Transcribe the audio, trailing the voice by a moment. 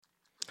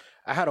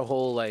I had a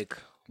whole like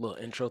little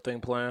intro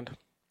thing planned,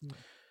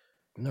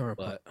 Never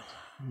planned. but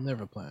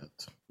Never planned.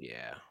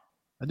 yeah.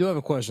 I do have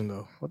a question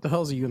though. What the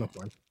hell's a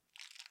unicorn?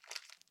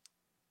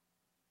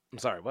 I'm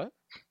sorry, what?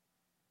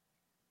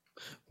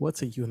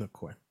 What's a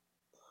unicorn?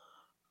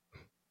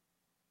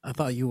 I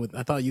thought you would.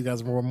 I thought you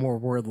guys were more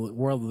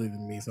worldly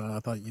than me, so I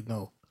thought you'd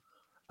know.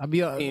 I'd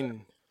be. I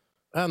mean,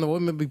 I don't know.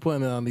 Women be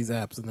putting it on these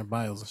apps in their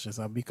bios and shit.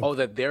 So I'd be. oh,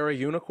 that they're a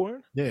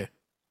unicorn? Yeah.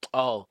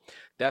 Oh,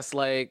 that's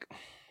like I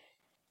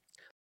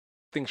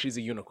think she's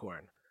a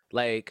unicorn.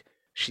 Like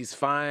she's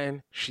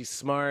fine, she's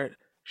smart,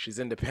 she's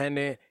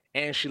independent,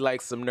 and she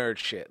likes some nerd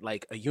shit.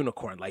 Like a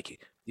unicorn. Like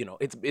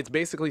it's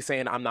basically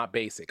saying I'm not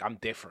basic, I'm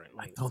different.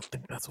 I Like don't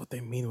think that's what they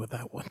mean with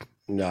that one.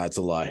 Nah, it's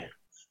a lie.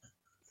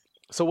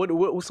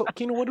 so so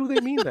Kino, what do they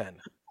mean then?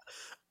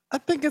 I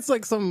think it's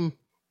like some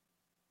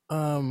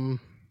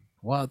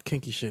wild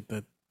kinky shit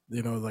that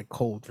like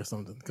cold or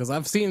something. Because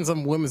I've seen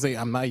some women say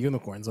I'm not a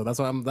unicorn, so that's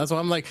why I'm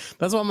like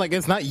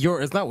it's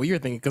not what you're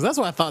thinking. Because that's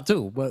what I thought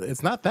too, but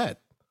it's not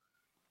that.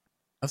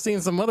 I've seen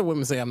some other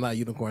women say I'm not a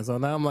unicorn, so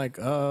now I'm like,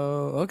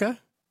 okay.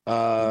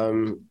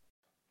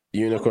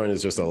 Unicorn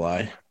is just a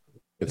lie.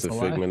 It's a a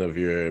figment of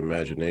your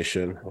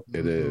imagination.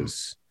 It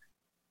is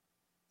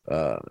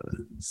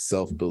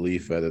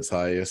self-belief at its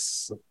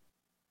highest.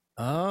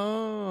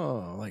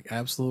 Oh, like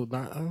absolute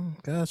not. Oh,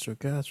 gotcha.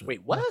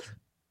 Wait, what?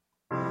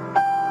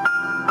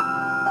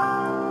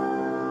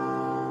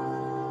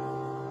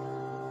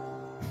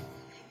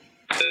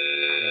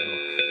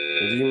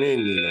 What do you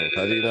mean, Nino?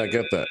 How do you not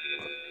get that?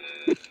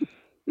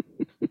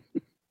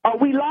 Are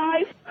we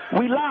live?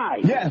 We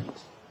live. Yes.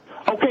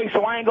 Okay,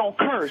 so I ain't gonna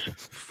curse.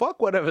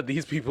 Fuck whatever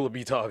these people will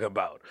be talking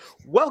about.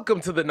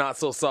 Welcome to the Not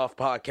So Soft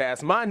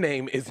podcast. My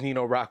name is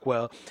Nino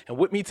Rockwell, and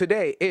with me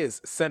today is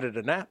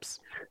Senator Naps.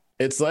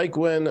 It's like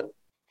when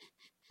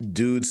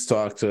dudes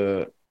talk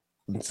to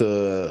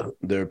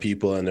their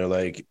people and they're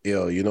like,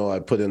 yo, I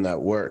put in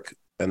that work,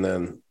 and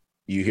then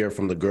you hear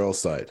from the girl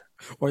side.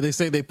 Or they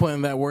say they put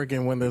in that work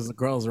in when there's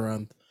girls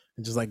around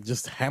and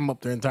just ham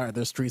up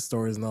their street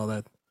stories and all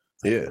that.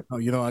 Yeah. Oh,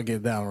 I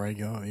get down, right?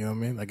 You know what I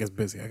mean? I get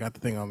busy. I got the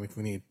thing on me if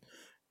we need.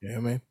 You know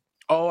what I mean?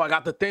 Oh, I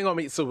got the thing on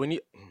me. So when you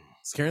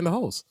scaring the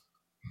hoes.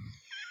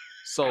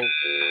 So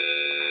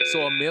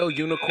a male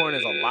unicorn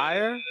is a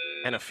liar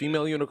and a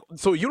female unicorn.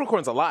 So a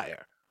unicorn's a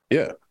liar.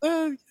 Yeah.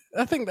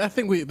 I think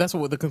that's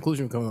what the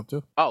conclusion we're coming up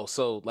to. Oh,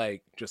 so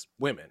like just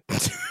women.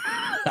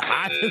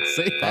 I didn't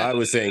say that. I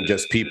was saying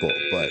just people,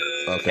 but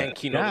okay. And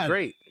Kino the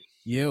Great.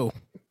 Yo,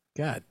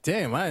 god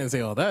damn, I didn't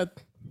say all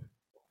that.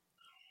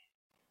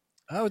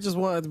 I just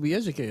wanted to be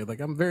educated.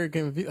 Like I'm very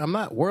confused. I'm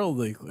not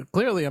worldly.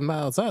 Clearly, I'm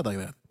not outside like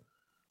that.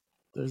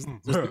 There's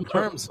new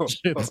terms and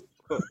shit.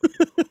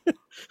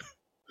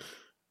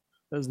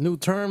 There's new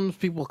terms.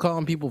 People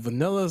calling people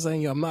vanilla,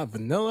 saying I'm not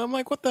vanilla. I'm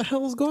like, what the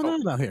hell is going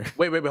on out here?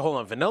 Wait, hold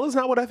on. Vanilla's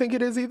not what I think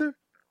it is either.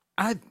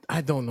 I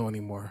don't know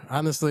anymore.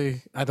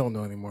 Honestly, I don't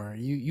know anymore.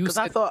 You because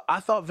I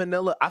thought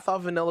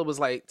vanilla was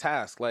like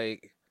task,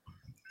 like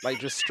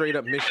just straight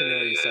up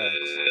missionary sex.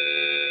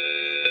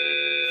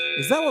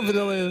 Is that what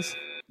vanilla is?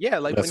 Yeah,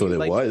 like that's what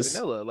it was.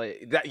 Vanilla,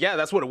 like that. Yeah,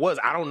 that's what it was.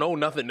 I don't know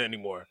nothing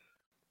anymore.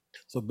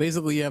 So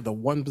basically, you have the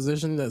one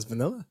position that's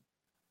vanilla.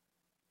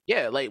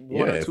 Yeah, like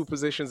one or two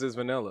positions is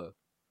vanilla.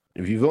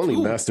 If you've only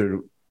mastered,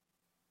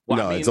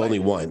 it's only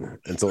one.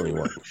 It's only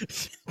one.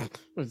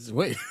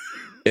 Wait,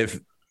 if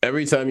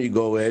every time you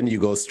go in, you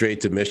go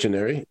straight to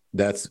missionary,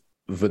 that's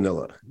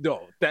vanilla.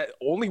 No, that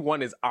only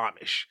one is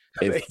Amish.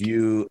 If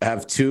you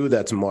have two,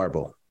 that's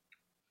marble.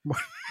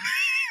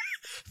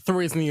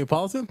 3 is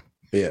Neapolitan?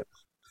 Yeah.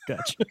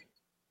 Gotcha.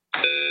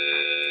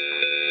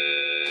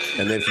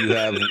 And if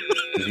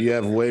you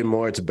have way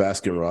more, it's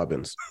Baskin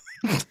Robbins.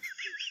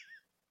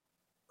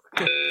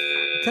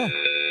 Okay.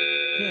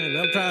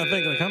 Yeah, I'm trying to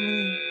think like how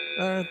many.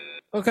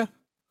 Okay.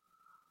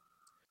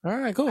 All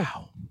right. Cool.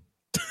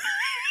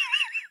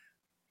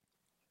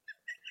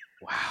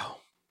 Wow.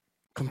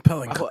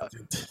 Compelling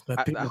content.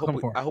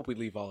 I hope we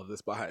leave all of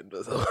this behind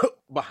us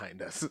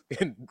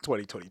in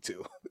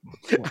 2022.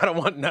 I don't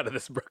want none of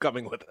this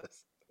coming with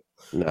us.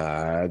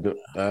 Nah,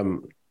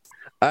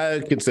 I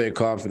can say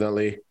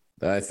confidently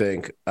that I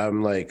think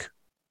I'm like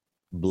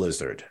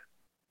Blizzard.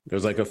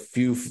 There's a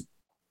few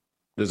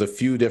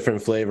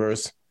different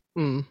flavors,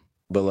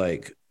 but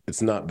like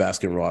it's not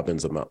Baskin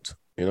Robbins amount,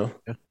 Yeah.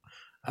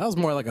 I was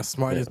more like a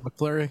Smarties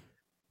McFlurry.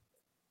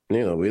 We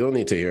don't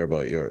need to hear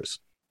about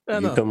yours.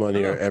 Come on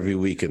here every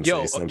week and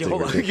say something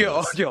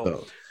ridiculous.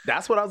 Yo.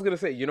 That's what I was gonna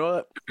say. You know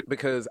what?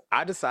 Because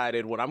I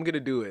decided what I'm gonna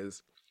do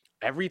is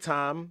every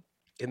time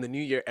in the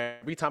new year,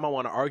 every time I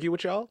want to argue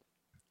with y'all,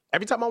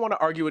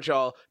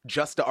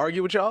 just to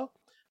argue with y'all,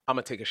 I'm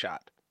gonna take a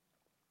shot.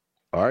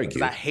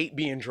 Argue? I hate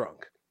being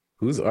drunk.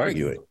 Who's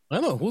arguing?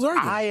 I know who's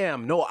arguing. I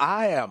am. No,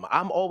 I am.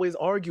 I'm always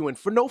arguing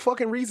for no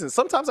fucking reason.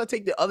 Sometimes I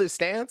take the other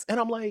stance and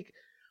I'll be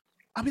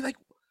like,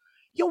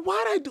 Yo,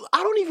 why'd I do?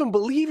 I don't even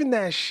believe in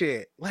that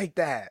shit like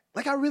that.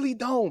 Like, I really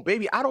don't,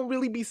 baby. I don't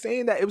really be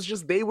saying that. It was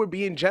just they were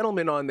being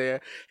gentlemen on there,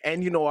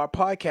 and our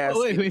podcast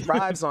it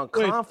thrives on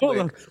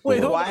conflict.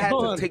 So I had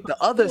to take the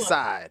other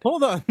side.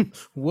 Hold on.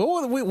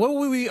 What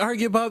would we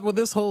argue about with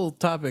this whole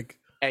topic?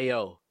 Hey,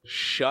 yo,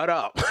 shut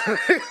up.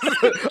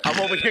 I'm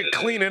over here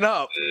cleaning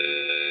up.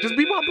 Just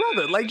be my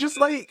brother.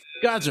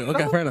 Gotcha.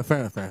 Okay, fair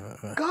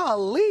enough.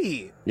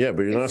 Golly. Yeah,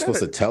 but you're not supposed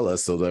to tell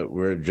us so that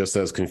we're just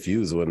as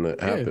confused when it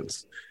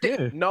happens.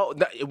 Yeah. No,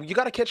 you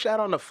got to catch that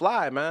on the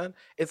fly, man.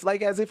 It's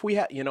like as if we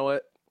had, you know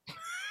what?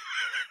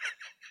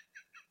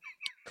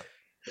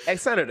 Hey,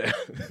 Senator.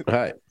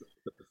 Hi.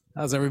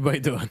 How's everybody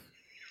doing?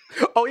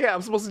 Oh, yeah,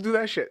 I'm supposed to do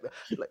that shit.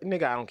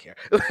 Nigga, I don't care.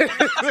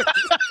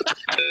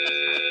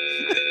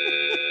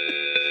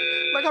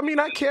 I mean,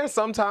 I care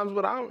sometimes,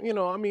 but I don't, I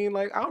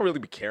don't really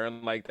be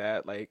caring like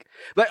that. Like,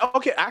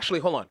 okay, actually,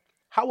 hold on.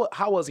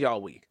 How was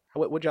y'all week?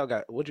 What'd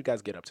you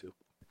guys get up to?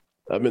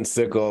 I've been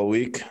sick all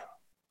week.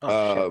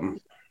 Oh,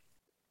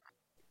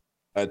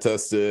 I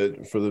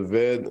tested for the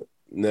vid,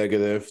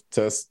 negative,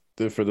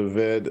 tested for the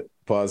vid,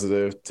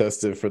 positive,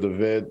 tested for the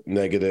vid,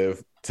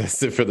 negative,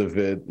 tested for the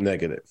vid,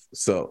 negative.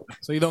 So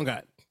you don't got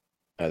it?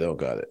 I don't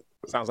got it.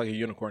 Sounds like a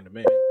unicorn to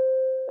me.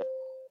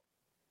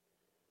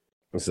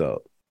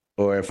 So,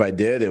 or if I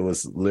did, it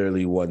was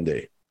literally one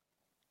day.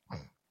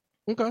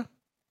 Okay.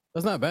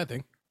 That's not a bad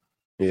thing.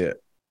 Yeah.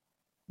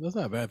 That's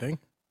not a bad thing.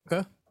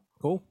 Okay.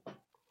 Cool.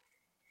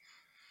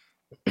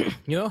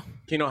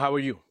 Kino, how are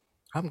you?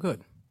 I'm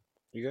good.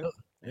 You good?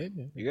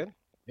 Yeah. You good?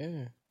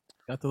 Yeah.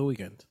 Got to the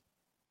weekend.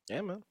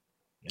 Yeah, man.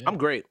 Yeah. I'm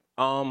great.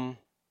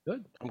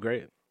 Good. I'm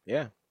great.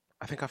 Yeah.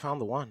 I think I found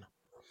the one.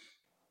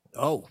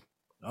 Oh.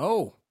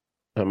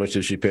 How much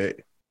did she pay?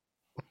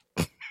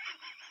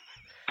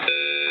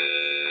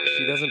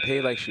 She doesn't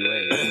pay like she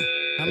weighs.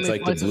 How It's many like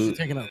the flights has blue- she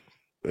taken up?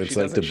 It's She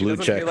like the doesn't- she blue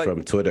doesn't pay check like-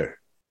 from Twitter.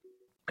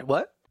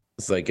 What?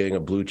 It's like getting a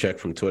blue check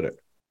from Twitter.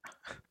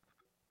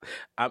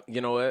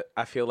 You know what?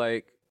 I feel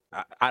like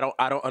I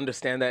don't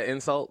understand that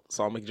insult,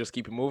 so I'm gonna just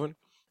keep it moving.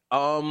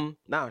 No,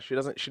 she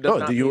does Oh,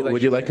 not.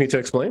 would you like me to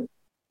explain?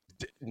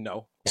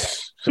 No,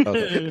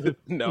 Okay.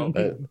 no.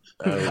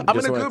 I'm I'm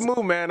in a good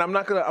mood, man. I'm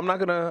not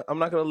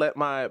gonna let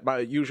my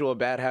usual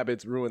bad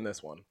habits ruin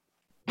this one.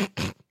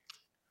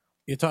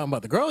 You're talking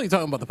about the girl or you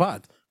talking about the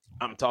pod?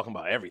 I'm talking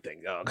about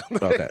everything, dog.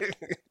 Okay.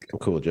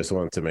 Cool. Just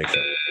wanted to make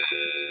sure.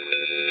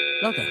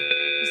 Okay.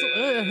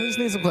 I just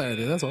need some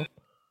clarity. That's all.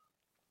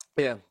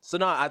 Yeah. So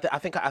no, I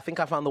think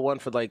I found the one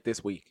for like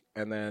this week,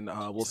 and then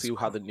we'll see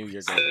how the new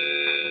year goes.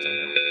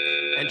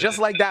 And just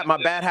like that,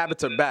 my bad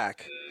habits are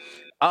back.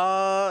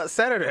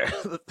 Senator,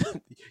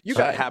 you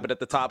got a habit at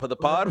the top of the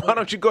pod. Why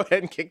don't you go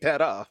ahead and kick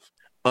that off?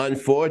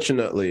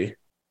 Unfortunately,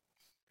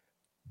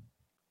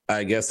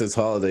 I guess it's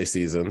holiday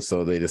season,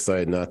 so they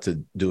decided not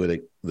to do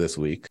it this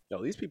week.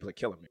 Yo, these people are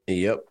killing me.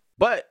 Yep.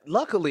 But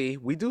luckily,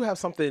 we do have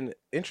something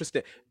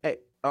interesting. Hey,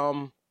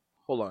 hold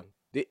on.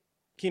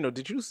 Kino,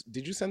 did you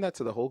send that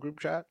to the whole group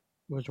chat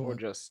Which or one?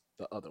 just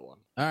the other one?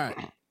 All right.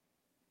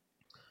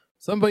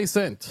 Somebody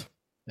sent,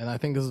 and I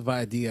think this is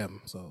via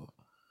DM. So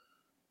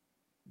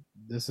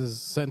this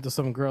is sent to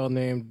some girl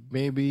named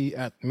maybe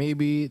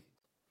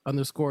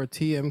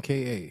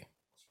 _TMKA.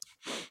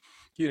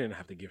 You didn't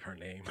have to give her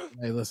name.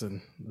 Hey,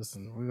 listen.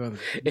 We're gonna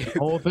the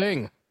whole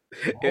thing,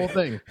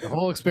 the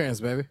whole experience,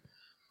 baby.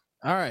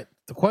 All right.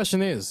 The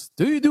question is,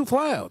 do you do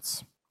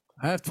flyouts?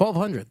 I have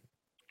 1,200.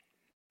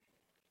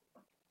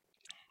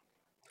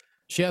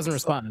 She hasn't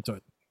responded to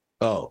it,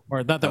 Oh,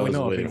 or not that I we was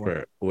know of. waiting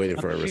Anyway.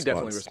 for a She response.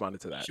 definitely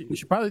responded to that.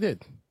 She probably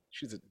did.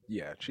 She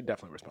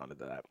definitely responded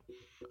to that.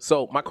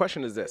 So my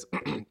question is this,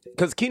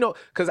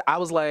 because I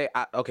was like,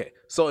 okay.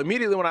 So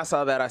immediately when I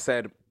saw that, I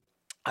said,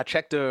 I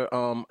checked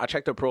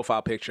her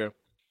profile picture.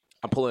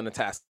 I'm pulling a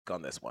task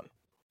on this one.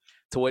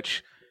 To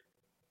which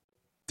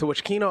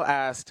Kino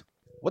asked,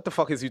 "What the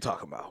fuck is you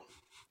talking about?"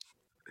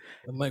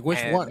 I'm like, which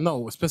And- one?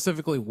 No,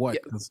 specifically what?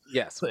 'Cause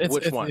Yes, it's,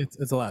 which it's, one?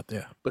 It's a lot,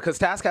 yeah. Because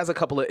Task has a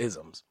couple of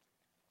isms.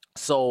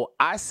 So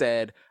I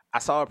said, I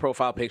saw a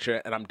profile picture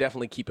and I'm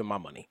definitely keeping my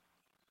money.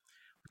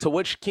 To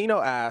which Kino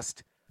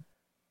asked,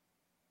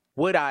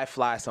 would I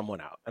fly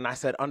someone out? And I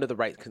said, under the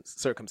right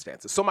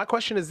circumstances. So my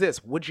question is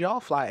this, would y'all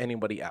fly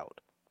anybody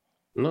out?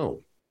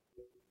 No.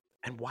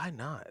 And why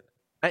not?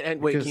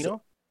 And wait, Because-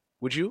 Kino,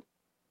 would you?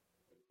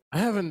 I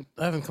haven't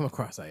come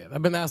across that yet.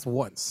 I've been asked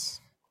once,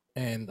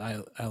 and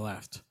I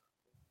laughed.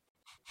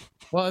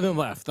 Well, I didn't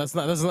laugh. That's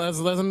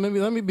maybe.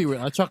 Let me be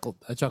real. I chuckled,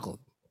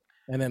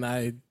 and then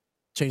I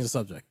changed the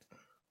subject.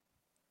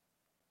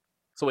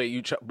 So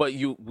wait,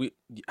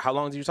 how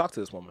long did you talk to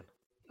this woman?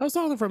 I was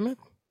talking for a minute.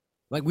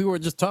 Like we were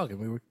just talking.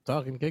 We were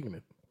talking, kicking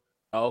it.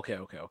 Oh, okay.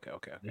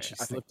 And she I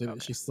think- slipped it. okay.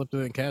 She slipped it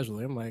in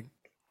casually. I'm like,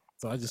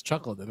 so I just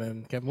chuckled and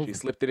then kept She moving.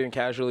 slipped it in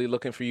casually,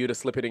 looking for you to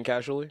slip it in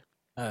casually?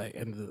 I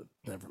ended.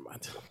 Never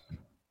mind.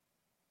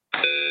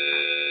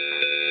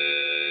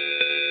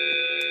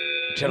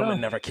 Gentleman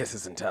No. never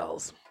kisses and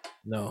tells.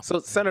 No. So,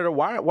 Senator,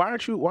 why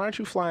aren't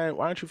you flying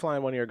one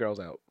of your girls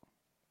out?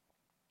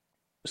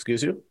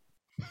 Excuse you?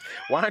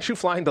 Why aren't you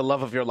flying the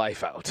love of your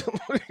life out?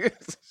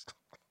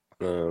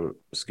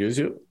 Excuse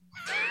you?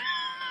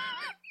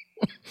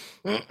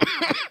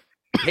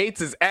 Hates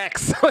his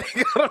ex. Like,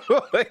 I don't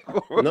know, like,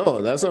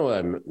 No, that's not what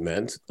I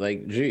meant.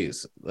 Like,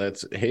 geez,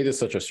 that's hate is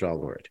such a strong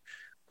word.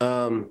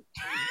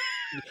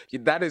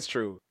 that is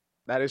true.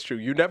 That is true.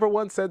 You never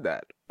once said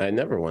that. I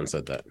never once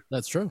said that.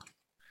 That's true.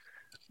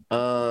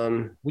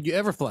 Um, Would you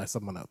ever fly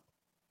someone up?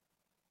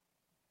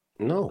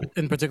 no.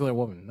 In particular, a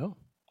woman? No.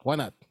 Why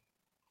not?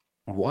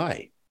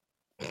 Why?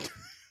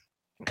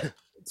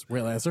 It's a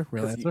real answer.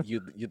 Real 'Cause answer.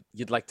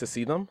 You'd like to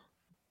see them.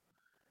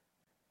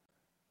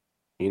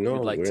 You know,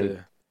 You'd like we're-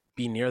 to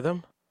be near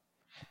them.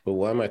 but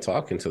why am I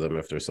talking to them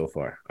if they're so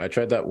far? I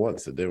tried that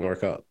once. It didn't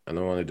work out. I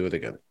don't want to do it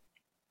again.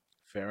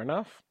 Fair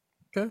enough.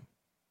 Okay.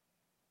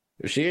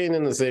 If she ain't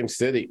in the same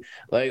city,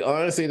 like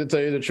honestly, to tell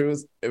you the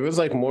truth, if it was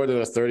like more than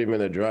a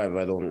 30-minute drive,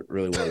 I don't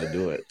really want to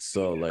do it.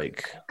 So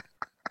like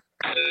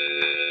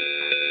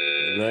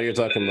now you're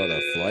talking about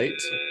a flight?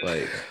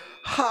 Like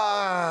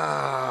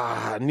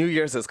Ha! New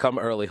Year's has come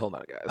early. Hold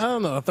on, I guys.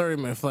 don't know. A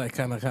 30-minute flight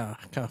kind of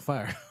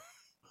fire.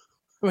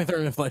 I mean,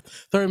 30-minute flight,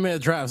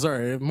 30-minute drive.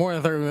 Sorry, more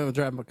than 30-minute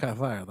drive, but kind of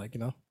fire. Like, you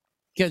know,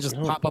 you can't just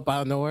No. pop up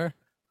out of nowhere.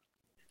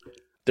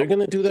 they're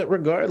gonna do that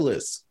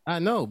regardless. I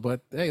know,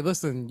 but hey,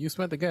 listen, you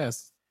spent the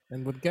gas,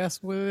 and with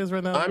gas what it is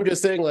right now, I'm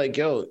just saying, like,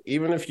 yo,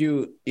 even if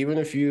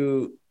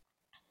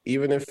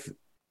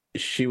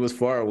she was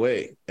far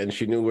away and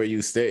she knew where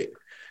you stayed,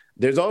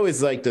 there's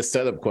always like the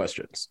setup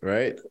questions,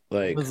 right?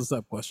 Like, This is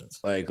up questions.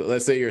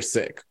 let's say you're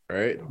sick,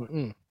 right?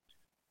 Mm-mm.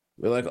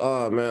 We're like,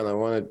 oh man,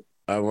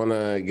 I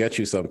wanna get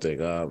you something.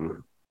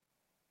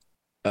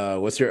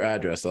 What's your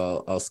address?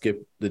 I'll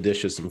skip the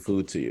dishes and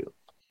food to you.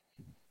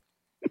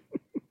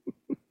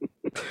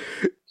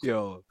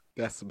 Yo,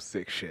 that's some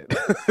sick shit.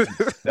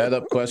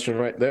 Setup question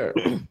right there.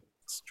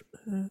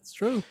 It's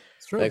true.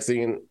 It's true. Next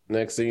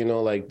thing you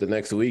know, like the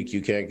next week,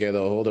 you can't get a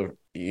hold of.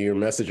 You're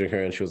messaging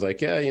her, and she was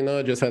like, "Yeah, you know,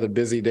 I just had a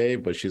busy day,"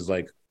 but she's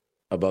like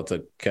about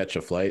to catch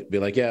a flight. Be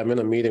like, "Yeah, I'm in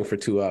a meeting for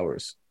 2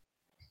 hours."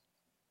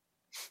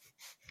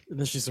 And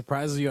then she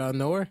surprises you out of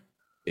nowhere.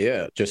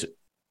 Yeah, just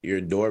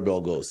your doorbell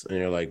goes, and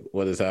you're like,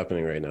 "What is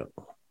happening right now?"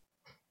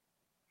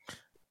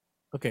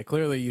 Okay,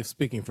 clearly you're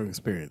speaking from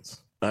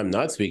experience. I'm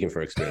not speaking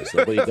for experience.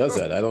 Nobody does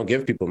that. I don't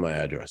give people my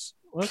address.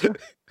 Okay.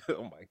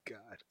 Oh my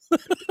god.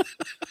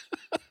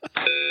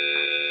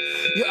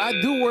 Yeah, I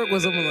do work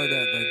with someone like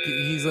that. Like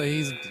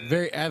he's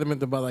very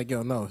adamant about like,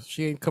 yo, no,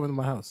 she ain't coming to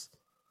my house.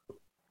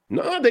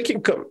 No, they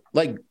can come.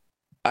 Like,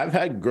 I've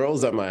had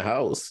girls at my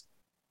house.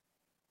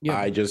 Yeah,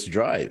 I just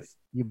drive.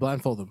 you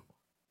blindfold them.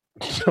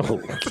 Yo,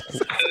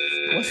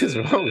 what is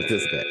wrong with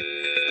this guy?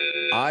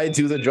 I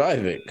do the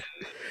driving.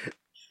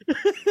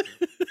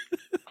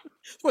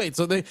 Wait,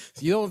 so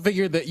you don't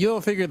figure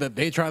that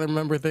they try to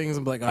remember things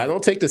and be like, I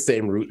don't take the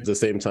same route the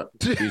same time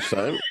each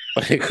time.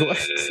 Like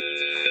what?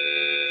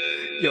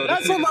 Yo,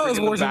 That's somehow is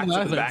worse than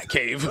back to the I Bat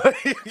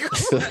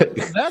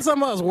Cave. That's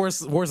somehow worse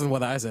than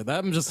what I said.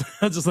 I'm just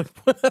like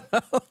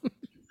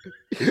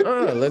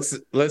Let's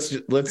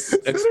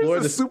explore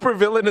the the super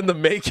villain in the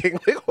making.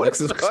 Like,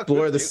 what's let's wrong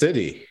explore with the you?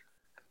 city.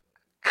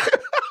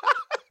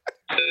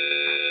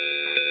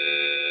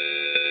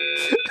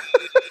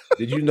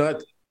 Did you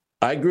not?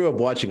 I grew up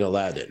watching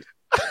Aladdin,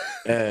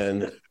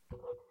 and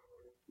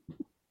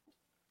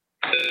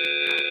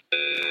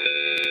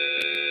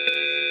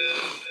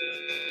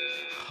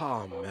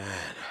Oh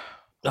man,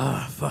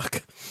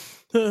 fuck.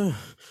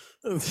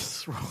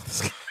 What's wrong with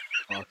this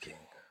guy? fucking.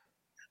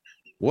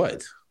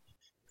 what?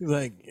 He's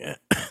like, yeah.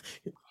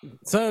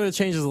 Some of it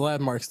changes the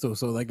landmarks too.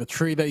 So like the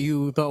tree that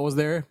you thought was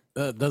there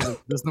doesn't.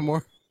 There's no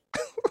more.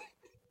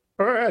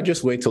 Or I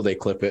just wait till they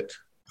clip it.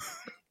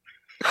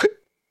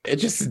 It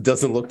just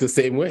doesn't look the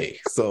same way.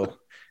 So,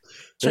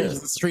 Changes yeah.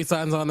 the street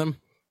signs on them.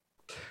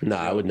 Nah,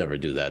 I would never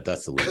do that.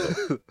 That's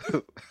illegal.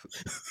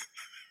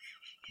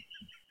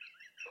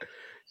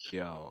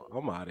 Yo,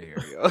 I'm out of here,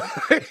 yo.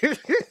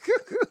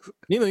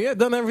 You know, yeah,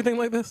 done everything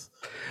like this.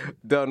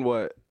 Done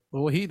what?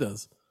 Well, he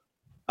does.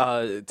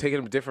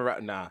 Taking a different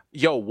route. Nah.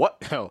 Yo, what?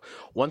 Hell,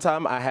 one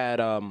time I had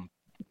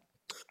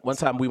one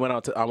time we went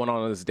out to. I went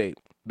on this date.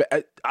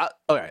 But all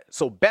right.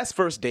 So best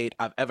first date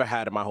I've ever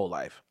had in my whole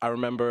life. I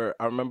remember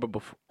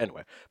before.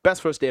 Anyway,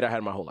 best first date I had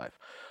in my whole life.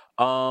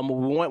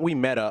 We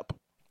met up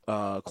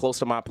close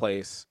to my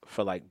place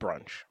for like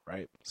brunch,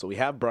 right? So we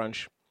have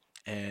brunch,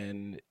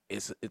 and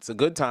it's a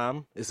good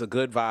time. It's a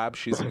good vibe.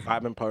 She's a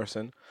vibing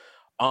person.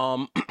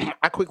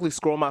 I quickly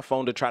scroll my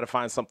phone to try to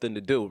find something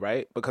to do,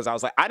 right? Because I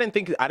was like, I didn't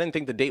think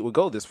the date would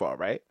go this far,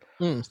 right?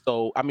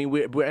 So I mean,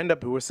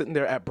 we're sitting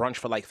there at brunch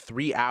for like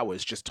 3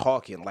 hours just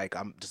talking. Like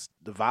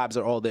the vibes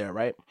are all there,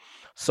 right?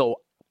 So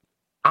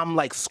I'm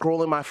like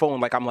scrolling my phone,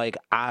 like I'm like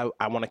I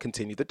want to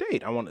continue the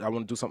date. I want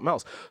to do something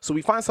else. So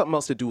we find something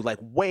else to do, like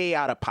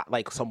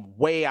some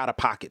way out of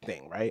pocket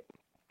thing, right?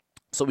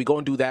 So we go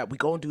and do that. We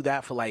go and do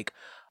that for like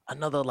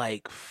another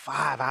like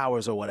 5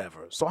 hours or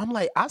whatever. So I'm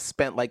like, I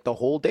spent like the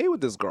whole day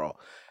with this girl.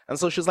 And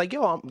so she's like,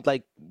 yo, I'm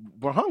like,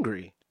 we're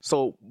hungry.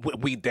 So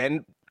we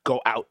then go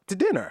out to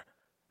dinner,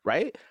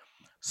 right?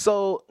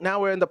 So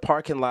now we're in the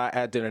parking lot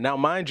at dinner. Now,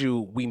 mind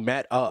you, we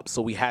met up,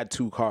 so we had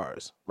 2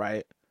 cars,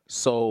 right?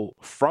 So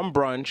from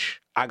brunch,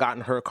 I got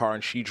in her car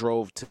and she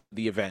drove to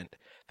the event.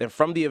 Then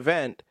from the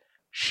event,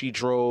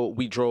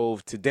 we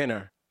drove to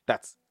dinner.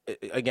 That's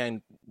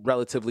again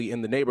relatively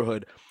in the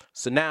neighborhood.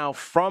 So now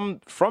from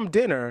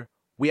dinner,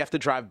 we have to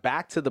drive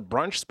back to the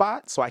brunch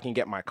spot so I can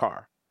get my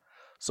car.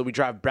 So we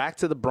drive back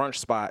to the brunch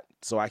spot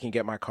so I can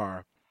get my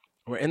car.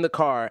 We're in the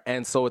car,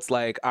 and so it's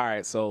like, all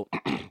right, so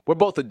we're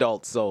both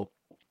adults, so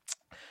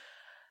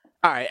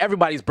all right,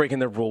 everybody's breaking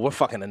the rule. We're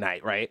fucking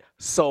tonight, right?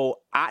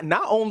 So I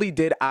not only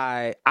did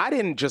I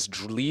didn't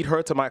just lead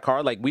her to my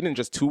car, like we didn't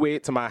just two-way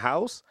it to my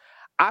house.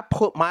 I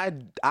put my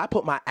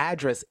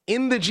address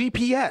in the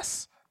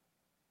GPS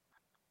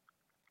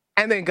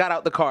and then got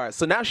out the car.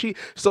 So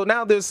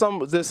now there's some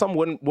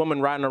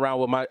woman riding around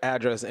with my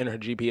address in her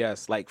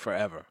GPS like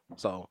forever.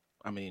 So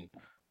I mean,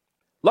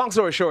 long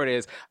story short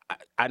is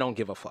I don't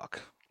give a fuck.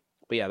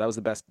 But yeah, that was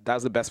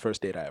the best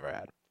first date I ever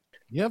had.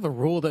 You have a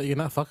rule that you're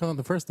not fucking on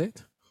the first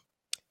date?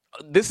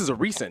 This is a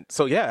recent,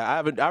 so yeah, I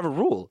have a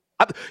rule.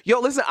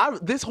 Listen,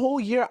 this whole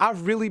year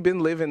I've really been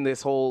living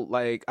this whole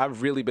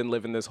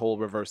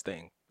reverse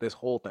thing, this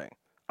whole thing.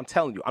 I'm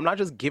telling you, I'm not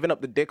just giving up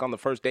the dick on the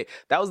first date.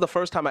 That was the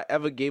first time I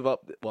ever gave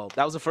up. Well,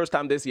 that was the first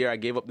time this year I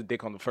gave up the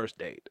dick on the first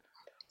date.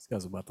 This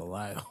guy's about to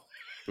lie.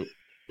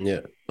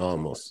 Yeah,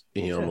 almost.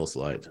 He almost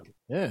lied.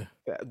 Yeah,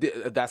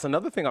 that's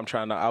another thing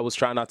I was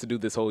trying not to do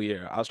this whole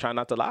year. I was trying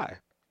not to lie.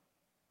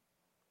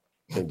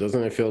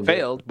 Doesn't it feel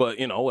failed, but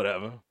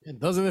whatever.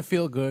 Doesn't it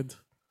feel good?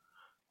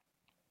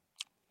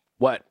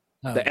 What?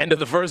 The end of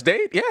the first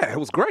date? Yeah, it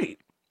was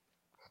great.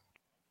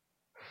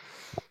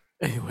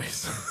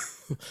 Anyways,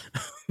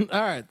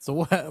 all right. So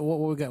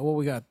what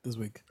we got this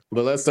week?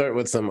 But let's start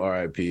with some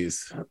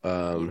RIPs.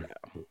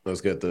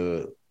 Let's get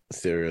the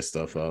serious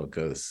stuff out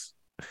because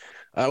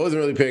I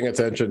wasn't really paying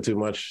attention too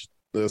much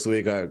this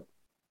week.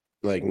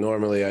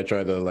 Normally I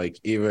try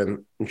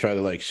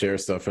to share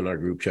stuff in our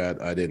group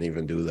chat. I didn't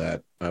even do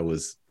that. I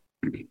was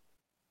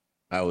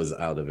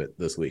out of it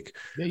this week.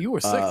 Yeah, you were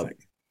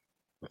sick.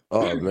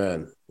 Oh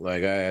man, I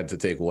had to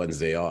take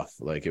Wednesday off.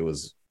 I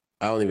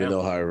don't even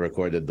know how I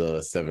recorded the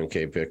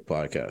 7K Pick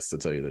podcast, to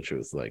tell you the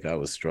truth. I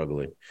was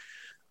struggling.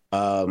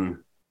 But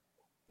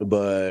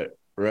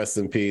rest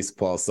in peace,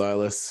 Paul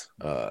Silas,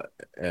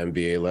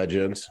 NBA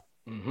legend.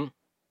 Mm-hmm.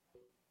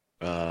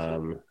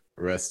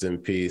 Rest in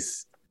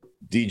peace,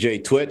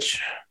 DJ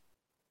Twitch.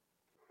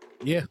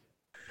 Yeah.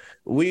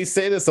 We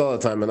say this all the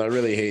time, and I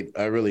really hate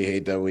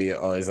that we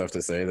always have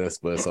to say this,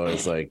 but it's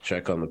always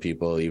check on the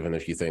people, even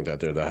if you think that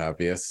they're the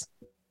happiest.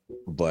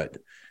 But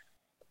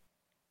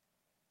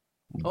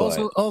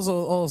also,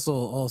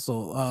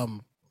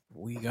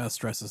 we gotta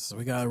stress this.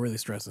 We gotta really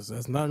stress this.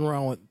 There's nothing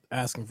wrong with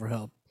asking for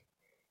help.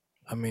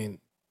 I mean,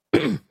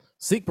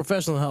 seek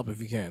professional help if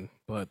you can.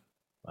 But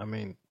I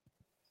mean,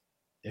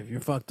 if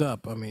you're fucked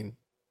up,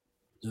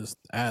 just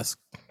ask.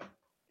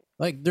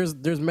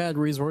 There's mad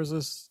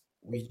resources.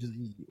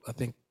 I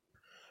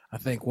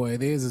think what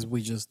it is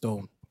we just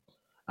don't.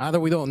 Either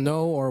we don't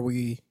know, or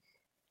I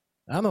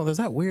don't know. There's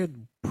that weird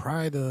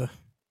pride. It's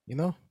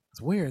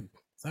weird.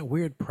 It's that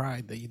weird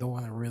pride that you don't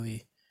want to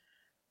really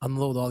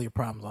unload all your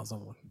problems on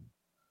someone.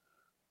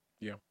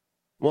 Yeah.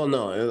 Well,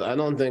 no, I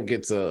don't think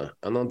it's a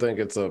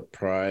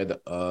pride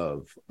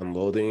of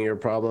unloading your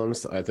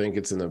problems. I think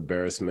it's an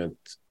embarrassment.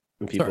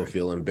 People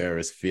feel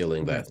embarrassed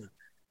feeling that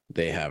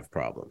they have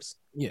problems.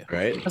 Yeah.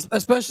 Right.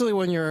 Especially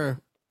when you're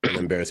an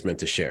embarrassment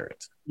to share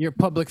it. Your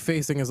public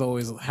facing is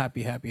always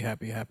happy.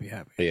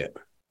 Yeah.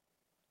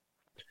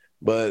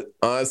 But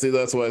honestly,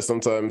 that's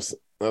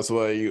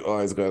why you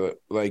always gotta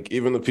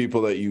even the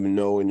people that you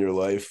know in your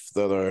life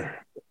that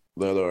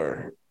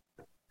are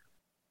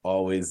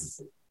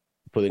always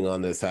putting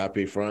on this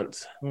happy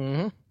front.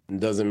 Mm-hmm.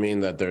 Doesn't mean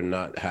that they're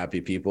not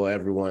happy people.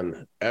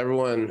 Everyone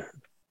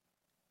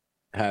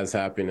has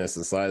happiness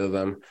inside of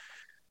them,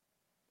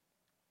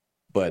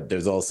 but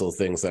there's also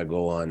things that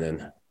go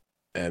on,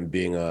 and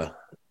being a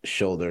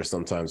shoulder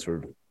sometimes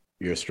for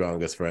your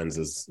strongest friends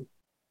is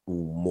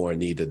more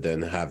needed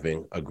than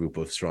having a group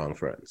of strong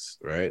friends,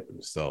 right?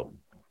 So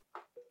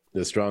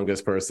the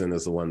strongest person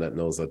is the one that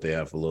knows that they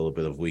have a little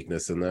bit of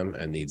weakness in them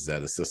and needs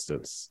that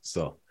assistance.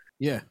 So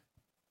yeah,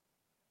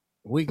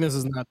 weakness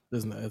is not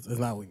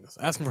weakness.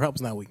 Asking for help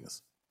is not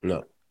weakness.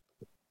 No,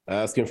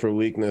 asking for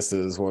weakness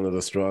is one of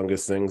the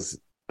strongest things.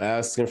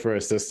 Asking for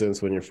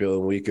assistance when you're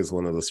feeling weak is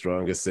one of the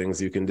strongest things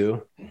you can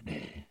do.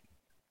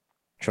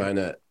 Trying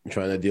to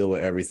deal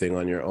with everything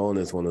on your own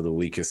is one of the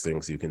weakest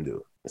things you can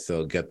do.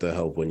 So get the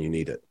help when you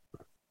need it.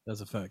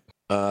 That's a fact.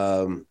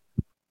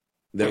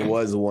 There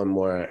was one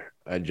more.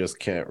 I just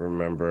can't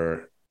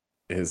remember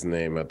his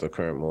name at the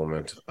current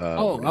moment. I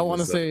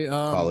want to say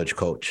college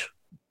coach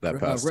that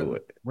passed away.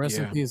 Rest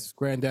in peace,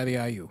 Granddaddy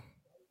IU.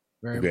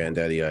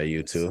 Granddaddy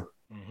IU too.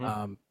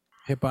 Mm-hmm.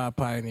 Hip hop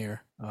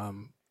pioneer.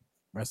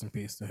 Rest in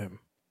peace to him.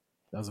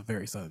 That was a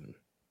very sudden.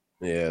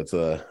 Yeah, it's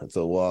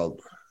a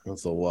wild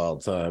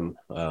time.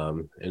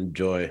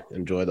 Enjoy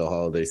the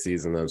holiday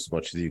season as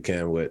much as you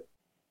can with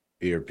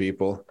your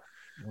people.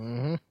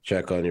 Mm-hmm.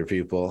 check on your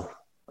people,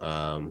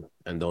 and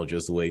don't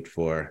just wait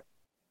for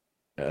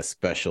a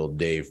special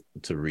day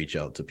to reach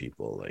out to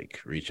people. Like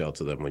reach out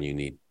to them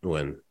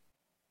when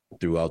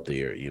throughout the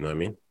year. You know what I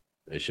mean?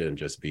 It shouldn't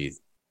just be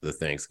the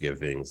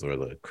Thanksgivings or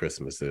the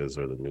Christmases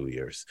or the New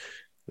Year's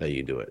that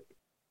you do it.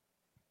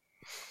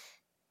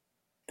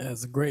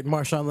 As the great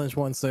Marshawn Lynch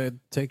once said,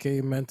 take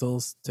a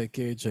Mentos, take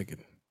a chicken.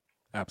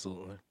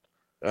 Absolutely.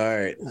 All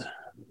right.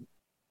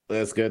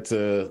 Let's get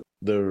to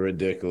the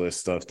ridiculous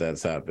stuff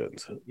that's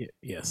happened.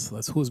 Yes,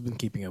 who's been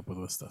keeping up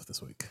with this stuff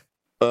this week?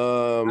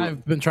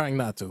 I've been trying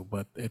not to,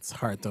 but it's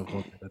hard to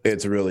avoid it.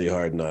 It's really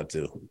hard not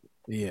to.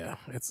 Yeah,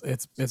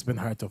 it's been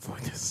hard to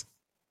avoid this.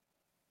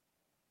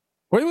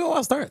 Where do we want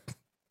to start?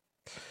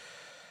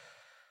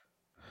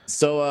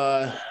 So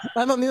I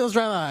know Neil's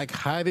trying to like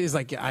hide it. He's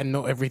like, yeah, I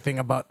know everything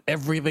about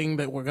everything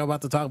that we're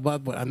about to talk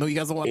about, but I know you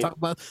guys don't want to talk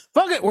about.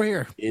 Fuck it, we're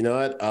here. You know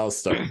what? I'll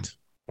start.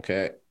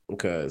 Okay.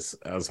 Because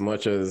as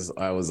much as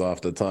I was off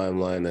the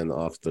timeline and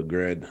off the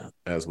grid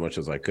as much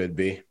as I could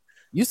be.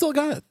 You still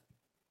got it.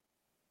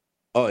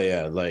 Oh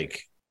yeah.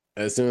 Like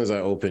as soon as I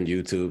opened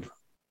YouTube,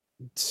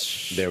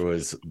 there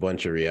was a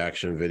bunch of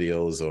reaction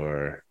videos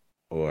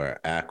or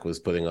Ack was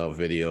putting out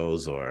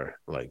videos or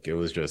like it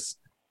was just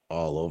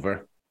all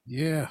over.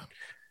 Yeah.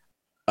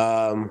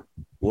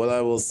 What I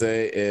will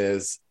say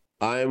is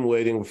I'm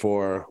waiting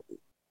for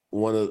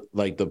one of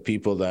like the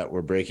people that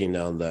were breaking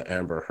down the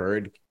Amber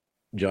Heard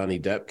Johnny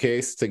Depp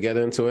case to get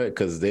into it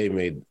because they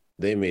made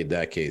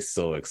that case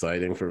so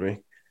exciting for me.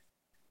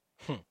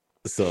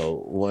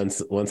 So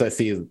once I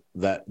see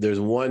that there's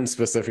one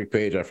specific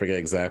page, I forget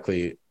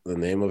exactly the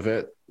name of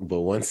it,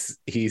 but once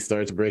he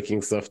starts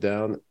breaking stuff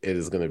down, it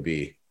is going to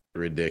be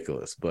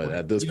ridiculous. But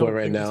at this point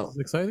right now,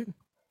 exciting.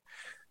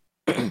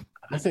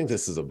 I think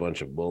this is a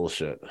bunch of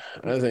bullshit.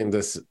 I think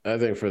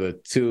for the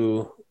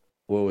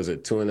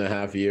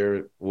 2.5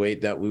 year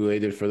wait that we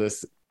waited for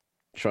this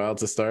trial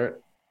to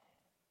start.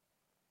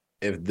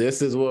 If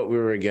this is what we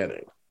were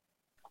getting,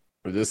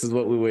 or this is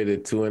what we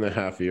waited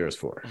 2.5 years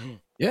for.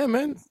 Yeah,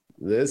 man.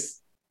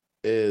 This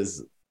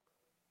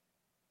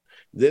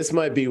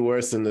might be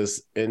worse in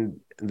this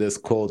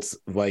Colts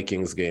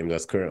Vikings game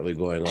that's currently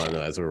going on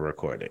as we're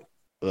recording.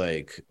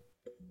 Like,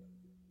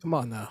 come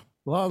on now.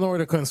 Law and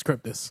Order couldn't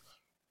script this.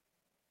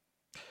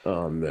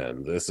 Oh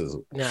man, this is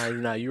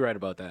Nah, you're right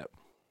about that.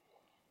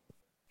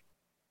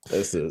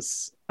 This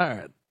is all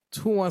right.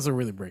 Who wants to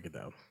really break it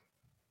down?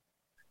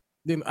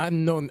 I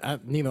know,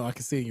 Nino, I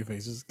can see it in your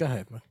face. Just go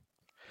ahead, man.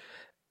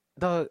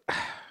 Go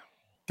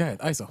ahead,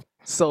 ISO.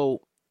 So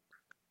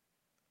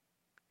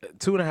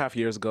 2.5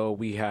 years ago,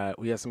 we had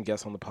some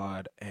guests on the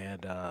pod,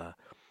 and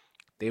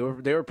they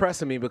were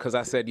pressing me because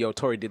I said, "Yo,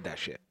 Tory did that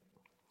shit,"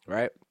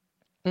 right?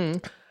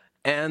 Mm.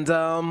 And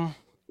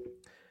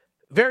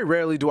very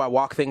rarely do I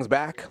walk things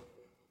back.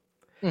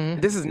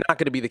 Mm. This is not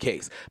going to be the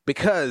case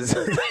because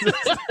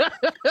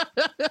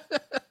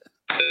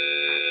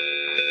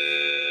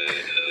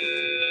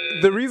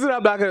the reason why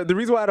I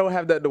don't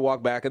have that to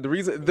walk back, and the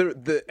reason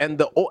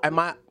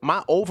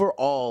my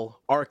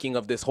overall arcing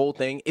of this whole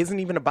thing isn't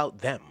even about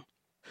them.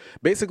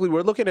 Basically,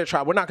 we're looking at a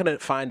trial. We're not going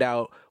to find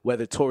out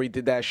whether Tory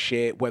did that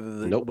shit,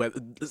 whether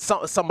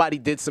somebody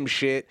did some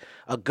shit,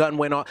 a gun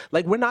went off.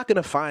 Like, we're not going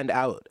to find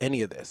out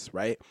any of this,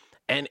 right?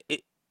 And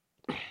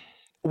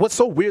what's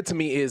so weird to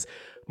me is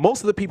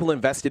most of the people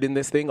invested in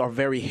this thing are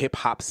very hip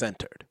hop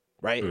centered,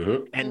 right?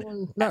 Mm-hmm.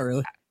 And not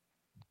really.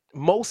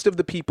 Most of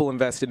the people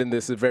invested in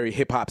this is very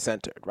hip hop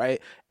centered,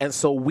 right? And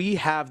so we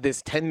have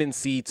this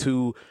tendency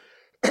to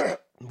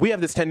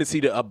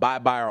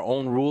abide by our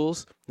own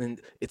rules,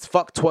 and it's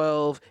fuck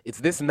 12,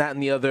 it's this and that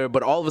and the other,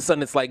 but all of a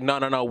sudden it's like,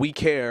 no, we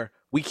care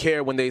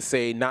when they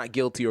say not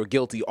guilty or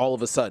guilty all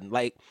of a sudden.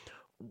 Like,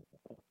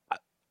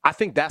 I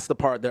think that's the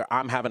part that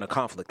I'm having a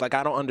conflict. Like,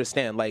 I don't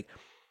understand. Like,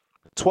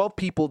 12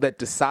 people that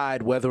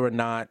decide whether or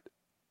not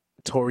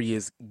Tory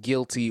is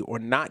guilty or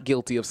not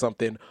guilty of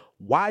something,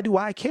 why do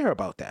I care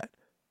about that?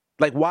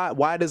 Like, why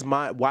does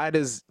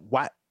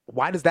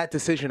that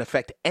decision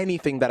affect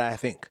anything that I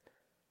think?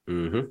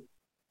 Mm-hmm.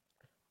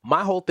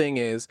 My whole thing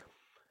is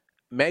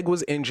Meg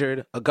was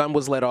injured, a gun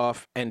was let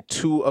off, and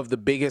two of the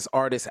biggest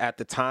artists at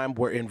the time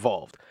were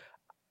involved.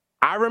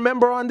 I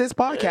remember on this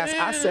podcast,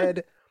 I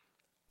said,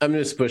 I'm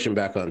just pushing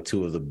back on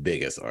two of the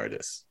biggest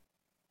artists.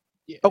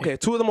 Okay,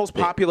 two of the most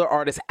popular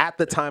artists at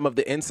the time of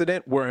the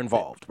incident were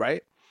involved,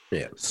 right?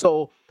 Yeah.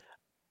 So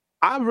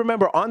I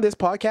remember on this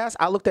podcast,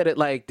 I looked at it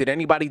like, did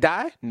anybody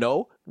die?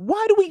 No.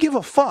 Why do we give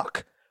a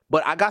fuck?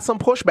 But I got some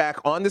pushback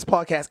on this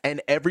podcast,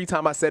 and every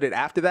time I said it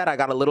after that, I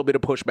got a little bit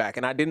of pushback,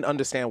 and I didn't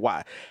understand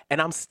why.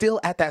 And I'm still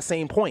at that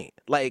same point.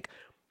 Like,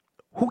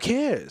 who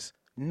cares?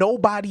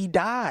 Nobody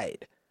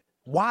died.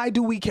 Why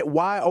do we care?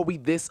 Why are we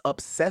this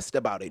obsessed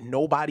about it?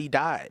 Nobody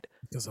died.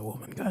 Because a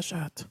woman got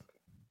shot.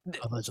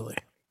 Allegedly.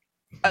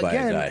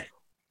 Again,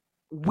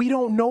 we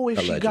don't know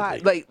if she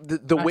got, like,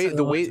 the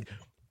way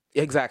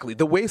exactly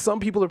the way some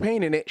people are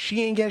painting it,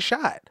 she ain't get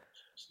shot.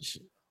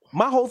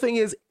 My whole thing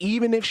is,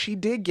 even if she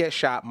did get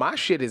shot, my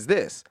shit is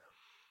this: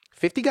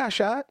 50 got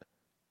shot.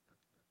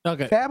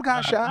 Okay. Fab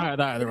got shot.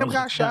 Fab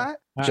got shot.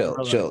 chill.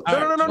 No.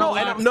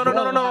 And no.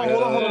 Hold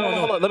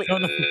on. Let me.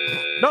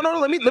 No.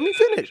 Let me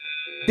finish.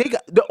 They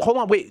got. Hold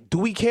on. Wait. Do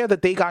we care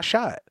that they got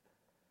shot?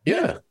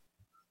 Yeah,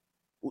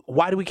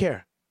 Why do we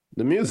care?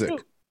 the music.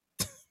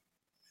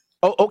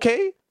 Oh,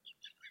 okay.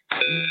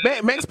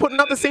 Meg's putting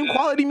out the same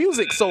quality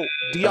music. So,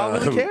 do y'all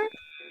really care?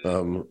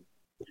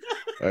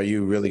 Are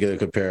you really gonna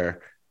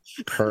compare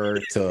her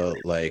to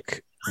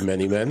like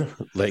many men?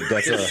 Like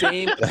that's The a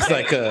same. that's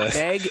like a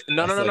Meg.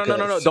 No. that's like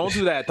a- Don't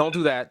do that. Don't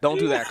do that.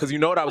 Because you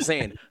know what I was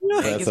saying.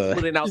 Meg That's is a-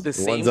 putting out the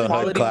same one's a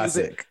quality music.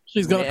 classic.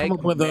 She's gonna Meg- come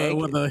up with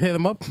a hit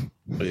him up.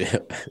 Yeah.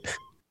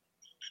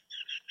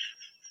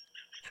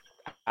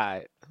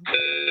 All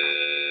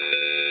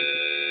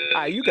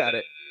right, you got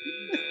it.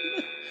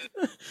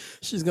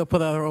 She's gonna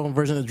put out her own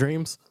version of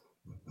Dreams.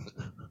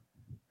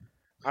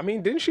 I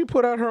mean, didn't she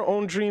put out her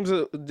own dreams?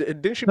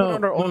 Didn't she put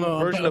out her own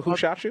version of Who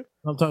Shot You?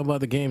 I'm talking about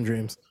the game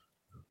Dreams.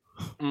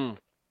 You're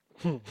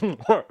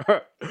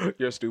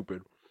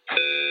stupid.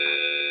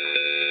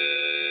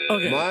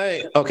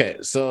 Okay,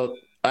 So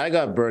I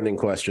got burning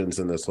questions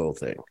in this whole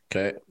thing.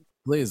 Okay,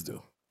 please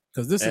do,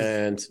 because this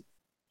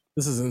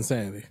is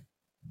insanity.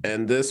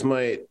 And this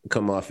might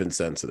come off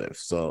insensitive.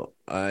 So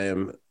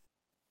I'm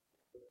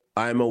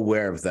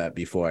aware of that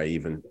before I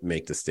even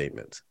make the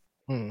statement.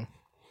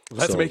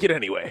 Let's make it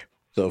anyway.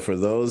 So for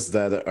those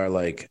that are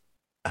like,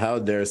 how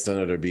dare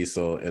Senator be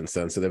so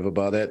insensitive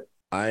about it?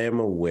 I am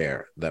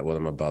aware that what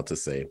I'm about to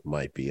say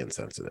might be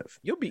insensitive.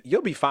 You'll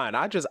be fine.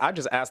 I just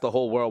asked the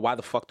whole world, why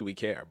the fuck do we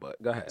care? But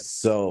go ahead.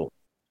 So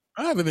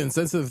I have an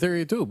insensitive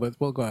theory too, but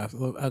we'll go after.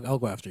 I'll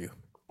go after you.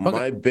 Okay.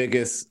 my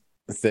biggest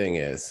thing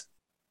is,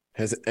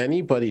 has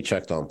anybody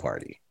checked on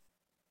Party?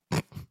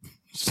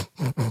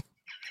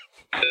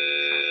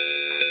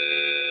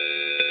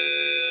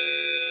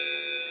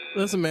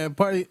 Listen, man,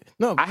 Party.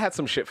 No, I had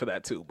some shit for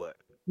that too, but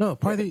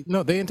Party.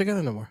 No, they ain't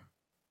together no more.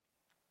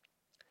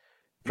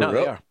 For no,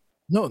 real? they are.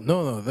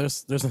 No.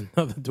 There's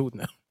another dude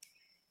now.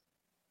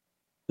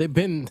 They've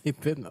been.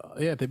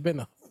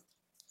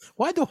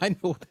 Why do I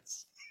know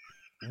this?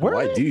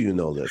 Why do you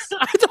know this?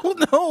 I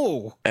don't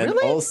know. And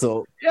Really?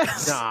 also,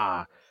 Yes.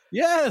 Nah.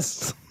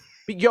 Yes.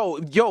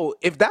 Yo,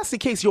 if that's the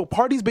case,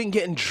 Party's been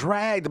getting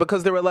dragged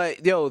because they were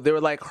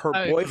like her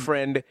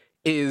boyfriend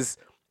is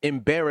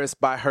embarrassed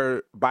by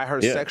her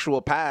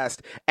sexual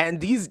past,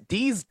 and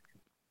these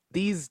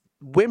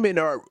women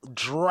are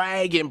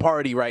dragging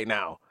Party right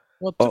now.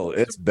 Well,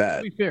 it's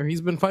bad. To be fair,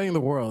 he's been fighting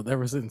the world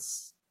ever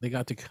since they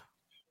got to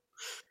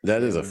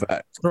That is a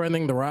fact.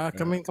 threatening The Rock.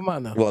 I mean, come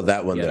on now. Well,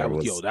 that one Yeah, there that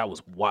was, was. that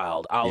was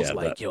wild. I was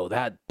like,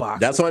 that box.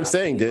 That's what I'm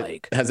saying.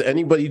 Has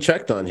anybody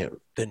checked on him?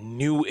 The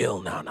new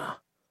Il Nana.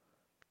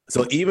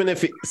 So even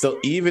if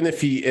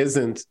he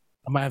isn't,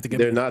 I might have to get.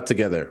 they're not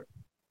together.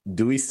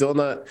 Do we still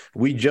not?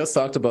 We just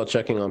talked about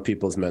checking on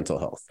people's mental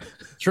health.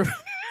 True.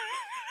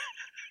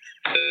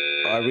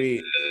 Are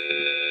we?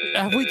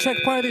 Have we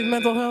checked Party's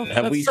mental health?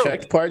 Have we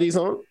checked Party's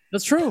on?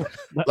 That's true.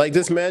 Like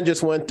this man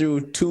just went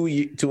through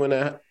 2 and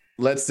a half.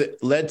 Let's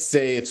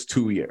say it's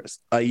 2 years,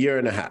 a year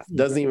and a half.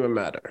 Doesn't even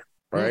matter,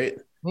 right?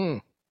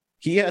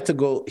 He had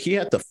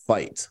to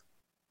fight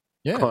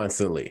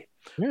constantly.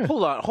 Yeah.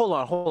 Hold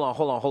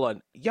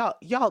on.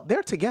 Y'all,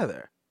 they're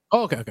together.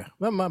 Oh, okay.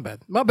 My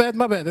bad.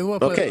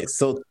 Okay,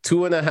 so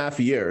 2.5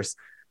 years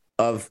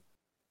of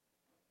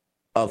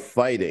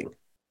fighting.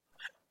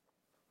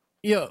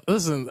 Yo,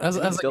 listen, as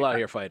still out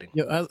here fighting.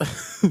 Yo,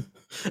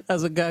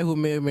 as a guy who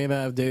may or may not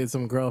have dated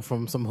some girl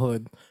from some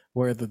hood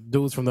where the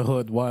dudes from the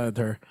hood wanted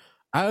her,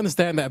 I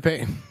understand that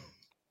pain.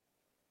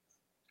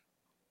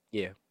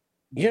 Yeah.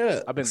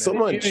 I've been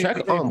someone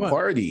check on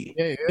Party.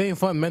 Yeah, it ain't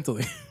fun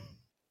mentally.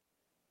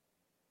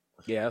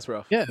 Yeah, that's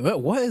rough. Yeah, but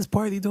what is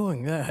Party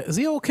doing? Is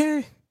he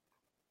okay?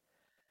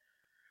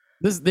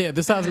 This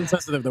sounds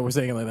insensitive that we're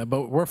saying it like that,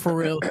 but we're for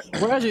real.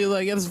 We're actually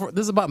like this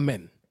is about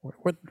men.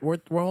 We're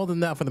holding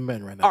that for the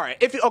men right now. All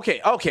right. Okay.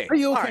 Are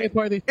you okay, right.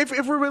 Party?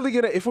 If we're really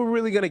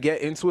gonna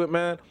get into it,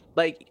 man,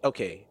 like,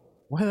 okay,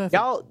 Why did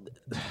y'all.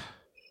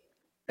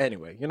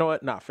 Anyway, you know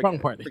what? Nah, forget Wrong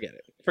it. Party. Forget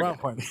it. Wrong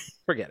Party.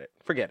 Forget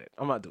it.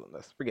 I'm not doing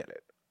this. Forget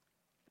it.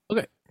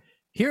 Okay,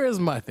 here is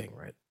my thing,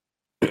 right?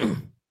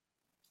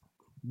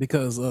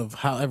 Because of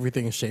how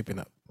everything is shaping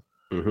up.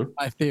 Mm-hmm.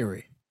 My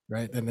theory,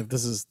 right? And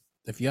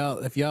if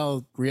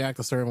y'all react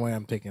a certain way,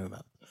 I'm taking it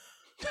up.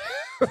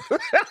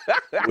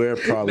 We're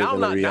probably now I'm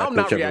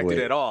not reacting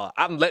at all.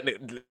 I'm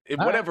letting it.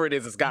 Whatever it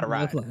is, it's got to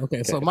ride.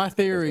 Okay, so my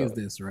theory is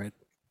this, right?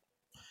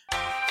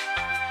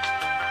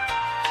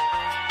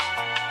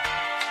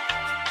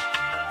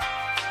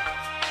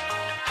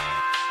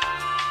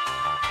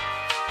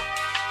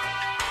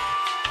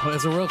 But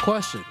it's a real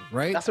question,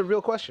 right? That's a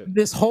real question.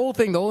 This whole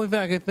thing, the only thing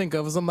I can think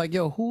of is I'm like,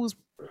 yo,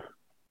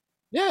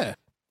 yeah,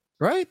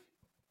 right?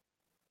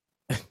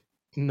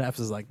 Naps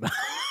is like,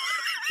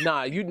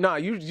 nah. You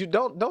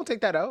don't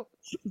take that out.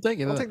 Take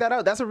that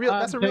out. That's a real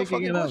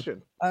fucking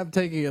question. I'm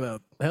taking it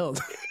out. Hell.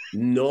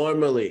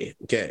 Normally,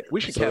 okay.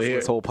 We should cancel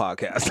this whole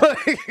podcast.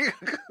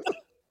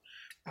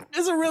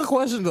 It's a real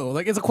question though.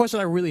 Like, it's a question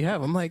I really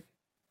have. I'm like,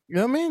 you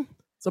know what I mean?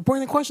 It's a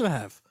pointed question to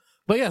have.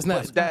 But yes,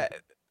 Naps.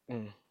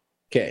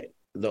 Okay.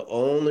 the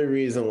only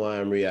reason why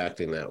I'm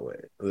reacting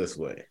this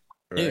way,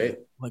 Yeah, right,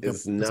 like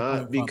is a disappointed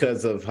not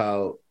because of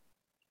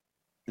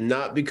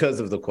not because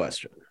of the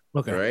question,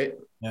 Okay. right?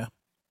 Yeah.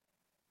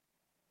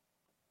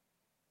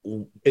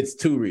 It's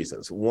two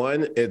reasons.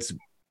 One, it's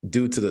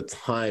due to the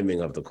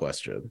timing of the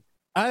question.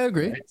 I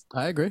agree. Right?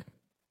 I agree.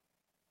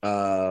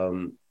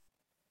 And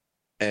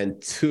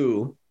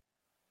two,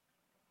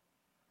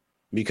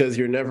 because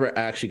you're never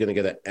actually going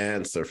to get an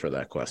answer for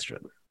that question.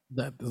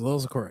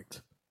 Those are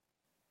correct.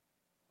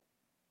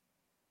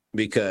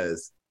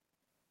 Because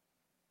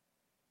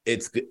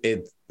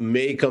it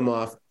may come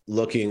off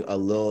looking a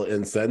little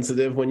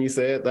insensitive when you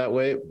say it that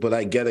way, but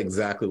I get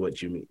exactly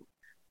what you mean.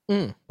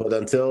 But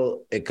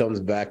until it comes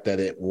back that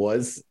it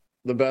was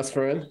the best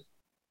friend,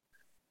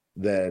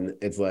 then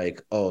it's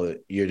like, oh,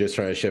 you're just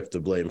trying to shift the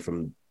blame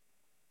from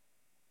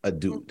a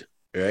dude,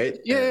 right?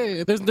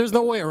 Yeah, there's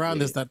no way around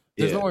this.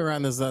 There's no Yeah. way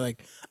around this. That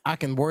like I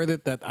can word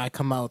it that I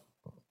come out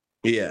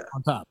Yeah.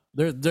 on top.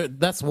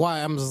 That's why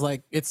I'm just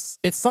like it's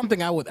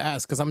something I would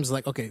ask because I'm just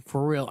like, okay,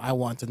 for real, I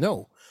want to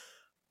know.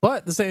 But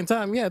at the same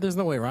time, yeah, there's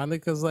no way around it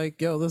because like,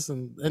 yo,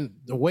 listen, and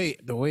the way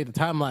the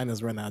timeline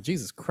is right now,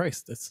 Jesus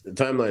Christ, The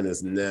timeline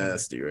is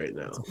nasty right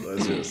now.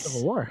 That's just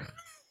Civil War.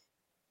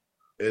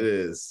 it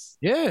is.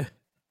 Yeah.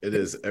 It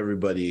is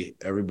everybody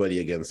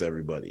against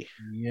everybody.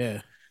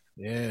 Yeah.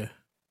 But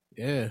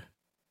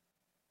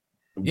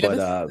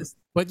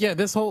yeah,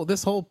 this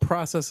whole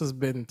process has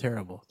been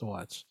terrible to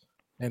watch,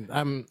 and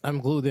I'm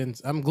glued in.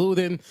 I'm glued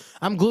in.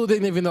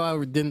 Even though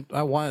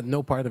I wanted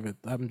no part of it.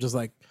 I'm just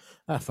like,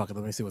 fuck it.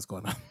 Let me see what's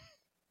going on.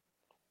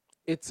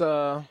 It's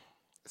fucking.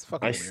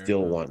 I weird,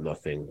 still man. want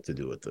nothing to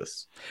do with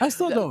this. I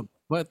still don't,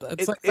 but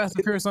it's like Fast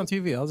and Furious on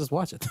TV. I'll just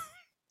watch it.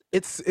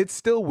 It's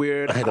still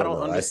weird. I don't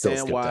know. understand I still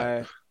skip why.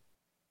 that.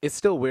 It's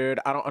still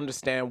weird. I don't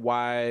understand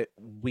why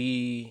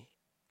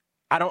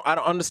I don't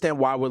understand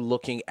why we're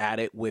looking at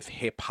it with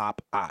hip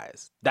hop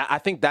eyes. I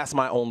think that's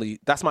my only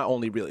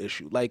real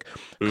issue. Like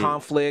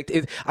conflict.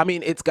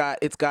 It's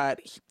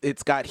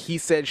got he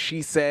said,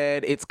 she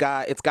said. It's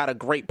got a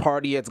great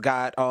party. It's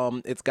got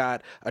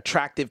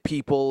attractive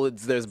people.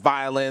 There's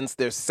violence.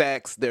 There's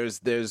sex.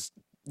 There's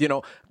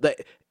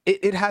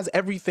it has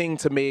everything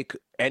to make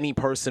any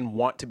person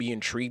want to be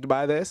intrigued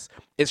by this.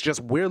 It's just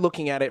we're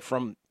looking at it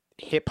from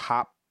a hip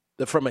hop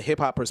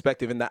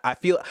perspective, and that I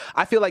feel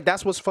like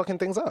that's what's fucking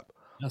things up.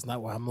 That's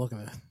not what I'm looking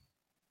at.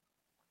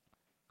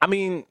 I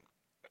mean,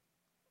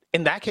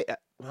 in that case,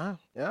 yeah,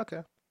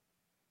 okay.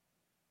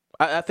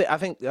 I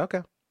think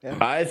okay. Yeah.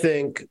 I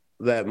think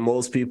that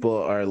most people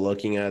are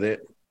looking at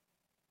it,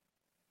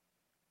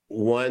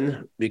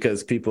 one,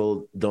 because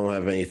people don't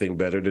have anything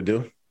better to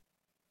do.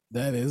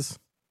 That is.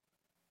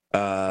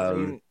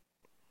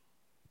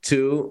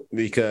 Two,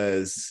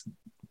 because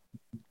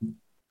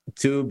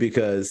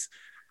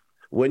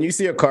when you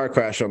see a car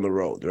crash on the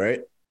road,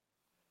 right?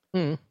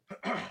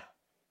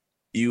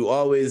 You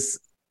always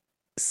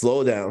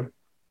slow down,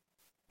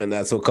 and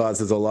that's what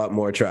causes a lot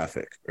more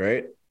traffic,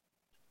 right?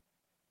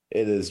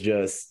 It is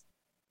just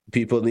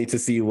people need to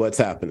see what's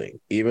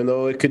happening, even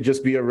though it could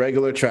just be a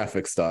regular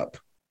traffic stop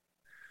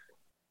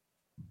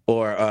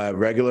or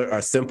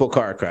a simple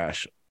car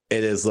crash.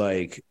 It is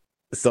like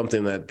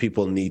something that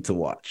people need to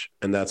watch,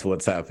 and that's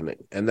what's happening,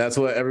 and that's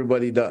what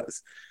everybody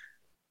does.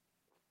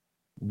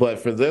 But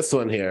for this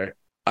one here,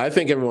 I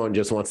think everyone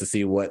just wants to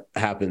see what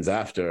happens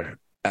after,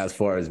 as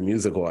far as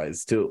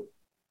music-wise too,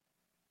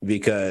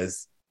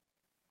 because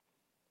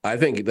I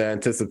think the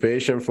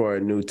anticipation for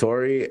a new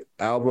Tory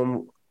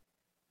album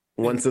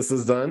once this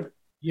is done,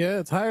 yeah,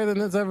 it's higher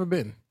than it's ever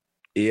been.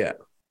 Yeah,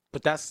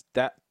 but that's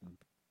that.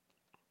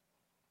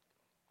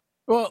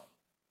 Well,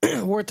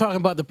 we're talking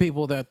about the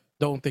people that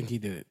don't think he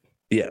did it.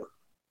 Yeah,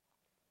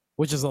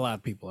 which is a lot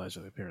of people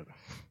actually, apparently.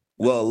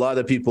 Well, a lot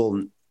of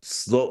people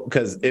slow,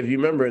 because if you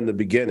remember in the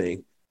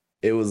beginning,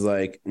 it was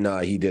like,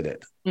 nah, he did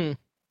it,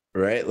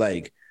 right?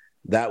 Like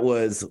that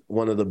was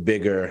one of the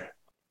bigger.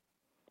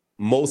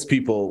 Most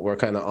people were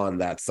kind of on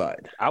that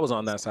side. I was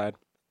on that side.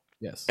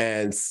 Yes.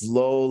 And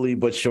slowly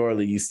but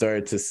surely, you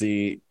started to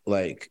see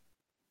like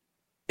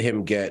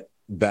him get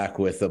back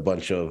with a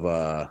bunch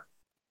of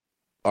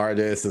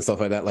artists and stuff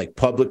like that. Like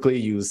publicly,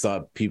 you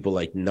saw people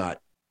like not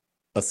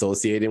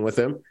associating with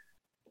him.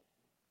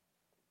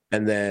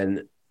 And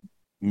then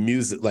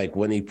music, like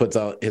when he puts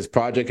out his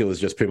project, it was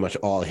just pretty much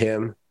all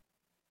him.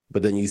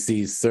 But then you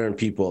see certain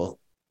people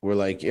were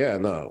like, yeah,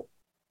 no,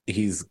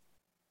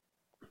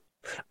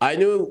 I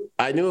knew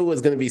it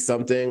was going to be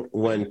something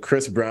when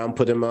Chris Brown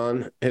put him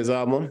on his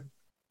album.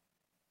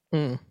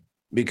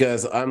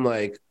 Because I'm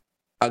like,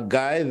 a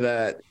guy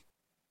that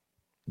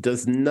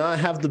does not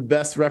have the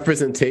best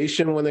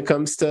representation when it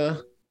comes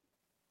to.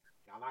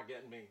 Y'all not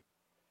getting me.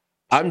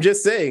 I'm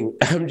just saying.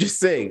 Y'all not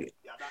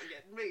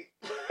getting me.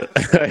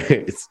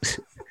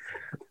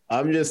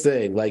 I'm just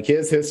saying, like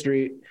his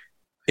history,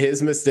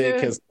 his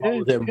mistake has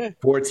followed him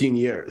 14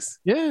 years.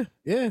 Yeah.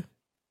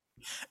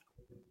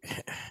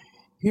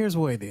 Here's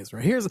what it is,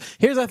 right? Here's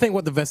I think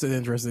what the vested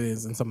interest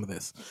is in some of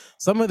this.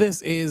 Some of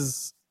this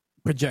is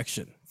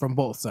projection from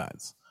both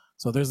sides.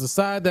 So there's a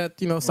side that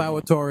side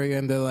with Tory,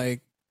 and they're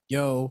like,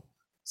 "Yo,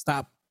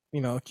 stop,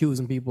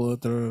 accusing people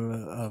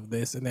of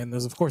this." And then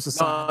there's of course a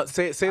side.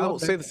 Say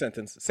the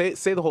sentence.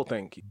 Say the whole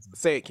thing.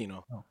 Say it,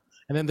 Kino.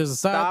 And then there's a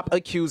side. Stop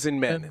accusing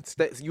men.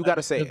 You got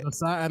to say it.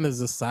 And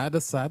there's a side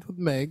with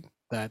Meg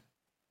that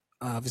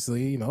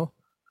obviously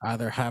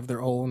either have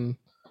their own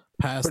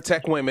past.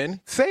 Protect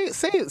women. Say the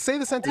sentence. Say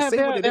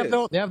what it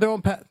is. They have their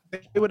own past.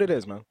 Say what it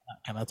is, man.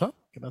 Can I talk?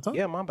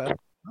 Yeah, my bad.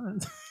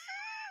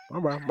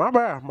 Right. My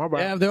bad.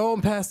 They have their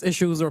own past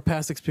issues or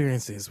past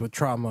experiences with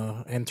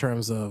trauma in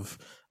terms of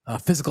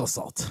physical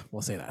assault.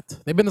 We'll say that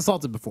they've been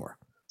assaulted before,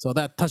 so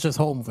that touches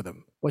home for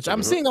them. Which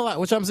I'm seeing a lot.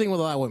 Which I'm seeing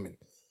with a lot of women,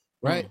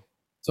 right?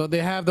 So they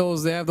have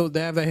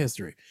that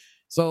history.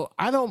 So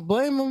I don't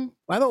blame them.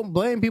 I don't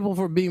blame people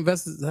for being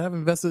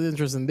having vested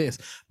interest in this.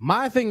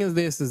 My thing is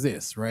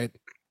this, right?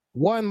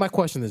 One, my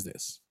question is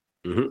this: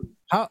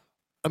 how?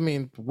 I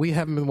mean, we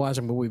haven't been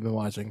watching, but we've been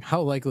watching.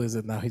 How likely is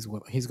it now he's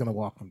going to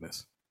walk from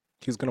this?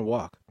 He's going to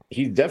walk.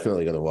 He's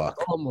definitely going to walk.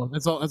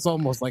 It's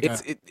almost like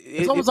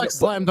it's almost like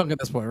slam dunk at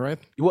this point, right?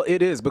 Well,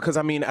 it is, because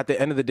I mean, at the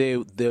end of the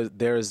day,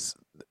 there's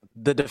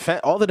the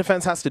defense. All the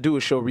defense has to do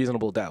is show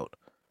reasonable doubt.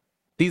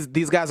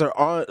 These guys are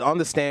on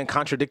the stand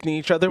contradicting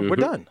each other. We're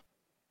done.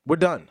 We're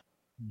done.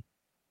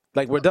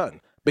 Like, we're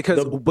done.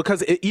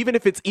 Because even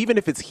if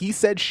it's he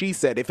said, she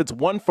said, if it's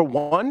 1 for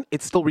 1,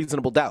 it's still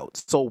reasonable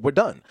doubt. So we're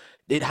done.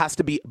 It has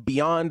to be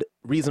beyond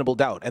reasonable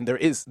doubt, and there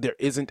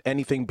isn't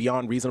anything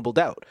beyond reasonable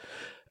doubt.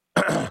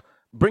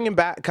 Bringing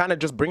back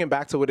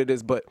to what it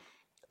is. But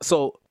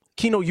so,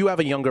 Kino, you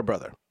have a younger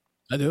brother.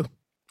 I do.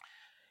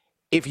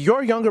 If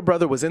your younger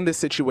brother was in this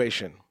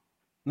situation,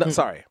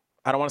 sorry,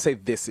 I don't want to say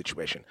this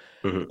situation.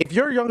 If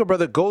your younger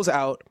brother goes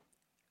out,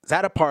 is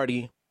at a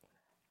party,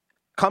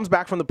 comes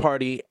back from the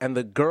party, and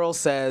the girl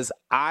says,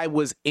 I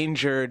was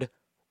injured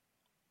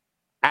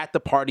at the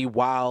party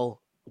while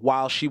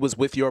she was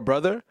with your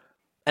brother,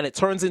 and it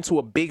turns into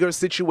a bigger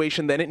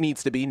situation than it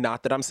needs to be.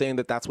 Not that I'm saying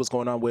that that's what's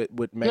going on with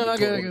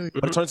Megan,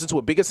 but it turns into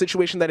a bigger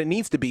situation than it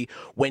needs to be.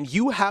 When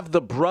you have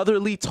the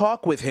brotherly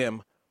talk with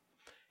him,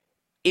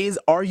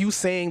 are you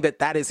saying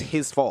that is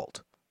his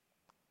fault?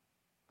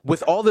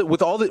 With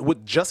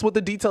just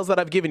the details that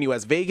I've given you,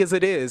 as vague as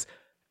it is,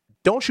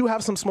 don't you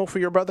have some smoke for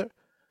your brother?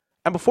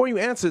 And before you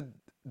answer,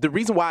 the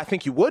reason why I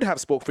think you would have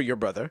spoke for your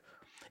brother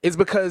is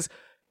because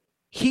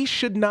he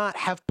should not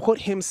have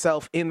put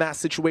himself in that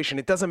situation.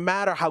 It doesn't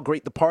matter how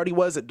great the party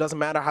was. It doesn't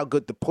matter how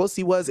good the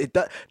pussy was.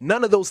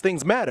 None of those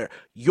things matter.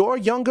 Your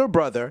younger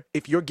brother,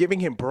 if you're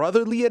giving him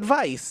brotherly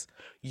advice,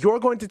 you're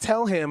going to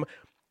tell him,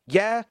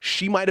 yeah,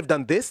 she might have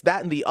done this,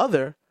 that, and the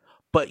other,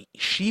 but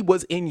she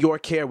was in your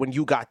care when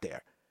you got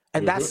there.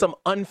 And that's some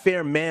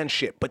unfair man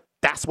shit, but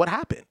that's what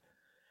happened.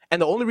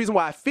 And the only reason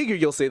why I figure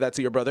you'll say that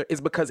to your brother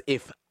is because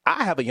if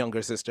I have a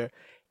younger sister,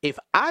 if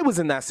I was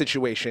in that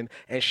situation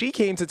and she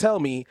came to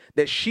tell me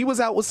that she was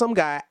out with some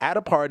guy at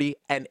a party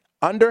and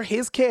under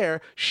his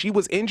care, she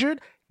was injured,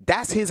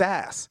 that's his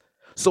ass.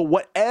 So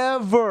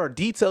whatever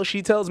detail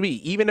she tells me,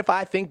 even if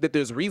I think that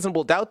there's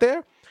reasonable doubt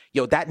there,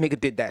 yo, that nigga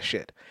did that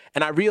shit.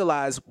 And I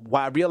realized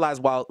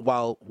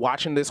while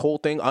watching this whole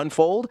thing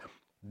unfold,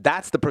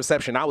 that's the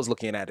perception I was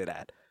looking at it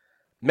at.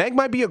 Meg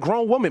might be a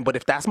grown woman, but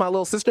if that's my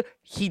little sister,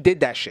 he did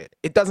that shit.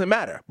 It doesn't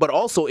matter. But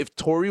also, if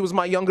Tory was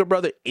my younger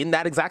brother in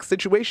that exact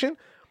situation,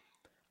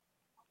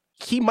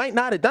 he might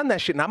not have done that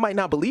shit, and I might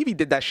not believe he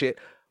did that shit.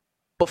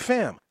 But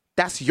fam,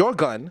 that's your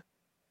gun.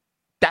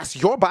 That's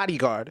your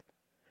bodyguard.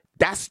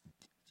 That's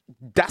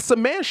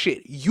some man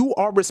shit. You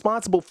are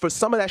responsible for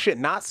some of that shit.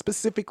 Not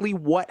specifically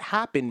what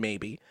happened,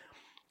 maybe.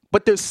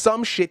 But there's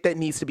some shit that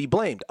needs to be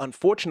blamed.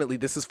 Unfortunately,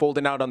 this is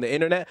folding out on the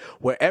internet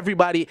where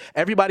everybody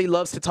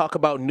loves to talk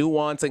about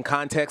nuance and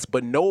context,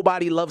 but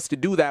nobody loves to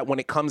do that when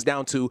it comes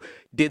down to,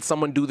 did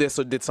someone do this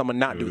or did someone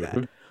not do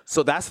that?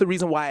 So that's the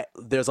reason why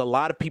there's a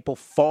lot of people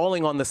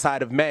falling on the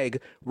side of Meg,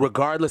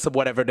 regardless of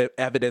whatever the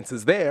evidence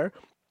is there.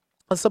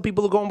 And some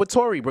people are going with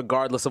Tory,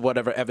 regardless of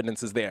whatever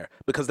evidence is there,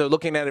 because they're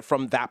looking at it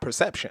from that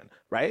perception,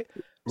 right?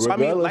 So, I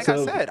mean, like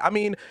I said,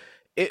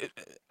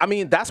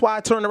 that's why I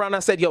turned around and I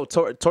said, yo,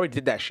 Tory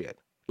did that shit.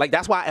 Like,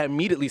 that's why I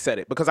immediately said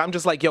it, because I'm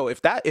just like, yo,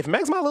 if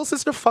Meg's my little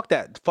sister, fuck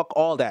that. Fuck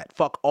all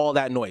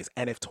that noise.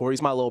 And if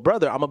Tory's my little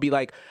brother, I'm gonna be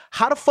like,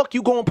 how the fuck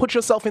you go and put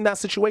yourself in that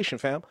situation,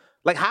 fam?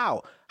 Like,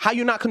 how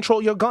you not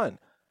control your gun?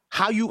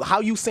 How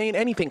you saying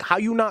anything? How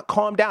you not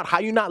calm down? How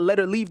you not let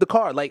her leave the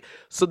car? Like,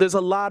 so there's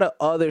a lot of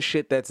other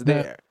shit that's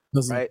there,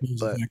 right?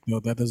 But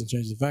that doesn't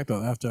change the fact,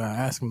 though. After I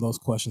ask him those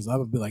questions, I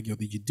would be like, yo,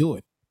 did you do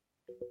it?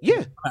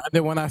 Yeah.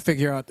 Then when I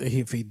figure out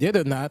if he did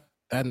or not,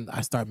 then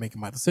I start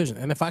making my decision.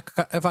 And if I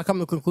come to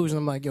the conclusion,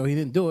 I'm like, yo, he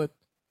didn't do it,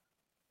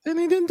 then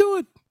he didn't do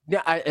it.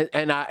 Yeah, I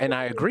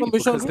agree.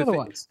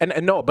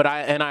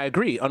 I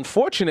agree.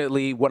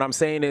 Unfortunately, what I'm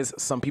saying is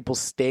some people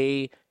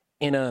stay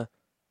in a,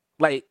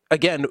 like,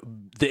 again,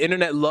 the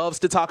internet loves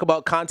to talk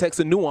about context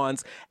and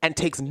nuance and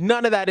takes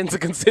none of that into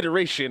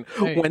consideration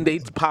when they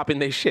pop in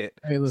their shit.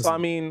 Hey, listen, so I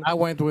mean, I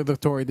went with the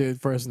Tory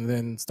did first and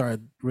then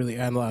started really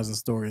analyzing the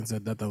story and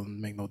said that doesn't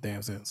make no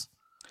damn sense.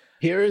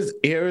 Here's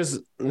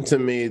to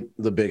me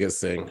the biggest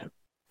thing.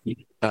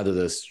 out of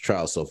this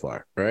trial so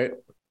far, right?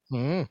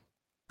 Mhm.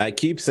 I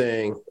keep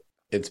saying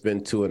it's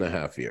been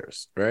 2.5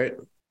 years, right?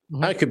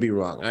 Mhm. I could be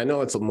wrong. I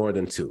know it's more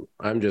than 2.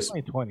 I'm just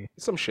 2020,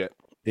 Some shit.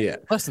 yeah.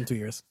 less than 2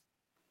 years.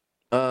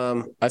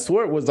 I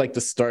swore it was like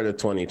the start of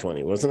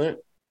 2020, wasn't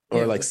it? Or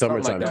Yeah, like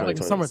something like summertime that. Like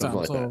 2020, summertime. something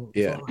like So, that.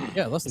 Yeah. so,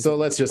 yeah, less than So 2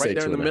 let's just Right say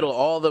there in the 2.5. middle,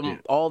 all them, Yeah.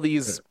 all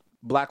these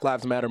Black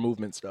Lives Matter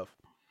movement stuff.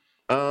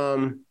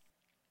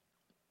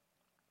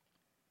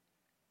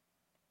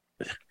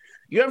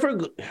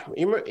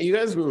 You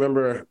guys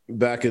remember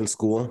back in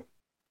school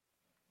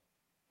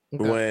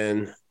Okay.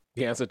 when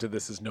The answer to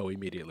this is no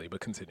immediately, but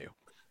continue.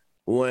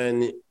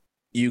 when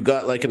you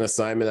got like an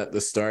assignment at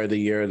the start of the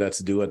year that's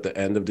due at the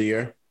end of the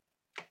year,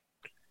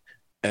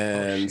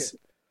 and shit.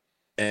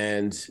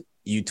 and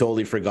you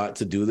totally forgot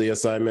to do the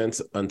assignment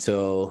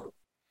until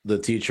the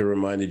teacher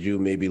reminded you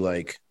maybe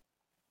like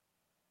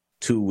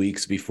 2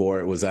 weeks before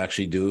it was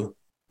actually due,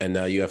 and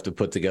now you have to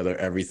put together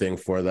everything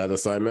for that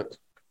assignment.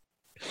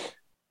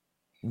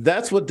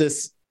 That's what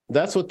this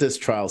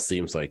trial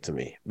seems like to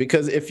me.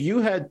 Because if you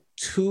had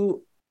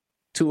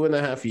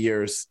 2.5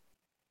 years,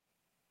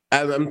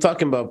 and I'm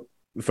talking about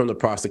from the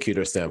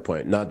prosecutor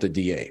standpoint, not the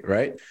DA,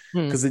 right?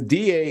 Hmm. Because the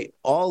DA,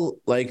 all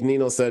like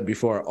Nino said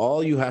before,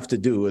 all you have to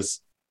do is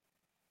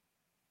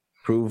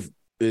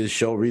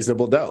show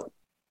reasonable doubt.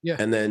 Yeah.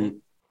 And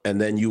then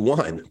you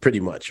won pretty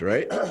much,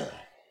 right?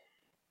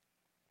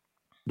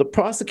 The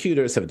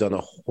prosecutors have done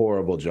a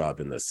horrible job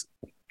in this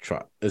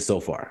trial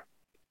so far.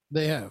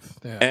 They have.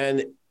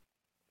 And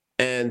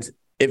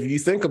if you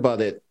think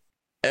about it,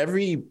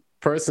 every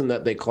person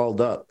that they called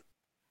up,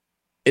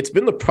 it's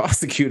been the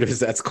prosecutors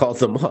that's called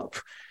them up.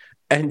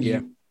 And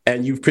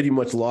you've pretty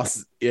much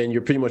lost, and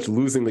you're pretty much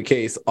losing the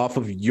case off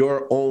of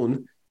your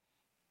own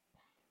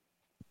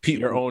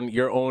people.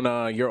 Your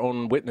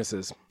own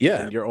witnesses.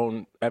 Yeah. And your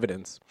own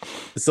evidence.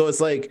 So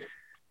it's like,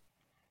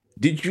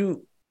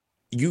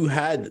 you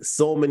had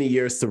so many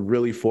years to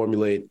really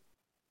formulate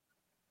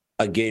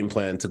a game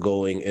plan to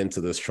going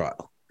into this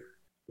trial.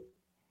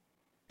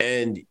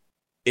 And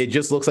it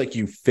just looks like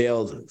you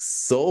failed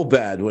so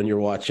bad when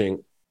you're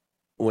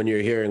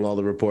hearing all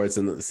the reports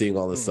and seeing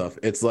all this stuff.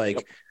 It's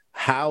like,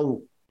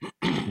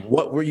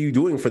 what were you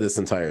doing for this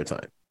entire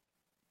time?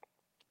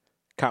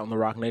 Counting the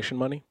Rock Nation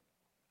money?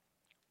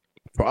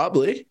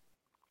 Probably.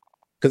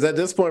 Because at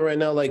this point right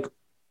now, like,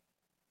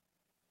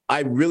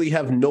 I really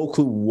have no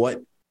clue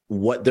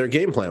what their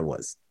game plan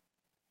was.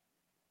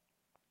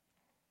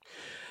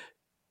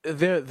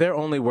 They're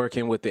only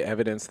working with the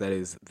evidence that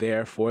is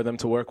there for them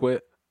to work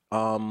with.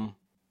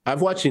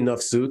 I've watched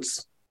enough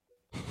Suits.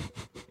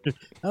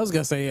 I was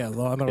gonna say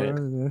Law and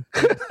Order.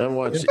 I've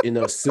watched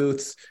enough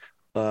Suits.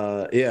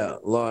 Law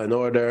and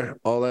Order,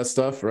 all that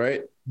stuff,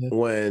 right?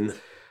 Yeah.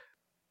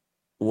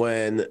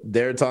 When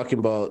they're talking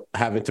about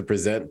having to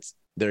present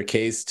their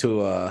case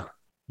to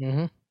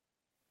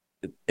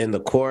in the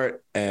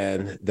court,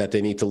 and that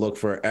they need to look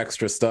for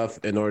extra stuff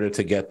in order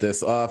to get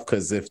this off,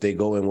 because if they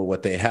go in with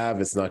what they have,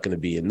 it's not going to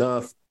be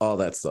enough, all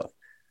that stuff.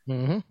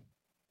 Mm-hmm.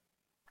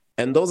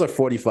 And those are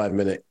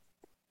 45-minute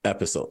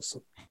episodes.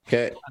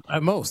 Okay.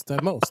 At most.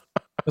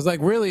 It's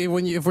like, really,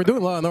 if we're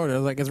doing Law and Order,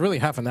 like, it's really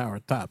half an hour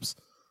tops.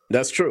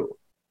 That's true.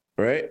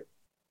 Right?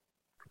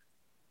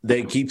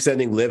 They keep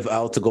sending Liv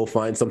out to go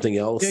find something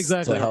else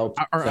exactly. to help.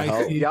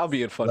 Y'all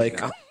being funny Like,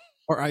 now.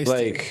 Or Ice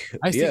like,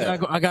 I yeah.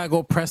 gotta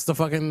go press the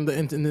fucking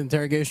in the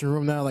interrogation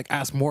room now, like,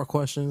 ask more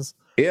questions.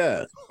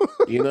 Yeah.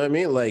 You know what I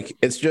mean? Like,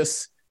 I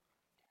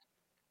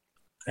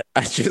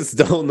just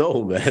don't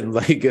know, man.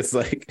 Like, it's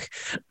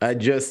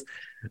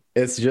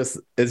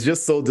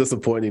just so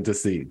disappointing to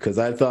see, because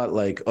I thought,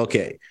 like,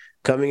 okay,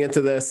 coming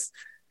into this,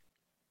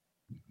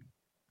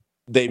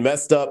 they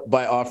messed up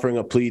by offering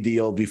a plea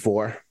deal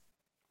before.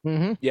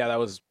 Mm-hmm. Yeah, that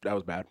was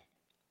bad.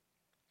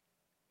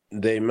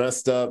 They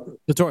messed up.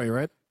 Totori,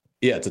 right?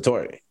 Yeah,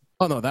 Totori.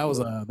 Oh no, that was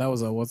a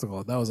what's it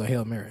called? That was a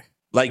Hail Mary.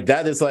 Like,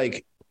 that is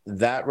like,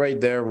 that right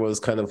there was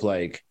kind of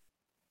like,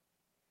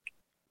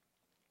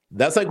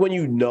 that's like when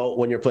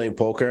you're playing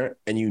poker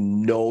and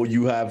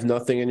you have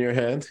nothing in your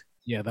hand.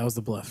 Yeah, that was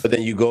the bluff. But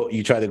then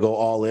you try to go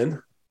all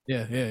in.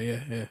 Yeah.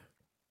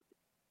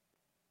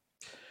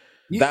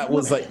 That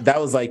was like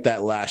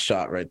that last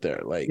shot right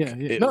there. Like,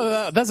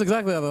 yeah. That's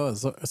exactly how that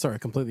was. Sorry,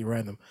 completely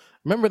random.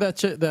 Remember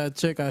that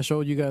chick I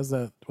showed you guys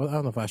that? Well, I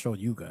don't know if I showed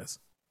you guys.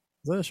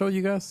 Did I show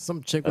you guys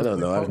some chick? I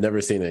don't know. I've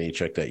never seen any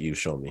chick that you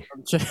showed me.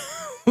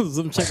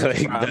 Some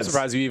chick. I'm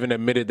surprised you even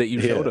admitted that you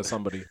showed us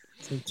somebody.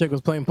 Some chick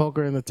was playing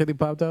poker and the titty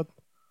popped out.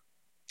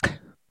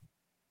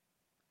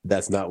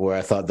 That's not where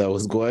I thought that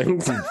was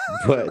going,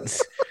 but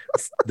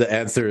the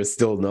answer is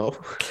still no.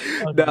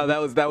 No,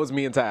 that was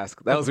me and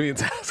Task. That was me and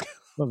Task.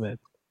 My bad.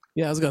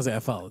 Yeah, I was gonna say I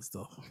followed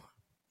still.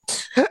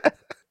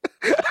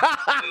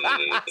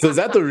 So is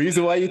that the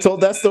reason why you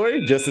told that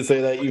story? Just to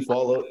say that you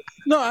followed?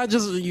 No, I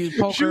just use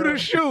poker. Shoot or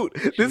shoot.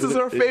 This is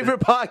our favorite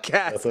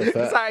podcast. It's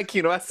all right,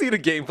 Kino. I see the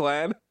game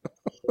plan.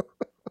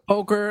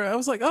 Poker. I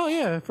was like, oh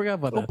yeah, I forgot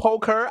about that.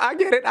 Poker. I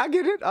get it.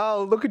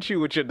 Oh, look at you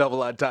with your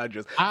double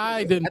entendres.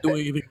 I didn't do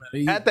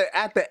anything. At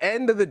the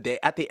end of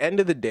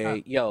the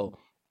day, yo,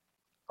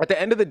 at the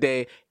end of the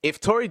day, if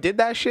Tory did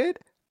that shit,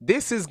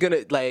 this is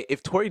gonna like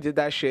if Tory did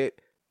that shit,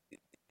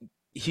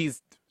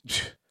 he's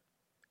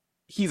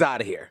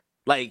out of here.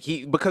 Like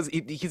because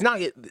he's not.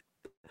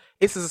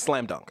 This is a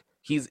slam dunk.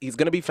 He's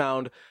gonna be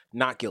found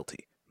not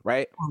guilty,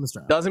 right?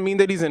 Doesn't mean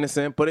that he's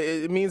innocent, but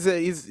it means that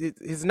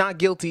he's not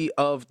guilty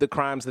of the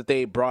crimes that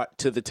they brought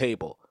to the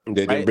table.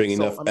 They didn't bring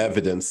enough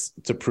evidence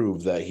to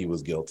prove that he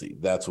was guilty.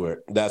 That's what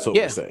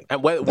we're saying.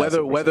 And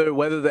whether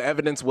the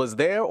evidence was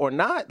there or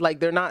not, like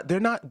they're not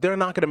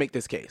gonna make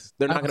this case.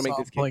 They're not gonna make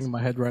this case. Playing in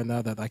my head right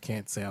now that I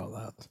can't say out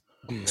loud.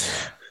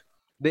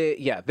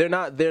 They're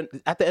not. They're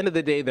at the end of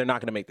the day, they're not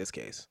gonna make this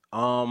case.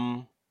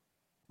 And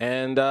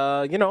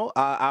you know,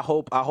 I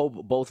hope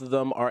both of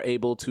them are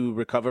able to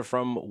recover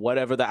from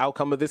whatever the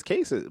outcome of this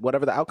case is.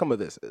 Whatever the outcome of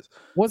this is.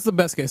 What's the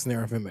best case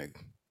scenario for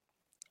Meg?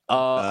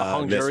 A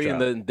hung jury,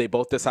 and then they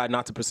both decide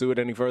not to pursue it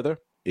any further.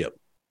 Yep.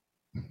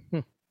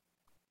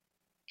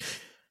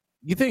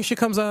 You think she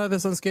comes out of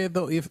this unscathed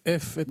though? If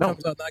it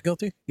comes out not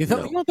guilty, you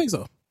don't think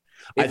so?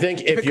 I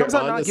think if it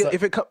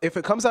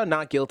comes out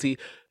not guilty,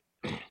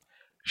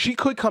 she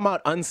could come out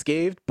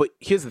unscathed. But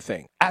here's the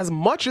thing: as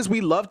much as we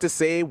love to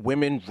say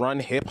women run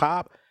hip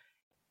hop,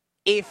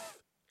 if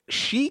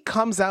she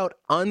comes out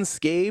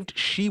unscathed,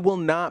 she will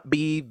not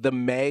be the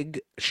Meg.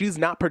 She's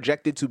not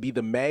projected to be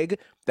the Meg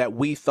that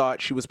we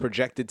thought she was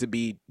projected to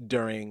be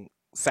during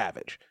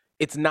Savage.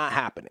 It's not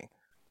happening.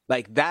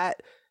 Like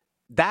that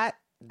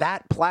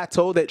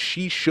plateau that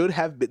she should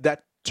have been,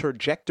 that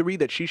trajectory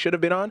that she should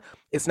have been on,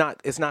 it's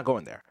not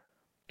going there.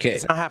 Okay.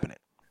 It's not happening.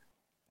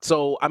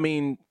 So, I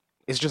mean,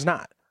 it's just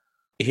not.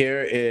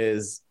 Here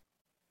is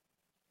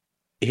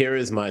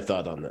my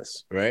thought on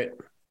this, right?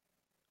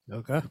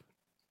 Okay.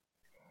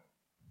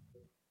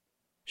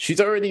 She's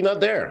already not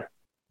there.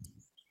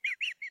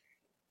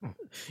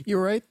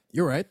 You're right.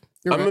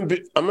 I'm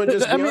gonna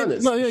just be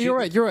honest. No, you're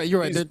right. You're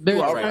right.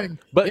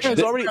 But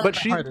she's already. But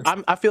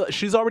I feel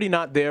she's already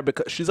not there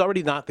because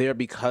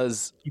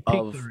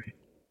of.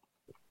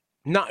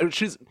 Not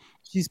she's.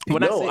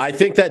 I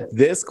think that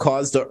this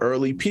caused an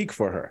early peak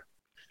for her.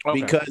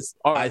 Okay. Because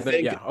I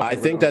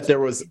think that there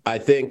was. I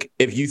think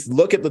if you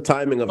look at the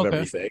timing of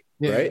everything,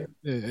 right?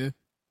 Yeah.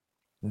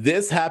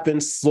 This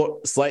happened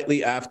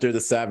slightly after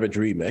the Savage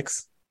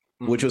remix,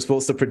 which was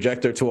supposed to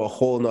project her to a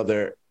whole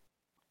nother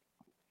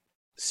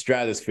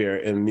stratosphere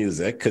in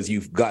music, because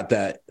you've got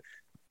that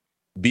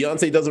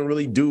Beyonce doesn't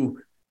really do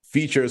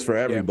features for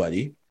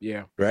everybody.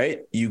 Yeah.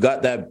 Right? You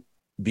got that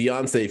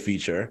Beyonce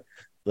feature.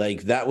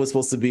 Like that was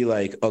supposed to be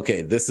like,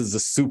 okay, this is a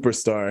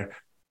superstar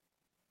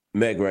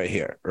Meg right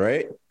here,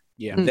 right?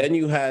 Yeah. Then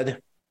you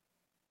had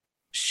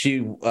She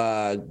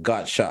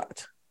Got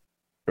Shot,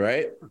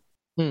 right?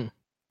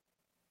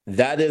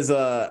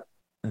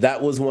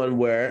 That was one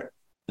where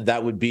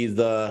that would be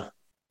the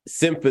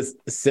sympathy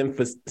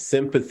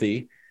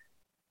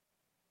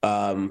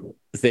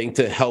thing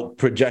to help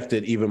project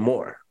it even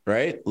more,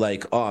 right?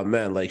 Like, oh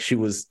man, like she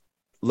was,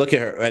 look at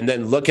her, and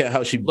then look at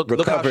how she recovered.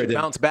 Look how she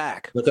bounced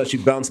back. Look how she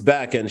bounced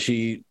back, and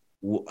she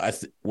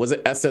was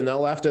it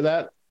SNL after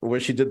that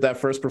where she did that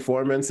first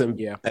performance, and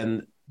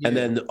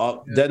then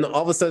all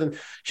of a sudden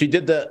she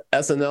did the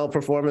SNL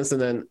performance,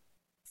 and then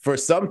for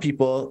some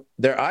people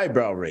their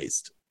eyebrow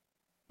raised,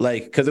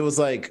 like because it was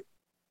like,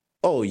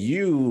 oh,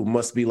 you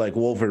must be like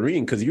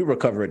Wolverine because you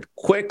recovered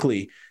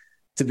quickly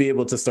to be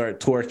able to start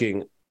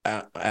twerking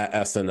at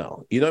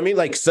SNL. You know what I mean?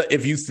 Like, so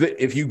if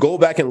you go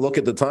back and look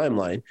at the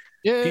timeline,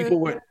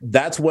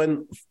 that's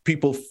when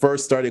people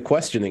first started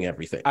questioning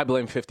everything. I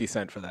blame 50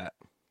 Cent for that.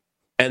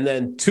 And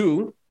then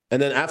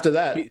after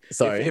that,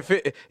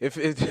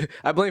 if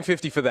I blame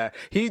 50 for that.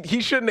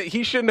 He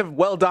shouldn't have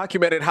well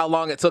documented how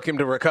long it took him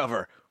to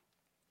recover.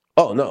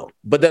 Oh no.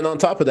 But then on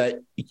top of that,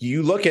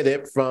 you look at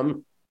it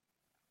from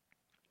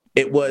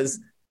it was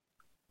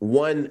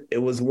one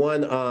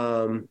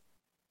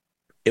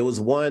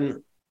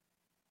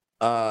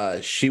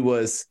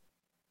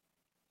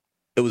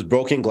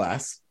Broken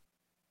Glass.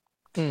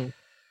 Then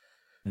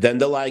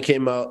The Lie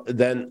came out.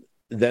 Then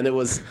it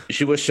was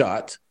She Was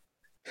Shot.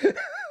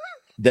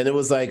 Then it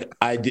was like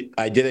I did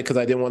it because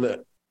I didn't want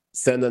to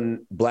send a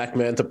black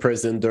man to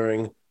prison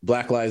during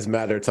Black Lives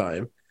Matter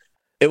time.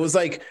 It was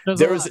like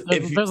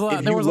if you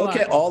look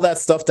at all that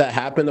stuff that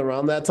happened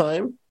around that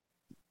time,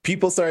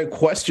 people started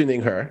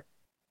questioning her,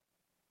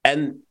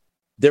 and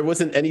there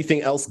wasn't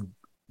anything else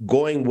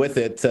going with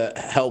it to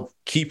help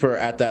keep her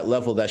at that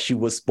level that she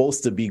was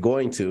supposed to be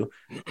going to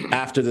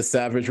after the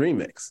Savage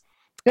remix.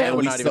 And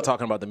we're not even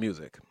talking about the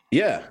music.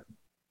 Yeah.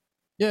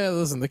 Yeah,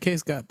 listen, the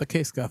case got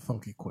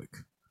funky quick.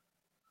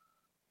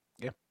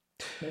 Yeah.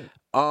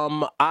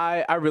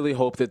 I really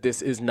hope that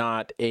this is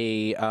not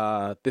a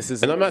And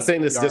I'm not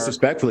saying this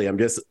disrespectfully. I'm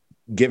just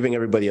giving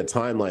everybody a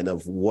timeline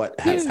of what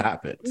has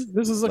happened.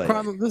 This is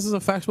a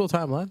factual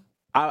timeline.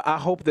 I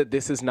hope that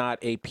this is not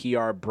a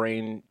PR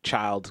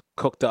brainchild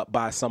cooked up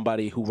by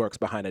somebody who works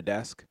behind a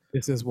desk.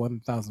 This is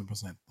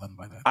 1,000% done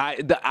by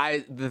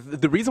that.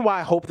 The reason why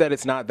I hope that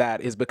it's not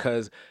that is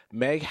because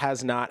Meg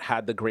has not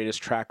had the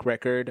greatest track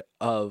record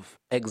of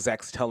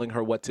execs telling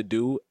her what to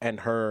do and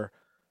her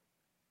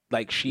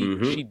Like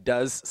she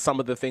does some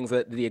of the things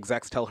that the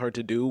execs tell her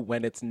to do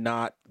when it's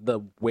not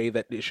the way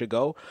that it should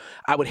go.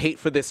 I would hate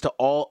for this to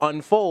all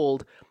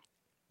unfold,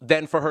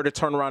 then for her to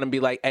turn around and be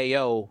like, "Hey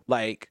yo,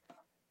 like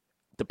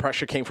the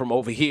pressure came from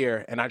over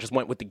here, and I just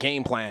went with the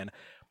game plan,"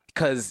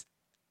 because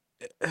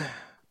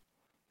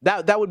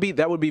that would be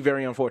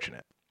very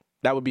unfortunate.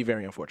 That would be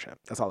very unfortunate.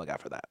 That's all I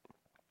got for that.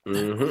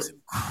 It's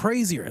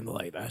crazier in the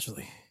light,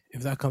 actually,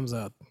 if that comes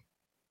out.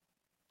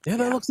 Yeah,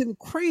 that looks even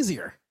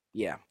crazier.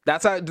 Yeah,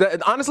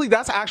 honestly,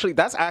 that's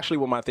actually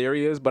what my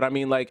theory is. But I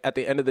mean, like at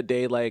the end of the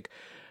day, like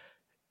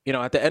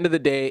at the end of the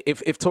day,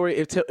 if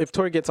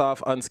Tori gets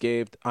off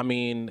unscathed, I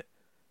mean,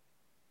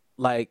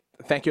 like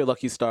thank your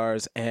lucky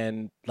stars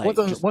and like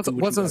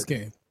what's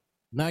unscathed?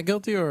 Not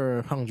guilty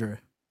or hung jury?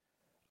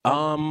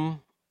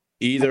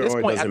 Either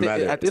or doesn't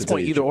matter. At this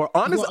point, either or.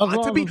 Honest,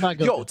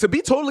 to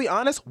be totally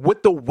honest,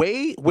 with the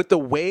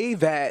way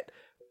that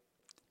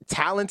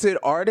talented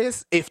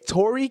artists, if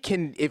Tori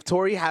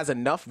has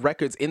enough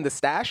records in the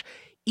stash,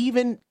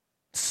 even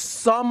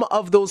some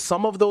of those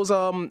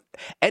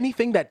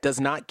anything that does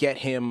not get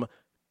him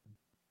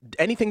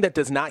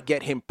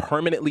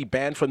permanently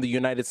banned from the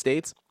United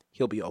States,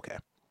 he'll be okay.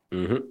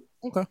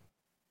 Okay.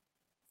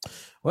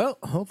 Well,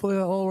 hopefully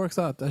that all works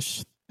out. I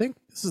think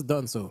this is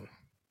done soon.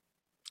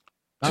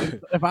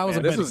 If I was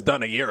this was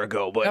done a year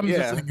ago, but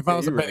if I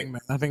was a betting man,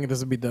 I think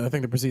this would be done. I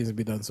think the proceedings would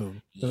be done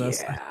soon. I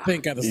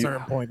think at a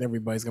certain point,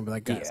 everybody's gonna be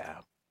like, guys. Yeah.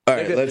 All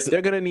right,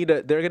 they're gonna need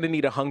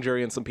a hung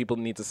jury, and some people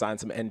need to sign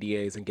some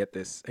NDAs and get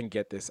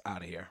this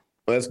out of here.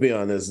 Let's be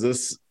honest.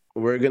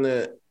 They're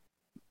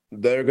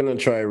gonna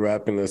try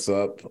wrapping this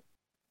up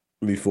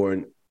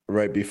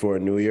right before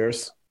New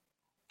Year's.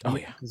 Oh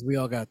yeah, because we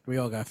all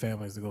got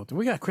families to go to.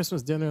 We got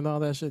Christmas dinner and all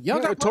that shit.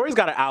 Tori's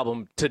got an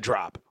album to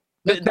drop.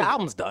 The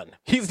album's done.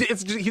 He's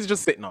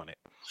just sitting on it.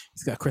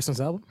 He's got a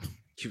Christmas album.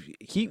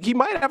 He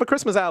might have a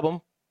Christmas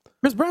album.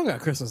 Chris Brown got a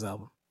Christmas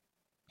album.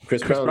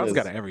 Chris Brown's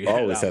got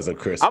always has a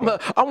Christmas.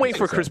 I'm waiting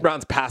for Chris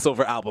Brown's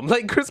Passover album.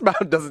 Like Chris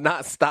Brown does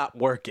not stop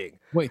working.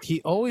 Wait,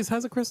 he always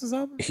has a Christmas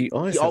album. He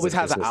always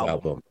has an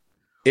album.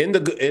 In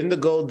the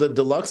gold, the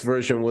deluxe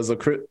version was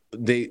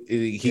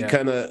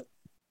kind of.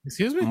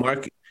 Excuse me,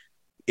 Mark.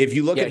 If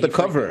you look at the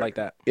cover like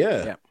that,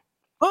 yeah.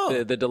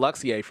 Oh, the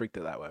deluxe, he freaked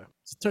it that way.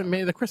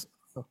 Made the Christmas.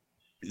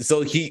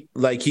 So he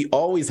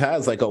always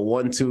has like a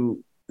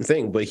 1-2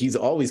 thing, but he's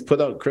always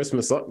put out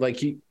Christmas like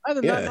he. I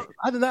did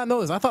not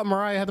know this. I thought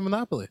Mariah had the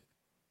monopoly.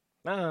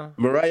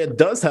 Mariah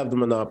does have the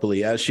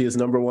monopoly, as she is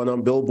number 1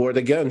 on Billboard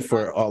again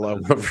for All I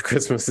Want for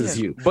Christmas Is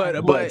You. But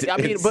I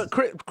mean,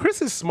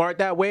 Chris is smart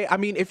that way. I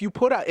mean, if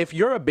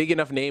you're a big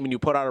enough name and you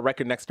put out a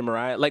record next to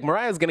Mariah, like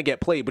Mariah's gonna get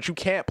played, but you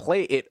can't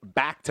play it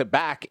back to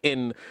back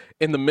in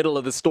the middle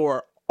of the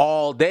store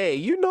all day.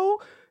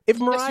 If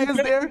Mariah's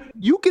there,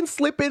 you can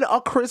slip in a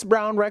Chris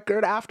Brown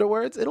record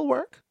afterwards. It'll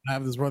work. I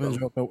have this running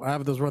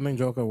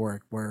joke at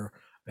work where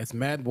it's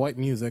mad white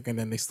music and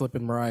then they slip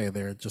in Mariah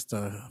there just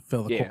to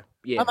fill the court.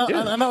 Yeah.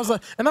 And I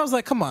was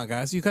like, come on,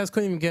 guys, you guys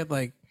couldn't even get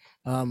like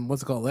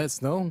what's it called? Let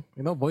Snow,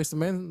 Boyz II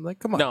Men. Like,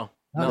 come on.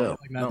 No.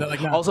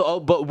 Also,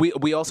 but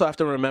we also have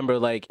to remember,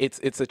 like,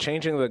 it's a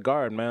changing of the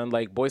guard, man.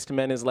 Like Boyz II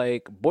Men is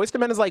like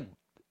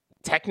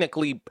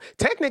technically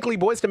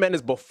Boyz II Men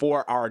is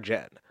before our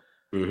gen.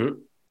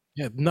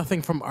 Yeah,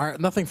 nothing from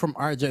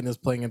our gen is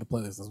playing in the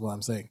playlist. Is what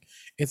I'm saying.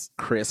 It's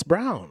Chris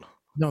Brown.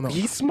 No,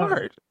 he's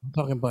smart. I'm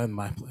talking about in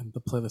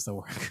the playlist at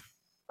work.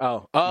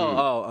 Oh.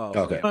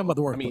 Okay. I'm talking about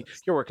the work. I mean,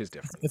 your work is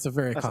different. It's a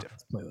very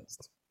complex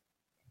playlist.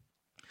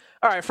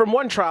 All right, from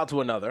one trial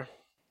to another.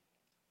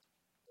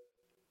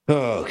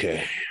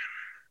 Okay.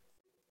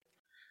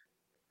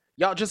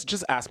 Y'all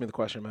just ask me the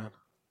question, man.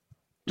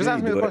 Just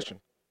ask me the question.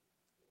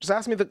 Just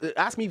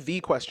ask me the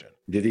question.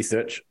 Did he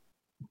snitch?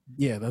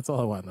 Yeah, that's all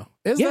I want to know.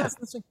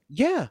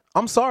 Yeah.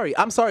 I'm sorry.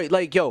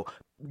 Like, yo,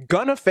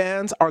 Gunna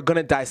fans are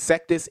gonna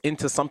dissect this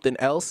into something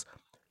else.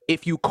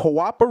 If you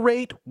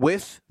cooperate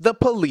with the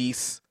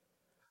police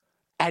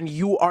and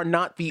you are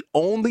not the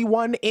only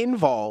one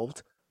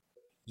involved,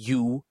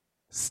 you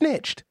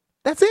snitched.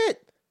 That's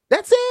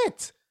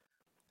it.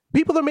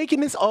 People are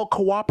making this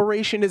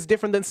cooperation is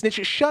different than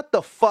snitching. Shut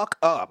the fuck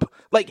up.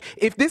 Like,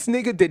 if this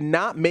nigga did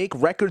not make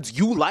records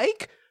you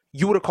like,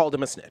 you would have called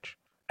him a snitch.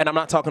 And I'm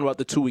not talking about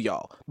the two of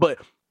y'all, but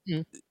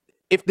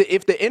if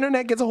the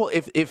internet gets a hold,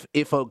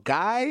 if a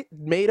guy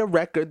made a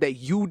record that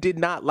you did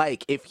not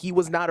like, if he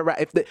was not a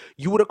rat,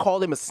 you would have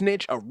called him a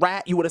snitch, a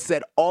rat, you would have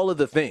said all of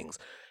the things.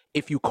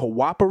 If you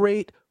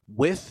cooperate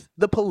with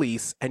the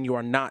police and you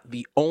are not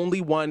the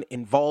only one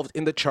involved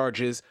in the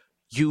charges,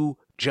 you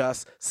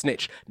just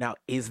snitch. Now,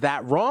 is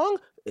that wrong?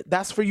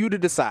 That's for you to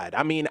decide.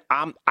 I mean,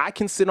 I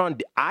can sit on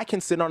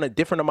a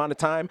different amount of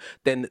time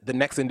than the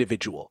next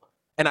individual.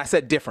 And I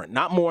said different,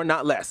 not more,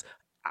 not less.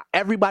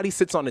 Everybody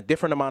sits on a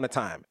different amount of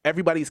time.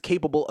 Everybody's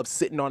capable of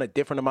sitting on a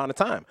different amount of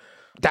time.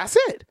 That's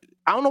it.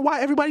 I don't know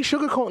why everybody's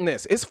sugarcoating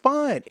this. It's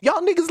fine.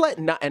 Y'all niggas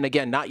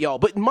not y'all,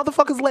 but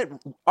motherfuckers let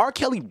R.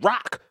 Kelly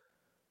rock.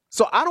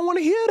 So I don't want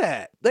to hear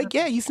that. Like,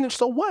 yeah, you snitched,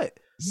 so what?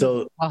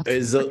 So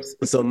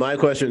my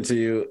question to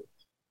you,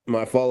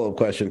 my follow-up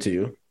question to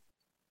you,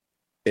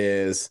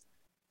 is,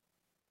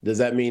 does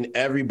that mean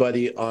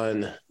everybody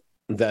on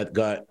that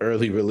got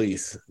early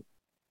release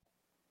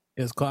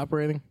Is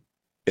cooperating?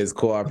 is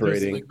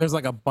cooperating? There's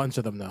like a bunch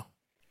of them now.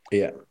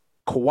 Yeah.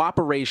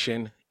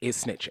 Cooperation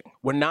is snitching.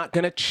 We're not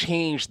gonna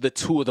change the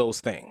two of those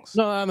things.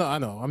 No, I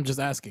know. I'm just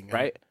asking.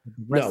 Right?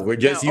 No, we're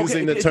just Now,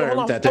 using okay, the so term hold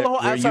on, that hold on, we're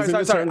I'm sorry, using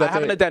the sorry. term that I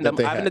have an they- addendum.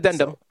 that they I have an had,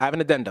 addendum. so. I have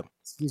an addendum.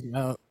 Excuse me.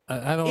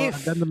 I don't.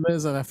 If- Addendum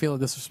is, and I feel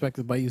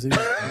disrespected by using.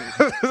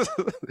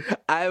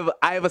 I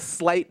have a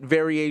slight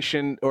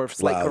variation or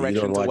slight Wow, you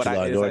correction don't to watch what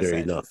Law I and is I Order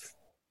said. enough.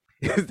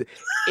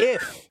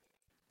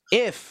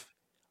 if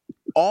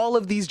all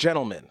of these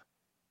gentlemen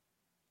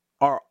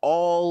are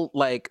all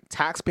like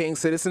tax-paying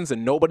citizens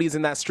and nobody's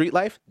in that street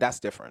life, that's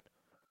different.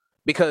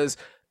 Because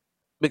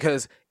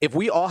if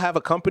we all have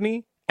a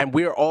company and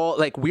we are all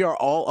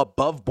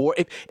above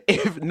board,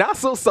 if Not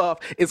So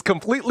Soft is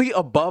completely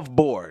above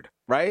board,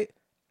 right?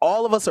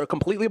 All of us are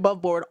completely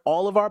above board,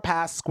 all of our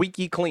past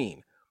squeaky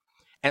clean.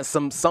 And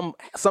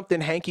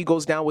something hanky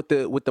goes down with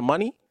the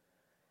money.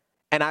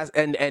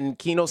 And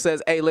Kino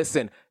says, "Hey,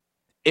 listen,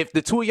 if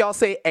the two of y'all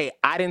say, 'Hey,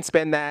 I didn't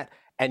spend that,'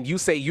 and you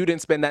say you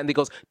didn't spend that," and he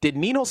goes, "Did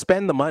Nino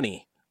spend the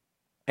money?"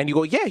 And you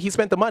go, "Yeah, he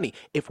spent the money."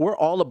 If we're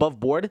all above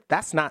board,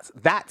 that's not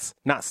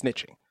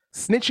snitching.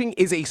 Snitching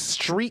is a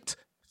street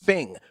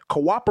thing.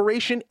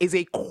 Cooperation is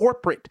a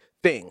corporate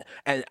thing.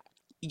 And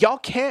y'all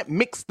can't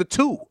mix the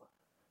two.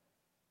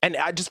 And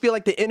I just feel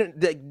like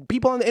the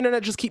people on the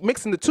internet just keep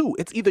mixing the two.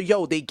 It's either,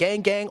 yo, they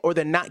gang or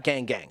they're not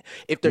gang.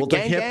 If they're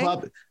gang,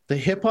 the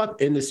hip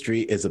hop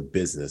industry is a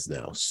business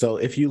now. So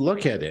if you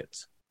look at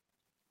it,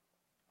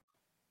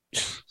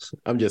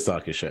 I'm just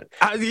talking shit.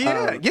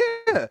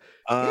 Yeah.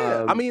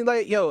 I mean,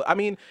 like,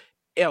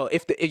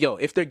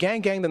 if they're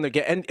gang, then they're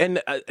gang.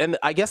 And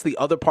I guess the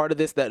other part of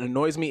this that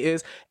annoys me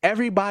is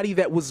everybody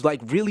that was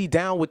like really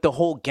down with the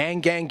whole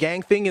gang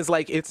thing is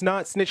like, it's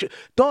not snitching.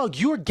 Dog,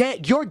 you're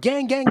gang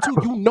too.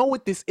 You know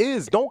what this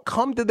is. Don't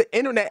come to the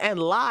internet and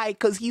lie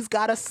because he's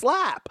got a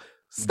slap.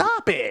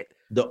 Stop it.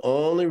 The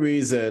only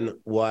reason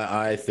why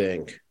I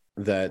think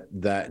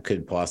that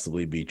could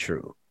possibly be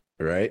true,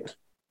 right,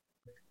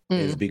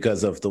 is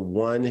because of the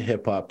one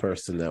hip hop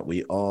person that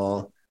we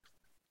all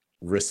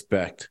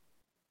respect,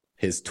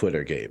 his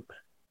Twitter game.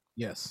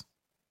 Yes.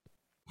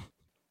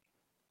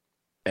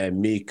 And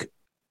Meek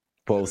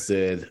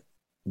posted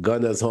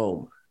Gunna's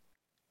home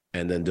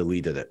and then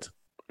deleted it.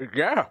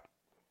 Yeah.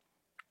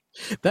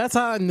 That's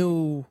how I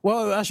knew.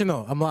 Well, actually,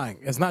 no, I'm lying.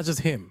 It's not just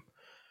him.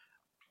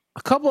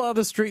 A couple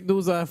other street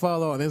dudes that I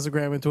follow on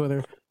Instagram and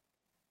Twitter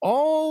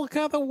all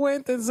kind of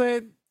went and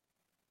said,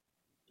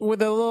 with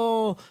a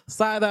little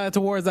side eye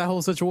towards that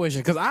whole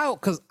situation. Because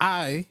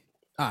I,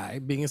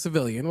 being a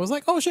civilian, was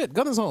like, oh shit,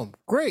 Gunna's home.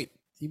 Great.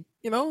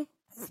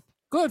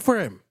 Good for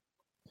him.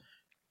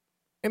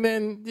 And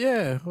then,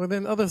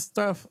 other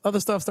stuff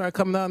started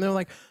coming out and they're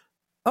like,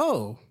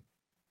 oh,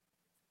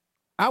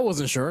 I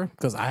wasn't sure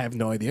because I have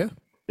no idea.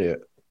 Yeah.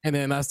 And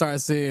then I started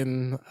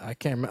seeing, I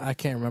can't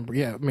remember.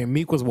 Yeah, I mean,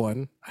 Meek was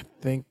one.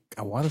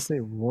 I want to say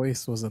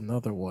Royce was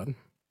another one.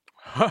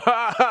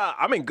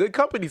 I'm in good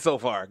company so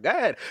far. Go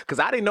ahead, because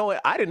I didn't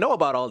know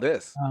about all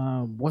this.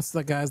 What's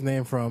the guy's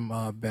name from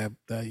Beb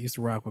that used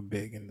to rock with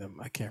Big and them?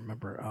 I can't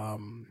remember.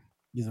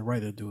 He's a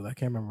writer dude. I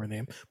can't remember her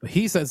name, but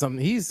he said something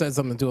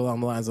to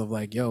along the lines of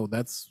like, "Yo,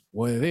 that's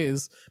what it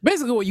is."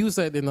 Basically, what you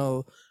said in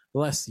a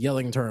less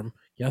yelling term,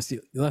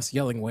 less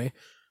yelling way.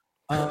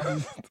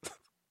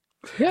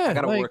 Yeah, I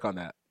gotta work on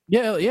that.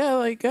 Yeah,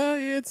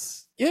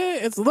 it's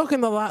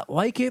looking a lot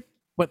like it,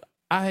 but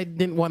I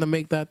didn't want to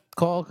make that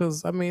call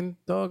because I mean,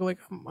 dog, like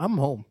I'm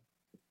home.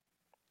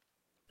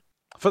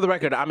 For the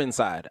record, I'm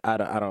inside.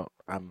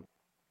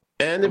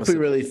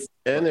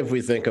 If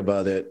we think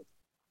about it,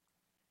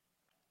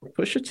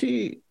 Pusha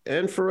T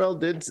and Pharrell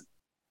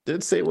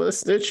did say what a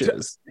snitch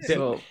is.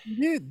 So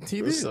He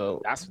did.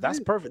 So that's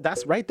perfect.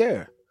 That's right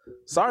there.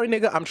 Sorry,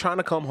 nigga, I'm trying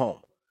to come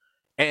home.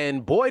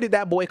 And boy, did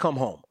that boy come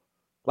home.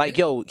 Like,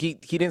 yo, he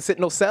didn't sit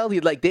in no cell.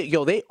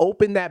 They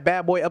opened that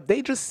bad boy up.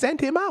 They just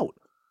sent him out.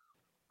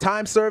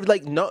 Time served,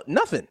 like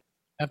nothing.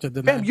 After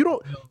the Fam, you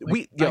don't.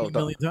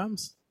 million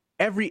times.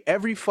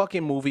 Every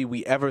fucking movie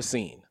we ever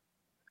seen.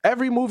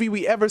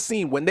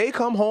 When they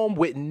come home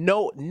with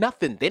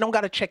nothing, they don't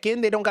got to check in.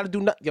 They don't got to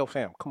do nothing. Yo,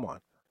 fam, come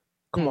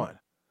on.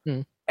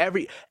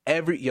 Every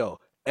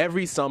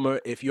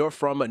summer, if you're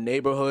from a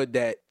neighborhood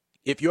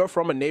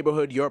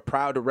you're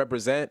proud to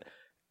represent,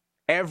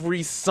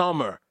 every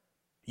summer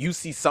you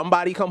see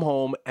somebody come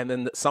home and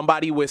then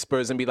somebody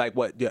whispers and be like,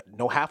 "What? Yeah,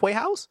 no halfway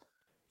house?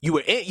 You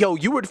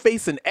were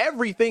facing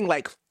everything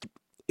like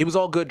it was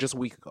all good just a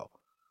week ago.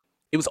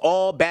 It was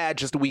all bad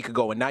just a week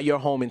ago, and now you're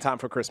home in time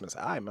for Christmas."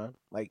 All right, man.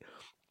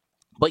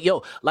 But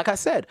like I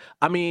said,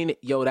 I mean,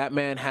 that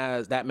man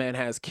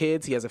has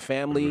kids. He has a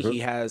family. Mm-hmm.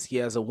 He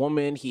has a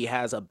woman. He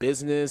has a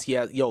business. He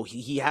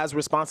has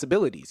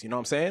responsibilities. You know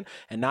what I'm saying?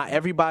 And not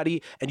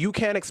everybody. And you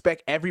can't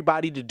expect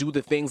everybody to do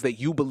the things that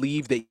you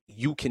believe that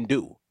you can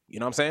do. You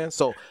know what I'm saying?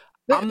 So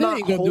I'm they not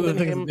ain't gonna do the holding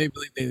things him. they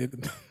believe they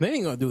did. They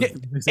ain't gonna do it.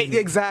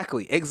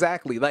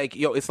 Exactly. Like,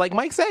 yo, it's like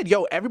Mike said,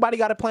 yo, everybody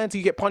got a plan till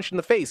you get punched in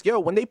the face. Yo,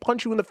 when they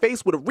punch you in the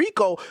face with a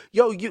Rico,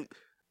 yo,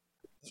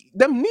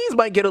 them knees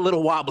might get a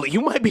little wobbly.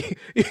 You might be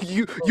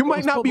you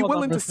might not be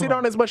willing to sit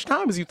on as much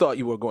time as you thought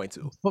you were going to.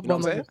 You know Football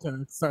what I'm saying?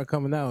 numbers start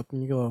coming out,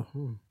 and you go,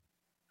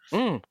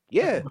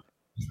 Yeah.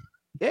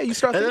 Yeah, you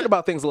start thinking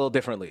about things a little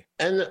differently.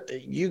 And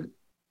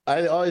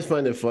I always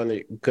find it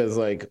funny because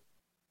like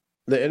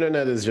the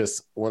internet is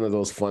just one of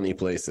those funny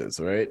places,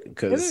 right?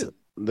 Because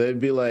they'd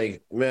be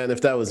like, man,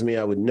 if that was me,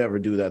 I would never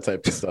do that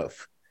type of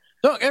stuff.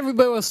 Look,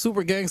 everybody was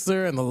super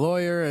gangster and the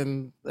lawyer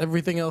and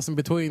everything else in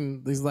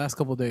between these last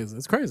couple of days.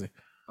 It's crazy.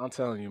 I'm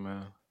telling you,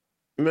 man.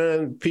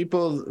 Man,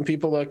 people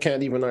that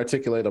can't even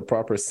articulate a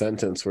proper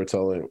sentence are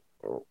trying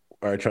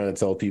to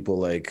tell people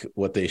like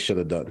what they should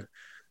have done.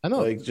 I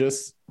know. Like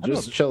just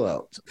chill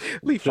out.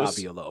 Leave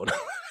Fabi alone.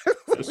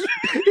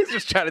 He's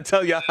just trying to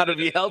tell you how to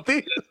be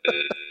healthy.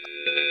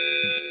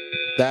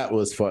 That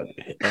was fun.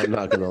 I'm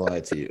not gonna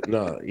lie to you.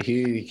 No,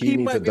 he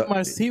might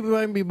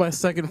be my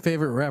second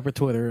favorite rapper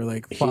Twitter.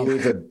 Like he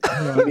needs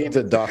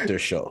a doctor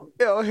show.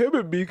 Yo, him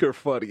and Meek are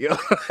funny. Yo.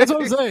 That's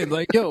what I'm saying.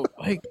 Like, yo,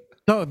 like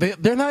no,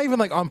 they're not even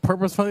like on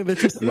purpose funny. They're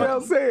just you know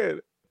what I'm saying?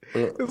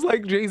 It's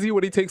like Jay-Z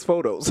when he takes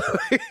photos.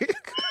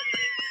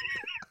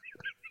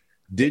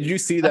 Did you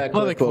see that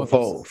clip of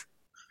Hove?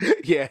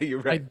 Yeah, you're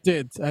right.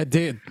 I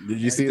did. Did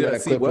you see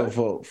that clip of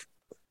Hove?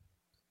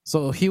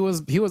 So he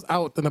was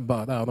out and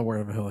about. I don't know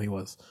where the hell he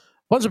was. A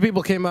bunch of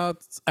people came out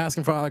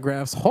asking for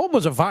autographs. Whole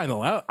bunch of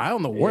vinyl. I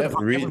don't know where. It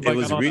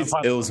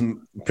was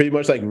pretty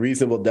much like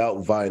Reasonable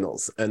Doubt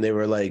vinyls, and they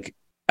were like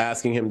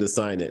asking him to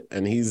sign it,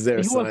 and he's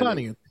there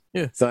signing it.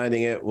 Yeah,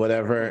 signing it,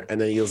 whatever. And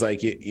then he was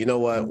like, "You know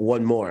what?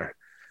 One more."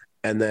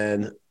 And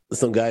then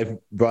some guy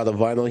brought a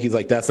vinyl. He's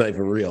like, "That's not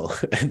even real,"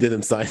 and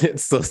didn't sign it.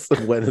 So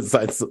went and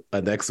signed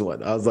a next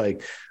one. I was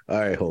like, "All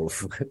right,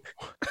 Hove."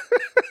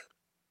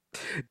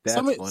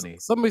 That's funny.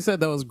 Somebody said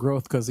that was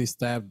growth because he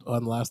stabbed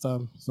on last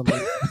time.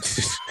 Somebody.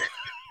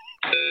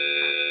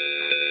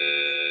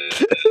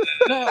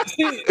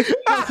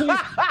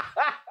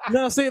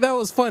 See, that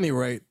was funny,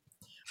 right?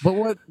 But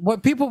what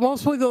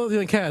most people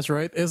didn't catch,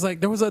 right, is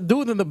like there was a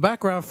dude in the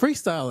background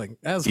freestyling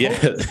as he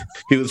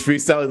was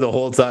freestyling the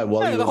whole time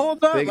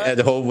and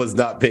Hove was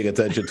not paying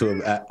attention to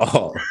him at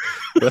all.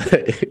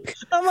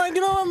 I'm like,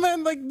 you know what,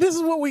 man? Like, this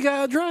is what we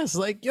gotta address.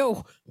 Like,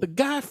 yo, the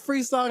guy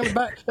freestyling in the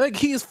back, like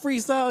he is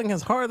freestyling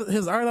his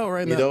art out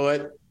right now. You know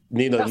what?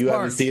 Nino, you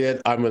haven't seen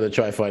it. I'm gonna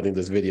try finding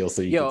this video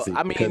so you can see.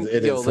 I mean, because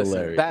it is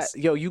hilarious.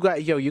 You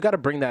got to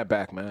bring that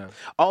back, man.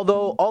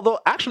 Although,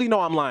 actually, no,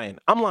 I'm lying.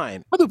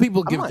 Why do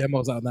people give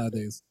demos out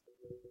nowadays?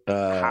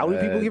 How do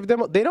people give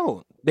demos? They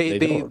don't.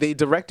 They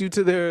direct you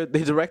to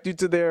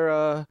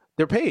their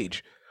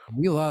page.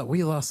 We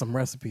lost some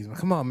recipes.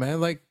 Come on,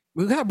 man. Like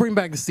we gotta bring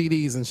back the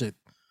CDs and shit.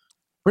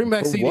 Bring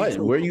back CDs. What?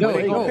 Where are you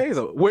going to pay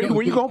them? Where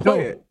you gonna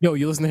play it? Yo,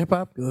 you listen to hip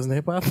hop? Where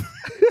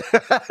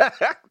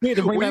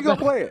you gonna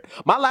play it?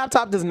 My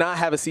laptop does not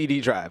have a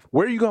CD drive.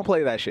 Where are you gonna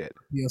play that shit?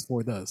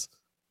 PS4 does.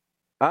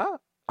 Huh?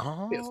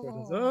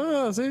 PS4 does.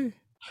 Oh, see.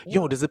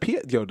 Does the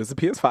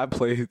PS5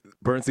 play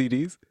burn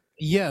CDs?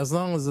 Yeah, as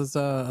long as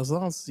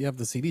you have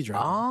the CD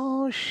drive.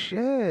 Oh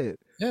shit.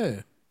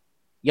 Yeah.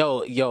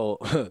 Yo,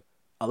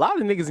 a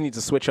lot of niggas need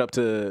to switch up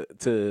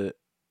to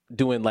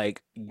doing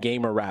like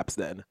gamer raps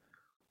then.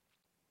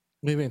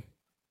 What do you mean?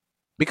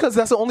 Because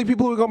that's the only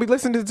people who are gonna be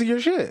listening to your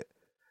shit.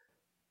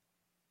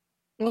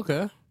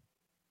 Okay.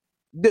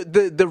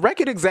 The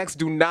record execs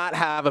do not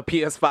have a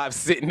PS5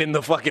 sitting in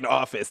the fucking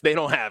office. They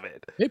don't have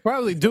it. They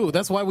probably do.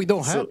 That's why we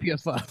don't have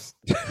PS5s.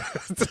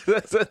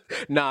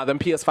 Nah, them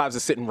PS5s are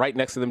sitting right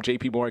next to them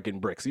JP Morgan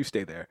bricks. You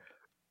stay there.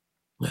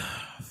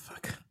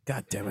 Fuck.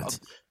 God damn it.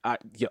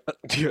 You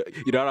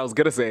know what I was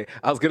gonna say?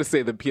 I was gonna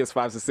say the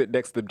PS5s are sitting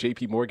next to them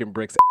JP Morgan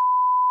bricks.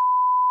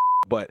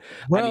 But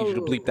I need you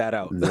to bleep that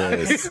out.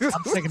 This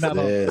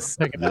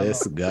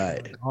guy.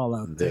 All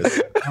out.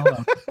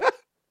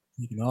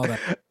 Taking all that.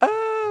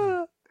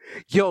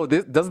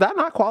 Does that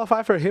not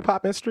qualify for hip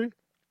hop history?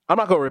 I'm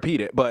not gonna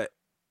repeat it, but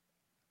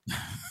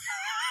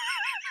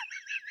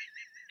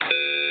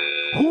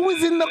who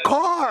was in the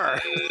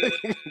car?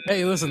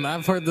 Hey, listen,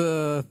 I've heard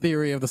the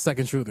theory of the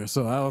second shooter,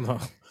 so I don't know.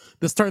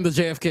 Just turn to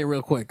JFK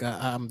real quick.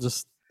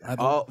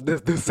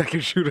 The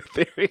second shooter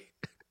theory.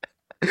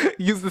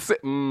 Use the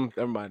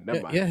never mind.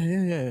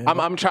 Yeah.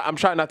 I'm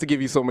trying not to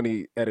give you so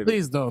many edits.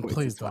 Please don't.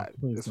 Please don't.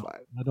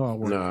 I don't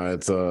want. No,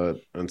 it's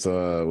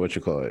a what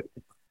you call it?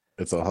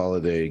 It's a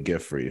holiday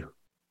gift for you.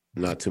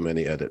 Not too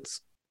many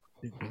edits.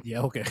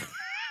 Yeah. Okay.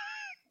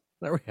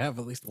 There we have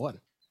at least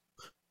one.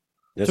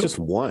 That's just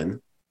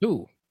one.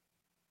 Two.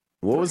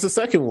 What was the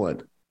second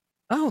one?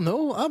 I don't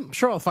know. I'm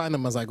sure I'll find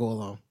them as I go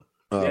along.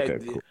 Oh,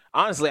 okay. Cool.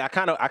 Honestly, I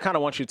kind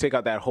of want you to take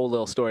out that whole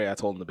little story I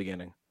told in the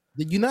beginning.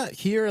 Did you not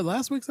hear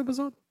last week's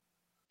episode?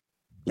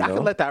 Yeah, no? I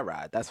can let that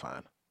ride. That's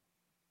fine.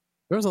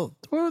 There's a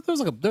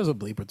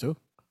bleep or two.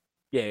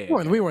 Yeah.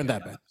 We weren't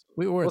that bad.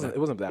 It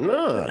wasn't that bad.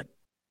 No.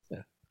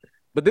 Yeah.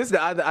 But this,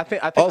 I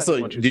think.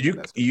 Also, did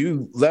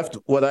you left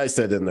what I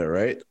said in there,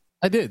 right?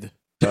 I did.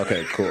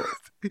 Okay, cool.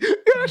 Yeah,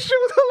 that shit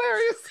was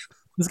hilarious.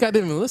 This guy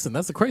didn't even listen.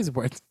 That's the crazy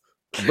part.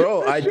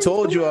 Bro, I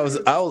told you I was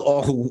out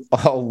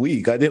all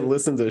week. I didn't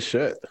listen to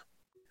shit.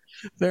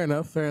 Fair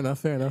enough.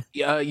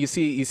 Yeah, you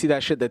see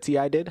that shit that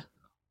T.I. did?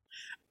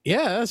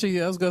 Yeah,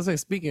 actually, I was gonna say.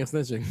 Speaking of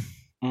snitching,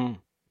 Mm.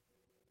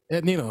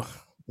 and Nino,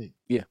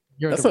 Yeah.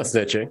 That's not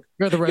snitching.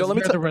 You're the Yo, let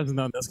me you're the resident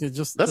on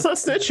this. That's not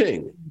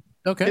snitching.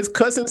 Okay. His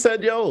cousin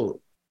said,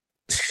 "Yo,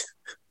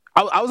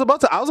 I was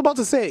about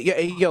to say, yeah,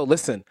 hey, yo,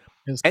 listen.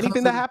 His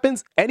Anything that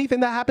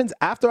happens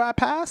after I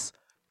pass,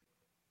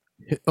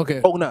 Okay.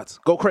 go nuts,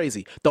 go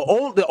crazy.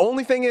 The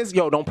only thing is,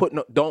 yo,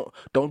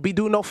 don't be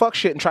doing no fuck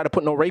shit and try to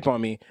put no rape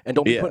on me, and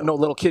don't be Yeah. putting no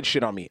little kid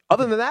shit on me.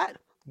 Other than that,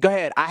 go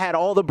ahead. I had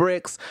all the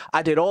bricks.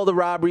 I did all the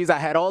robberies. I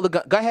had all the.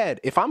 Go ahead.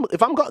 If I'm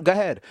go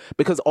ahead,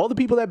 because all the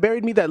people that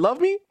buried me that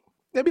love me,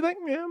 they'd be like,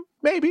 yeah,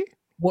 maybe.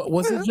 What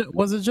was it?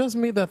 Was it just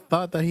me that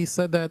thought that he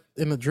said that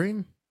in a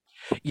dream?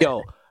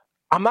 Yo,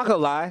 I'm not gonna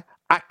lie.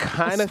 I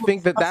kind of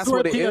think that that's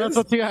what it is. That's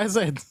what the guy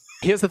said.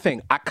 Here's the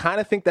thing. I kind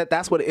of think that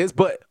that's what it is.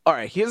 But all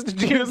right, here's the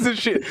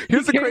shit.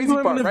 Here's the crazy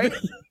part, right?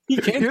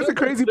 Here's the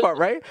crazy part,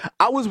 right?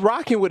 I was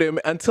rocking with him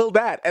until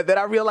that, and then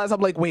I realized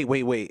I'm like, wait.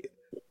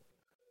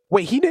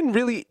 He didn't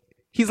really.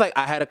 He's like,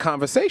 I had a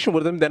conversation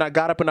with him. Then I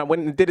got up and I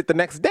went and did it the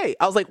next day.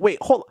 I was like, wait,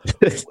 hold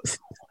on.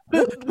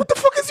 What the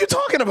fuck is you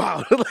talking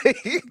about? Like,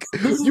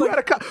 you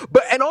had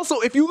but and also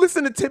if you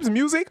listen to Tip's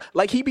music,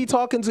 like he be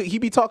talking to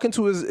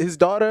his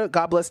daughter,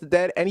 God bless the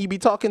dead, and he be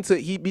talking to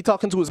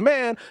his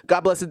man,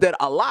 God bless the dead,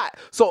 a lot.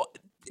 So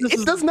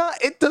it does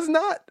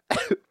not.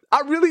 I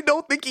really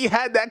don't think he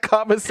had that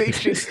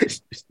conversation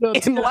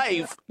in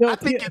life. I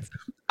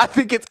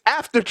think it's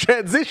after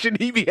transition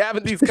he be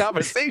having these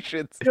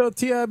conversations. Yo,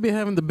 T.I. be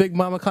having the big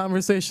mama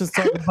conversations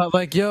talking about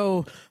like,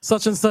 yo,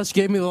 such and such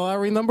gave me the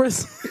lottery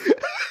numbers.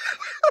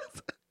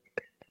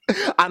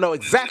 I know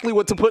exactly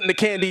what to put in the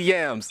candy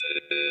yams.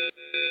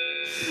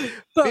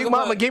 Big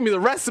Mama gave me the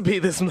recipe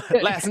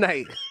last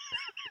night.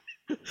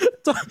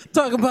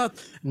 Talk about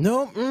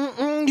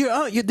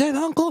your dead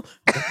uncle.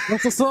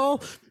 What's the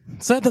soul?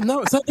 Said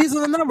these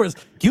are the numbers.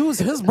 Use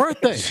his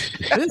birthday.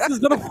 This is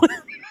gonna win.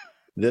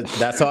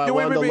 That's how I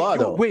won the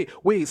lotto."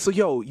 Wait. So,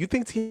 you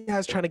think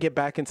T.I.'s trying to get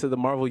back into the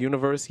Marvel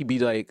universe? He'd be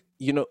like,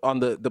 on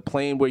the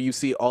plane where you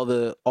see all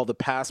the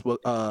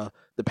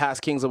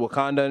past kings of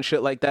Wakanda and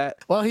shit like that.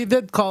 Well, he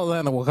did call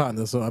Atlanta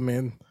Wakanda, so I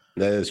mean,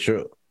 that is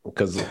true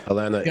because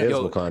Atlanta is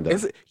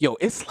Wakanda.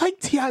 It's like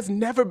T.I.'s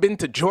never been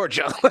to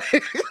Georgia.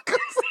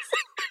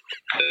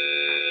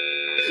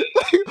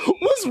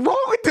 What's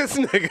wrong with this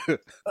nigga?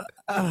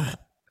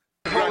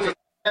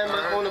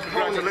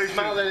 Congratulations.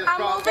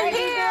 I'm over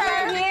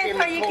here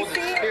so you can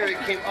see it. Spirit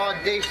came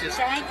audacious,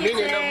 Thank you,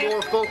 meaning Jay. I'm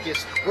more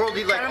focused,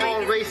 worldly like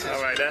all races.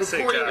 All right, that's it,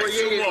 Recording guys.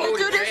 created Sumo. motives.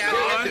 Do this They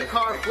had the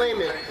car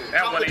flaming.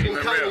 That one ain't even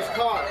real.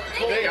 Car.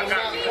 Hey, I'm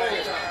not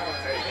playing.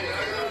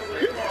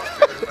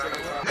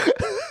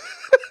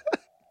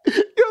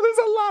 Yo, there's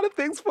a lot of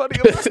things funny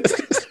about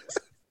this.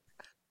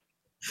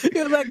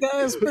 yeah, that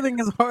guy is spitting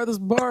his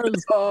hardest bars,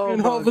 Oh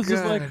and my Hov is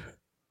just like,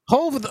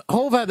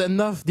 Hov had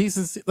enough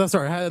decency.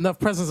 Had enough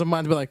presence of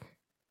mind to be like,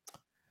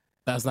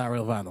 that's not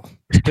real vinyl.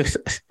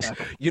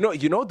 You know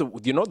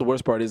the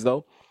worst part is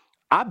though.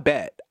 I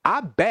bet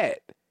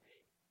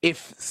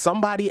if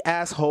somebody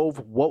asked Hov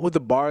what would the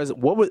bars,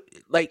 what would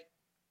like,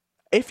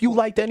 if you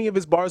liked any of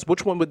his bars,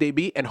 which one would they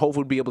be? And Hov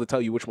would be able to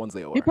tell you which ones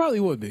they were. He probably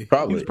would be.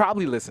 He was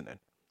probably listening.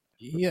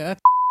 Yeah.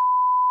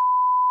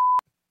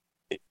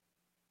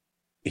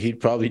 He'd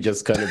probably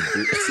just kind of.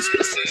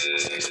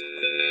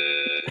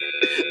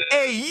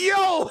 Hey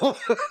yo.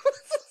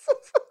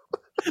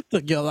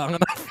 Took you long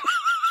enough.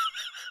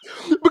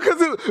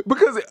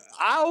 because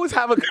I always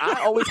have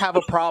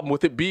a problem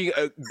with it being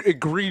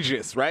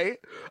egregious, right?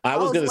 I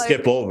was gonna like,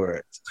 skip over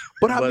it,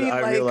 but I mean,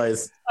 I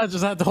realized I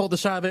just had to hold the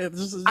shot in.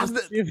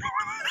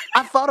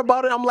 I thought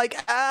about it. I'm like,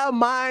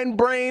 mind,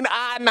 brain.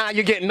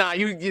 You're getting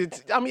you.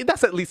 I mean,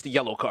 that's at least a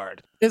yellow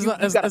card. It's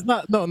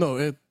not.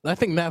 No. I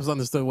think Naps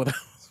understood what I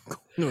was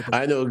going with.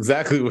 I know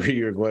exactly where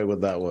you're going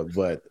with that one,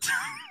 but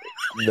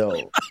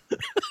no.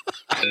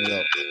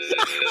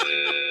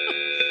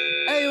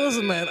 Hey,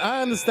 listen, man.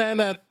 I understand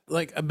that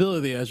like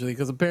ability actually,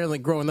 because apparently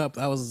growing up,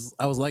 I was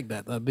like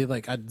that. I'd be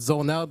like, I'd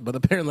zone out, but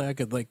apparently I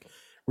could like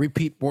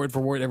repeat word for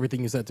word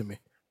everything you said to me.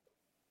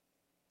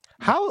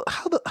 How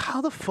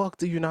the fuck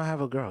do you not have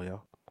a girl,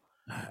 yo?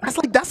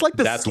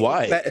 That's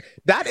why.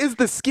 That is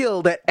the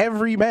skill that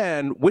every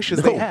man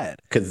wishes they had.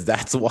 Because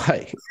that's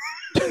why.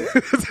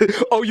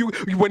 Oh,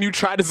 when you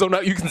try to zone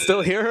out, you can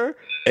still hear her?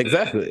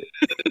 Exactly.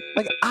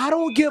 Like, I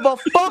don't give a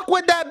fuck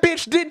what that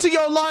bitch did to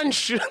your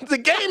lunch. The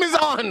game is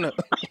on.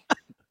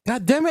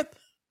 God damn it.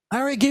 I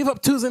already gave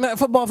up Tuesday Night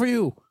Football for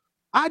you.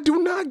 I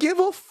do not give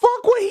a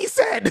fuck what he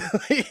said.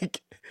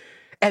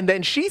 And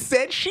then she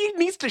said she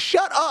needs to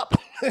shut up.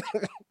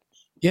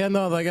 Yeah,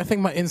 no, like I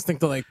think my instinct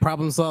to like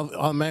problem solve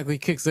automatically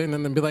kicks in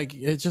and then be like,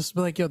 yo,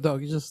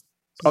 dog, you just.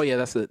 Oh yeah,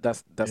 that's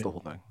the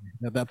whole thing.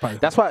 That part.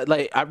 That's why,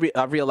 like,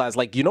 I realized,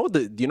 like,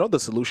 the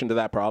solution to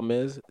that problem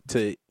is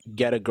to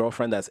get a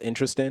girlfriend that's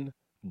interesting,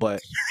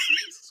 but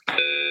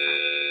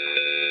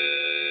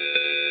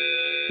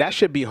that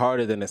should be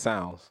harder than it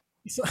sounds.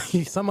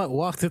 He somewhat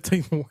walked into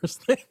even worse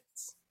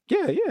things.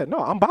 Yeah. No,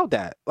 I'm about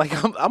that. Like,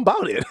 I'm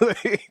about it.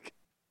 Like,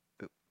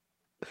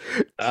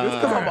 just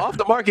because I'm off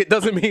the market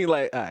doesn't mean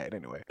like. All right.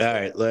 Anyway. All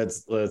right.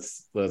 Let's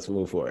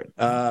move forward.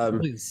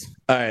 Please.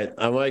 All right.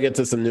 I want to get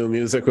to some new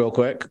music real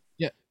quick.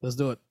 Yeah, let's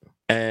do it.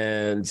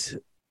 And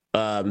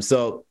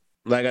so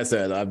like I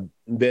said, I've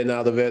been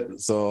out of it,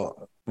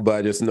 but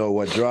I just know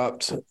what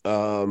dropped.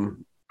 I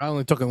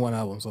only took in one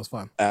album, so it's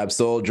fine.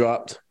 Ab-Soul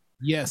dropped.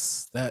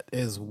 Yes, that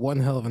is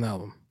one hell of an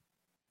album.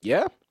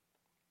 Yeah.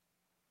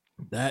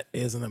 That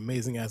is an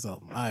amazing ass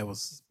album. I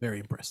was very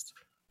impressed.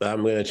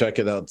 I'm gonna check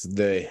it out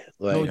today.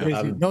 Like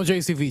no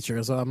JC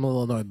feature, so I'm a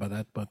little annoyed by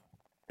that, but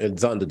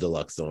it's on the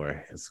deluxe. Don't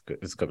worry,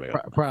 it's coming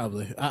out.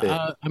 Probably.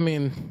 I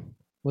mean,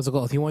 what's it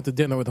called? He went to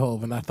dinner with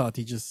Hove, and I thought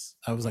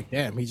I was like,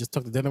 damn, he just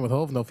took the dinner with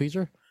Hove, no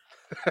feature.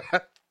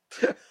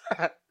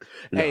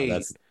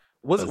 Hey,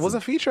 was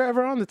a feature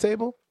ever on the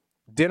table?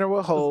 Dinner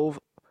with Hove.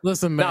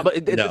 Listen, man.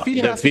 But the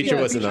feature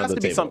wasn't on the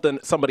table.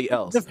 Somebody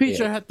else.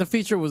 The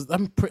feature was.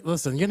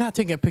 Listen, you're not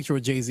taking a picture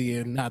with Jay-Z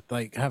and not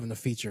like having a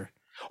feature.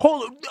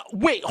 Hold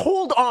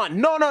on.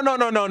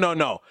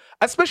 No.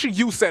 Especially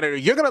you, Senator.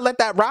 You're gonna let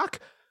that rock?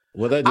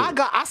 What I do?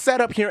 I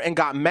sat up here and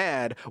got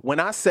mad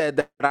when I said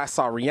that I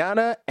saw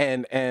Rihanna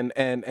and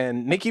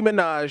Nicki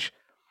Minaj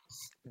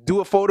do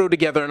a photo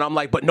together, and I'm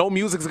like, but no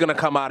music's gonna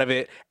come out of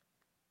it.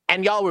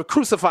 And y'all were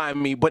crucifying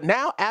me. But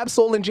now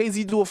Ab-Soul and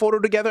Jay-Z do a photo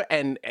together,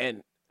 and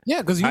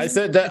yeah, because I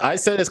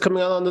said it's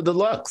coming out on the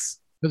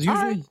deluxe. Because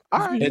usually,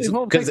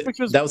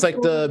 because that was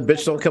like the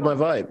bitch don't kill my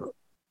vibe.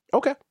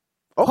 Okay.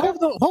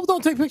 Hove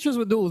don't take pictures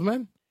with dudes,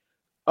 man.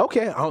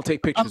 Okay, I don't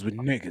take pictures with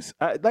niggas.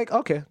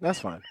 Okay, that's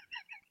fine.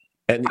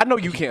 And I know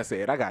you can't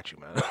say it. I got you,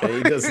 man. And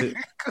he doesn't.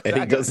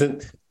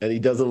 And he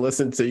doesn't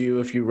listen to you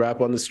if you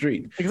rap on the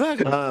street.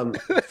 Exactly.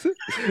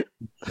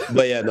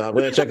 But yeah, no, I'm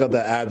gonna check out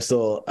the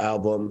Ab-Soul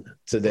album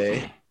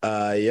today.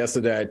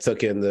 Yesterday I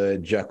took in the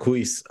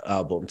Jacquees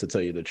album, to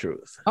tell you the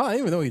truth. Oh, I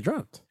didn't even know he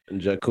dropped. And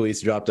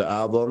Jacquees dropped the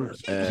album,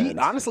 and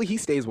honestly, he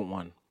stays with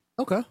one.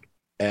 Okay.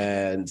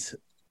 And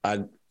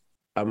I'm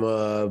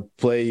gonna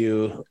play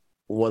you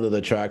one of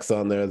the tracks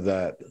on there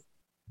that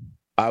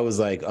I was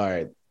like, all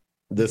right,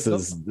 this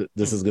is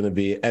gonna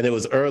be, and it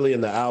was early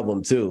in the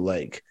album too,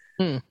 like,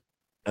 and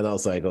I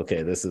was like,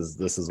 okay, this is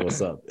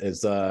what's up.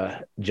 It's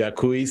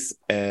Jacquees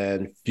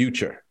and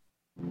Future.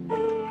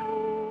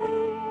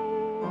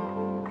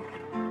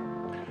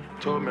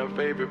 Told me my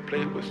favorite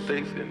place was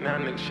Stacy, now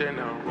nigga sharing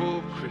out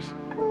roof, Chris.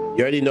 You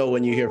already know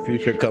when you hear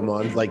Future come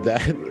on like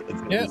that.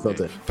 It's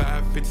something.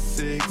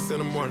 5:56 in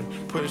the morning,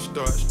 push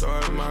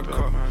start my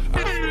car.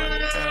 I feel like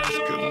an ass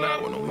good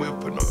night when I'm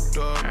whipping up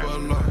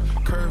double up.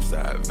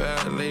 Curbside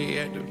valet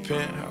at the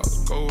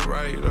penthouse, go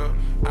right up.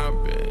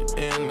 I've been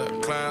in the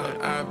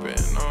cloud, I've been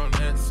on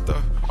that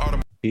stuff.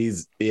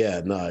 He's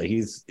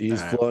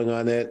flowing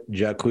on it.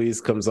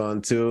 Jacquees comes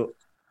on too.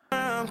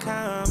 I'm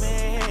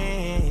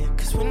coming,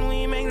 'cause when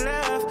we make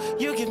love,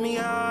 you give me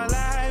all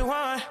I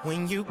want.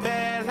 When you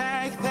bad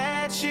like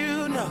that,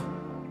 you know.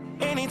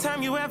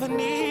 Anytime you ever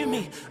need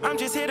me, I'm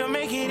just here to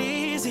make it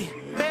easy.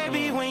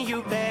 Baby, when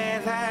you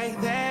bad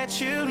like that,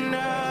 you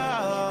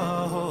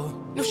know.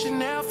 New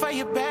Chanel for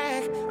your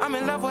back. I'm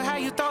in love with how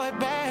you throw it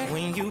back.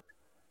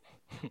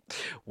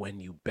 When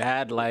you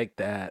bad like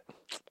that.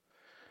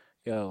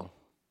 Yo.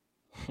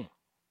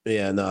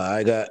 Yeah, no,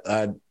 I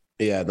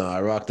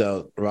rocked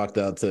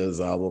out to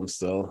his album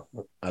still.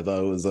 I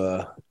thought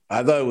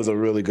it was a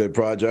really good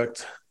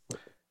project.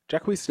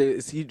 Jacquees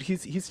stays.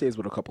 He stays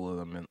with a couple of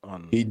them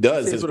on. He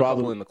does. His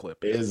problem in the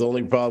clip. His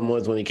only problem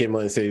was when he came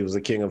on and said he was the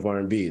king of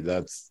R&B.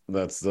 That's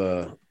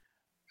the.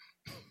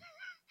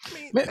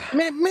 Maybe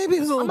it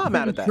was a little. I'm not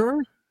mad at that.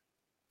 Sure.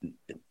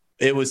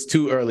 It was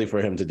too early for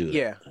him to do that.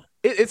 Yeah.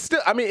 It's still.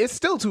 I mean, it's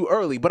still too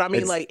early. But I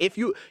mean,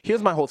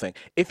 here's my whole thing.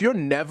 If you're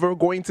never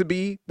going to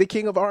be the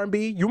king of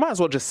R&B, you might as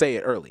well just say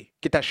it early.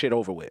 Get that shit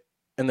over with,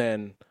 and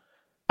then.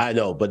 I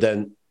know, but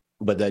then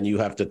you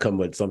have to come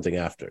with something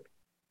after.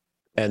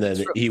 And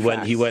then he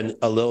went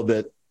a little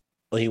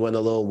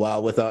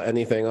while without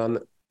anything on.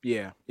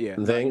 Yeah.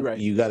 Thing. Right.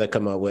 You got to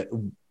come out with,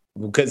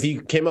 because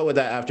he came out with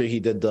that after he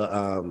did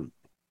the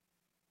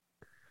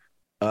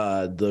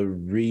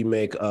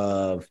remake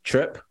of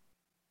Trip.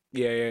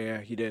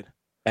 Yeah. He did.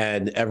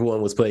 And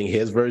everyone was playing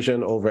his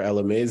version over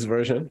LMA's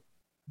version.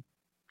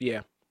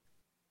 Yeah.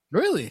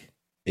 Really?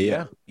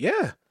 Yeah.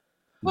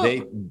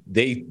 Well,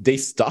 They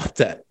stopped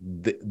that.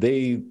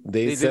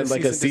 They sent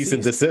like a cease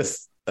and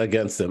desist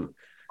against him.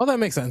 Oh, that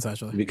makes sense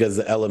actually. Because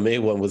the LMA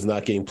one was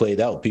not getting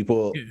played out.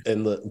 People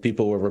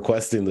were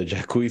requesting the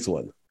Jacquees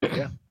one.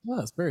 Yeah.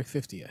 Well, it's very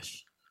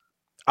 50-ish.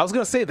 I was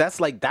gonna say that's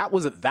the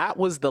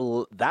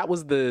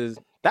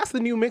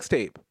new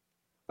mixtape.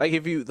 Like,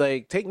 if you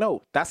take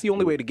note, that's the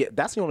only way to get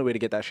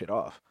that shit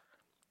off.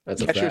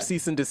 That's your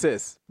cease and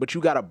desist, but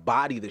you gotta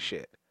body the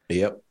shit.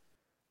 Yep.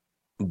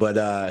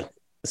 But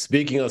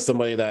speaking of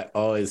somebody that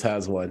always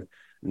has one,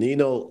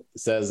 Nino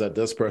says that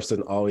this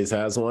person always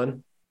has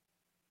one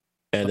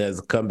and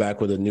has come back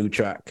with a new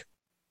track.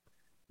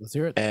 Let's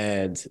hear it.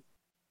 And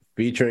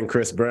featuring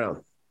Chris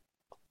Brown.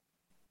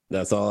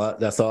 That's all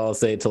I'll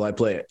say till I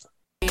play it.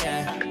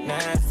 Yeah,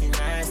 nasty,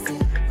 nasty.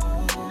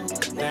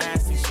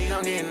 Nasty, she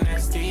gon' get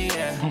nasty,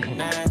 yeah.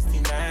 Nasty,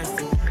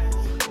 nasty.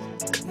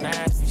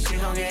 Nasty, she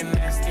gon' get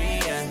nasty,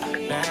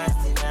 yeah.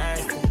 Nasty,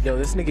 nasty. Yo,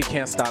 this nigga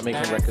can't stop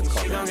making records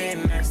called She gon' that.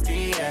 get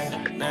nasty,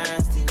 yeah.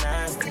 Nasty,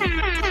 nasty.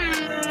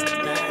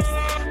 Nasty.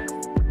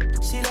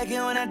 She like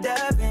it when I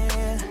dive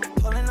in.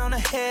 Pulling on her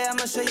hair,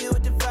 I'ma show you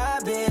what the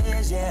vibe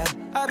is, yeah.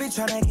 I be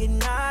tryna get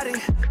naughty.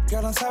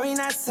 Girl, I'm sorry,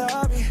 not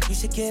sorry. You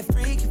should get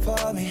freaky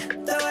for me.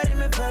 Throw it in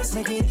reverse,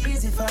 make it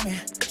easy for me.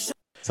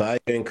 Ty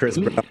and Chris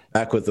Brown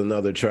back with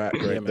another track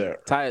Yeah, right man.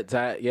 there.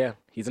 Ty, yeah,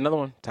 he's another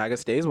one. Tiger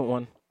stays with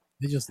one.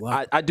 They just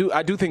left. I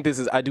do think this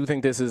is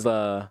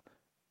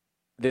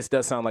this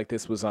does sound like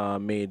this was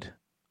made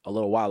a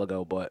little while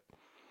ago, but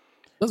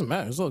Doesn't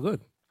matter. It's all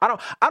good. I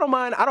don't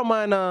mind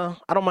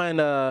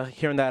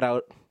hearing that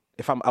out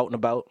if I'm out and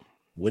about.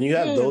 When you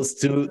have those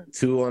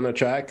two on a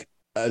track,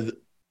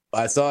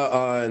 I saw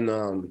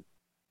on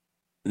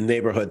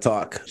Neighborhood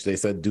Talk, they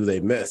said, do they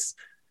miss?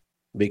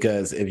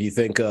 Because if you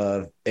think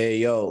of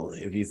Ayo,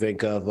 if you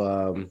think of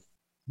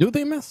Do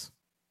they miss?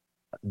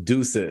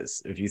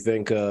 Deuces, if you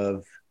think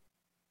of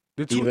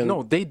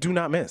No, they do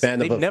not miss. Fan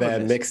They've of a never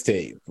Fan missed.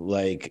 mixtape,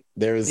 like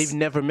They've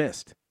never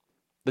missed.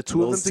 The two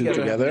of them those two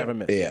together have never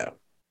missed. yeah.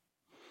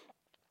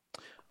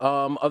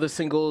 Other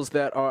singles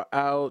that are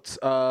out.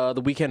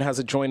 The Weeknd has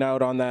a joint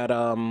out on that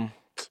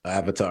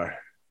Avatar.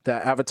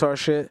 that Avatar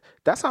shit.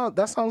 That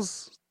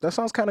sounds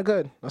kind of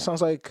good. That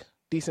sounds like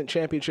decent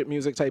championship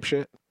music type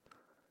shit.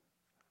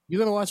 You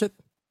gonna watch it?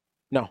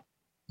 No,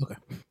 Okay.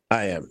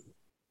 I am.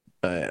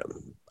 I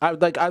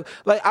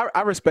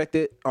respect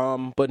it.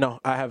 But no,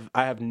 I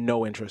have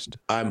no interest.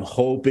 I'm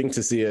hoping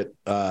to see it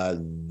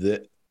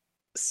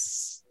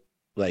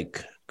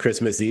like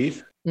Christmas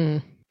Eve.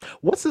 Mm.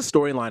 What's the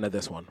storyline of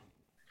this one?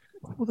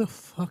 Who the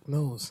fuck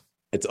knows?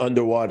 It's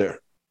underwater.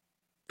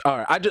 All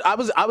right,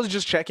 I was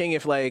just checking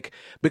if like,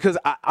 because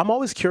I'm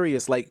always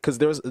curious, like, because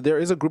there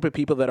is a group of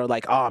people that are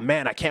like, oh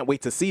man, I can't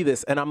wait to see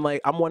this, and I'm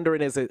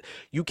wondering, is it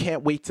you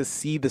can't wait to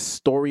see the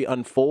story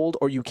unfold,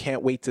 or you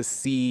can't wait to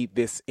see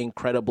this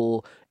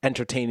incredible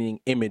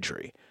entertaining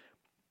imagery?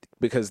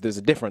 Because there's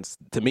a difference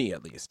to me,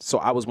 at least. So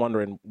I was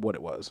wondering what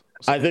it was.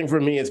 I think for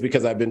me, it's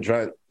because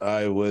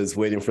I was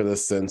waiting for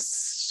this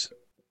since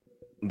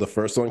the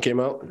first one came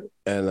out,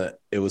 and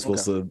it was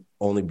supposed to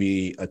only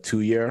be a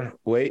 2-year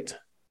wait.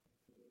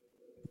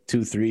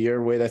 2-3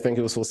 year wait, I think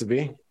it was supposed to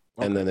be.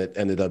 And then it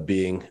ended up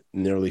being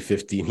nearly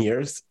 15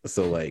 years.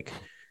 So like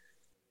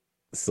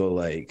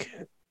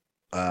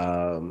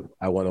I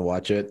want to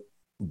watch it,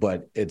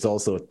 but it's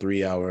also a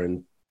 3 hour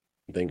and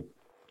I think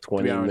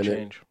 20-minute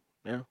change.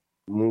 Yeah.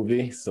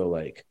 movie. So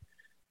like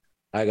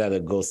I gotta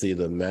go see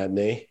the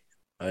matinee.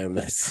 I am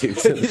not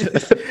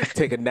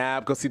Take a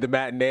nap, go see the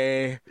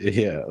matinee.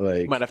 Yeah,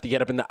 like Might have to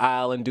get up in the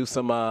aisle and do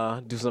some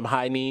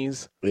high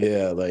knees.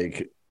 Yeah,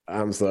 like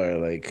I'm sorry,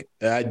 like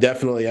I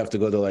definitely have to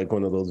go to like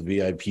one of those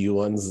VIP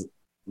ones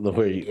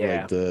where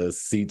like the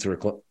seats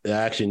recline.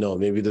 Actually, no,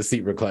 maybe the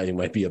seat reclining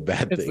might be a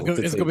bad thing.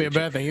 It's gonna be a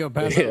bad thing. You'll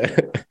pass out.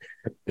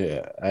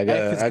 Yeah,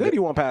 If it's good,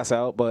 you won't pass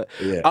out. But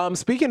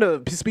speaking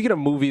of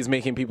movies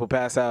making people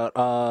pass out,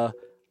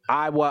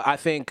 I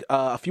think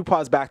a few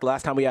pods back, the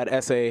last time we had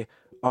Essay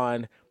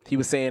on, he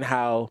was saying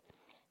how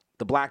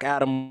the Black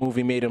Adam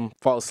movie made him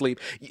fall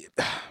asleep.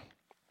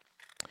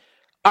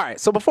 All right,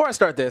 so before I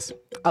start this,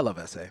 I love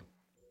Essay.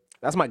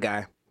 That's my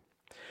guy.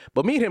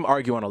 But me and him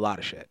argue on a lot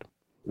of shit.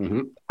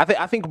 Mm-hmm.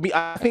 I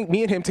think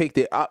me and him take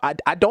the.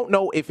 I don't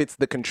know if it's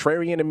the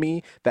contrarian in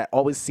me that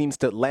always seems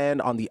to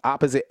land on the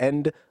opposite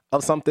end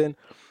of something.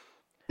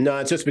 No,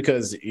 it's just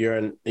because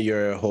you're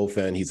a whole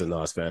fan. He's a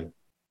Nas fan.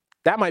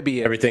 That might be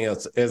it. Everything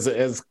else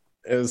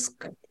is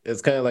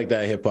kind of like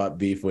that hip hop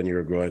beef when you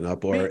were growing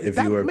up, or if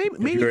you were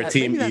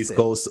team East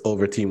Coast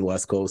over team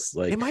West Coast.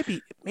 Like it might be.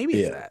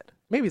 Maybe it's that.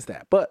 Maybe it's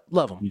that. But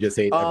love him. You just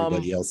hate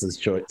everybody else's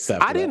choice.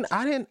 I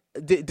didn't.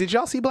 Did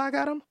y'all see Black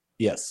Adam?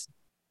 Yes.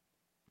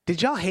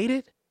 Did y'all hate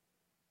it?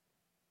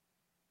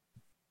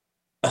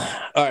 All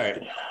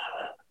right.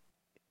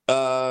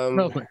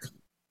 Real quick.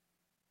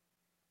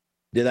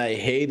 Did I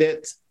hate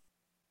it?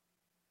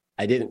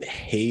 I didn't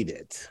hate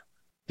it.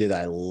 Did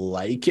I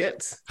like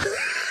it?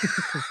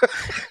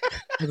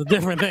 It's a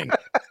different thing.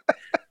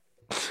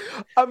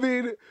 I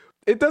mean,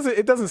 it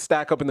doesn't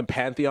stack up in the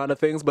pantheon of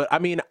things, but I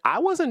mean, I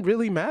wasn't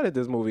really mad at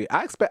this movie.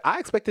 I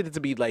expected it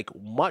to be like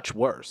much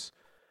worse.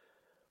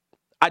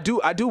 I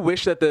do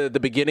wish that the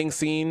beginning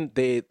scene,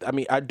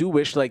 I do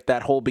wish like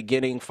that whole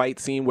beginning fight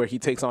scene where he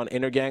takes on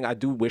Intergang, I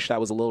do wish that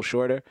was a little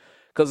shorter.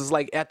 Because it's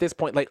like at this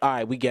point, like, all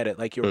right, we get it.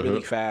 Like, you're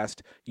really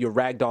fast. You're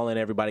ragdolling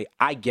everybody.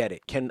 I get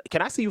it. Can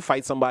I see you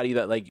fight somebody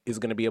that like is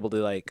gonna be able to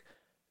like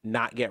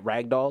not get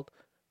ragdolled?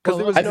 Because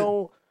there was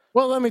no.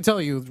 Well, let me tell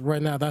you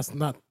right now, that's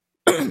not.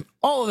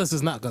 All of this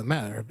is not gonna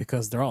matter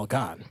because they're all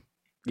gone.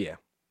 Yeah.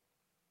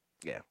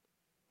 Yeah.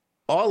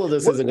 All of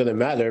this isn't gonna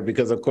matter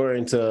because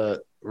according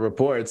to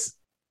reports,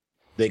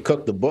 they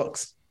cooked the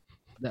books.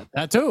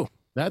 That too.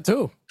 They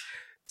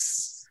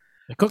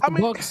cooked the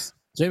books.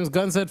 James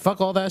Gunn said, "Fuck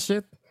all that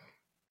shit."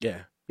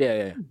 Yeah.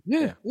 Yeah.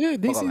 Yeah.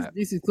 Fuck all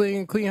DC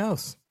that. clean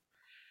house.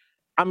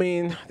 I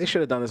mean, they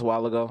should have done this a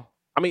while ago.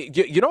 I mean,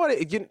 you know what?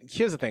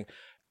 Here's the thing.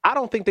 I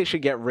don't think they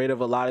should get rid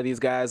of a lot of these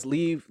guys.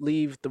 Leave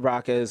The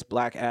Rock as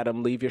Black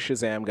Adam. Leave your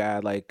Shazam guy.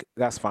 Like,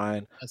 that's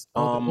fine. That's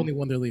the only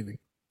one they're leaving.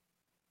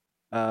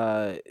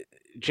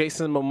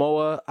 Jason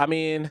Momoa. I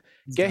mean,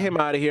 get him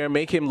out of here.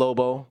 Make him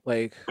Lobo.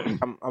 Like,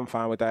 I'm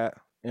fine with that.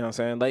 You know what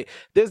I'm saying? Like,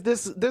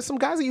 there's some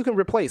guys that you can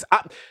replace.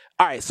 All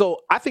right,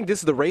 so I think this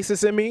is the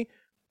racist in me.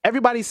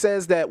 Everybody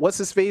says that what's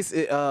his face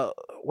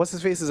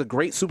is a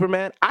great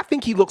Superman. I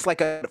think he looks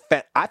like a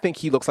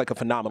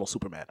phenomenal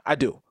Superman. I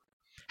do.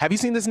 Have you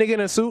seen this nigga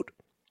in a suit?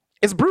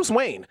 It's Bruce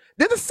Wayne.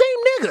 They're the same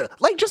nigga.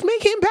 Like, just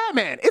make him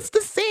Batman. It's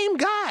the same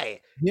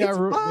guy. Yeah, it's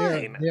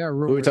fine. Yeah,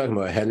 Who are we talking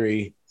about?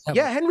 Henry?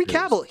 Yeah, Henry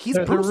Cavill. He's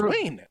Bruce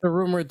Wayne. They're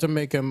rumored to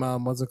make him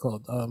what's it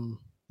called?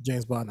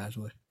 James Bond,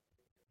 actually.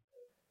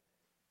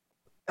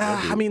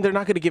 I mean, they're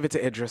not going to give it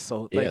to Idris,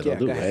 so like, they'll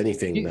do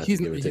anything not to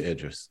give it to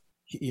Idris.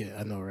 Yeah,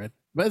 I know, right?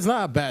 But it's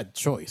not a bad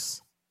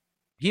choice.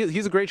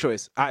 He's a great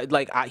choice.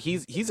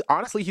 He's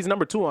honestly he's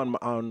number 2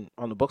 on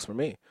the books for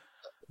me.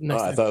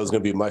 I thought it was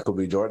going to be Michael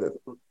B. Jordan.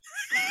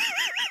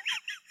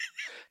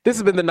 This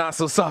has been the Not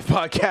So Soft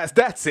podcast.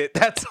 That's it.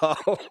 That's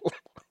all.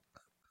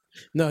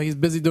 No, he's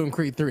busy doing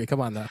Creed 3. Come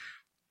on now.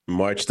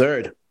 March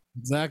 3rd.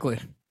 Exactly.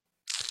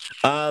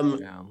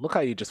 Yeah, look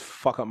how you just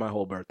fuck up my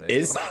whole birthday.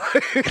 Was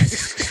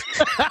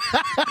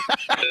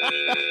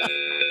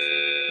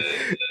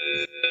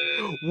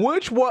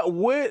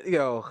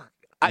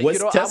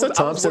Tessa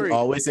Thompson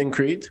always in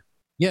Creed?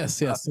 Yes,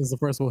 it's the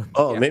first one.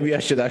 Oh, yeah. Maybe I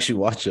should actually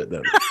watch it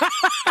then.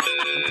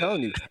 I'm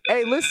telling you.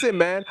 Hey, listen,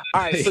 man.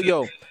 All right,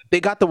 so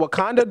they got the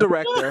Wakanda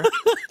director,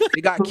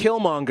 they got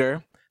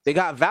Killmonger, they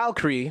got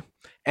Valkyrie,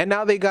 and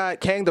now they got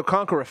Kang the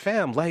Conqueror.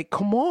 Fam, like,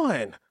 come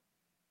on.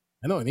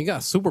 I know, and he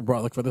got Super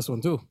Brolic for this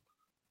one too.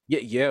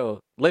 Yeah,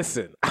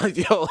 listen. I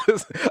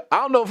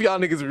don't know if y'all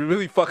niggas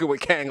really fucking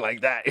with Kang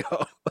like that,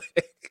 yo.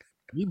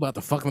 You about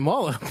to fuck them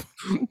all up.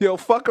 Yo,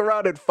 fuck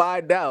around and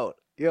find out.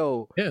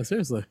 Yo. Yeah,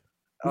 seriously.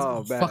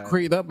 Oh, man. Fuck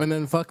Creed up and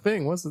then fuck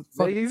thing. What's the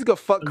fuck? He's gonna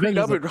fuck Creed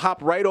up and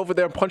hop right over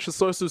there and punch the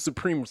Sorcerer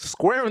Supreme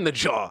square in the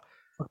jaw.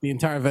 Fuck the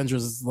entire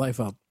Avengers' life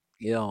up.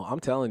 Yo, I'm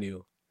telling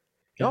you.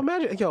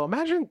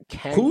 Imagine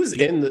Kang. Who's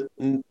in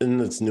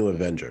this new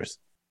Avengers?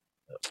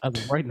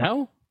 Right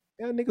now?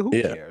 Yeah, nigga, who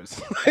cares?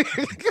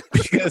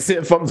 Because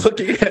if I'm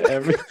looking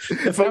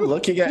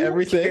at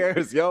everything,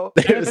 cares, yo?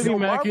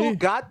 Marvel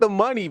got the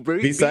money, bro.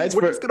 Besides,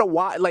 we're just gonna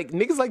watch. Like,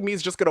 niggas like me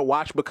is just gonna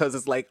watch because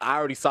it's like I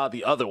already saw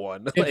the other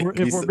one.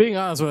 If we're being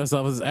honest with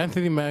ourselves, it's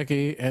Anthony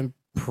Mackie and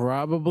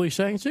probably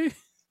Shang-Chi.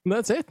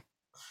 That's it.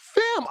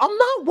 Fam, I'm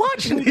not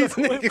watching these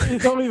niggas. You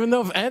don't even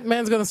know if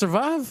Ant-Man's gonna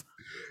survive.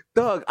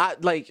 Doug,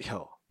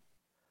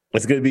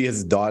 it's gonna be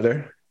his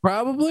daughter.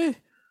 Probably.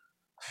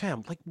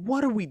 Fam, like,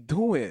 what are we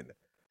doing?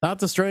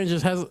 Doctor Strange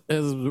is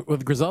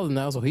with Griselda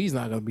now, so he's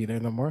not gonna be there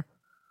no more.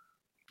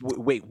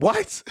 Wait,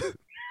 what?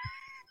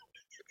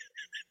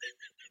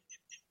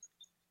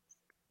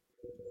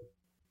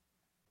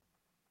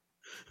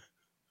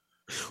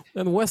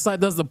 And Westside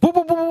does the boom,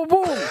 boom, boom,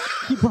 boom, boom.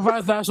 He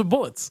provides the actual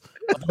bullets,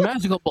 the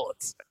magical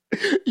bullets.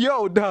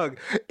 Yo, Doug,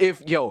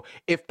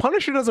 if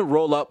Punisher doesn't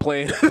roll up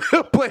playing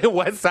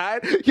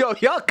Westside,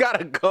 y'all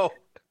gotta go.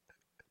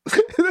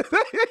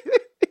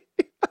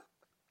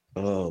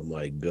 Oh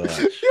my gosh.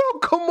 Yo,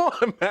 come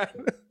on,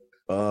 man.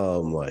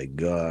 Oh my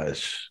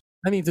gosh.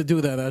 I need to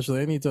do that actually.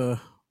 I need to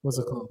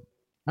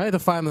I had to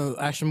find an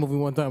action movie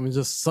one time and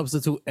just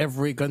substitute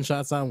every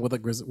gunshot sound with a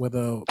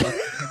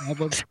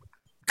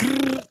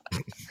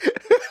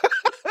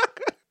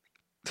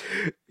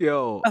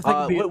Yo,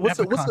 what's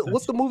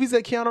the movies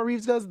that Keanu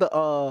Reeves does?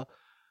 The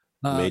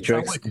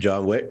Matrix,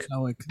 John Wick.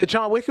 The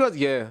John Wick was,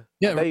 yeah.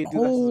 That'd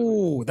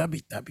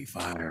be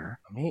fire.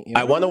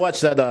 I want to watch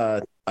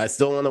that. I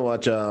still want to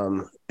watch.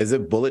 Is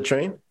it Bullet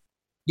Train?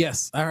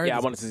 Yes, I heard. Yeah,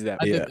 I wanted to see that.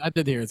 I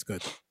did hear it's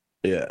good.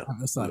 Yeah,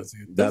 that's not as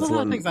good. There's a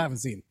lot of things I haven't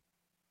seen.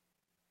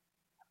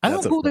 I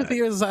don't go to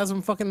theaters as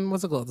some fucking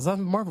what's it called? There's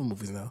some Marvel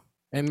movies now,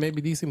 and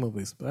maybe DC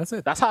movies. But that's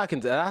it. That's how I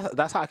can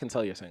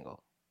tell you're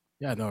single.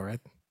 Yeah, I know, right?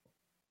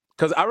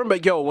 Because I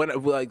remember, when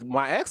like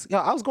my ex,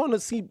 I was going to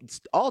see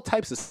all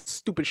types of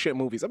stupid shit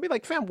movies. I'd be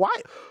like, fam, why?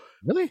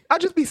 Really? I'd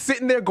just be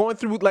sitting there going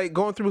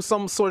through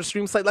some sort of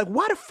stream site. Like,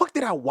 why the fuck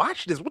did I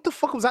watch this? What the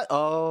fuck was that?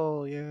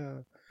 Oh, yeah.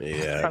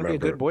 Yeah, trying to be a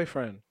good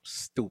boyfriend.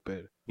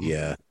 Stupid.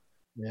 Yeah.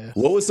 Yeah.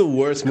 What was the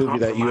worst movie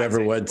that you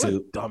ever went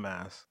to?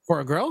 Dumbass.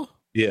 For a girl?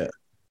 Yeah.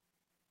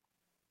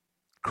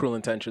 Cruel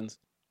Intentions.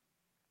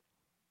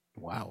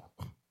 Wow.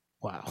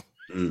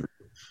 Mm.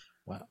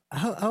 Wow.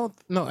 I don't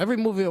know. Every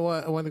movie I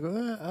want to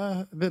go,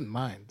 I didn't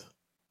mind.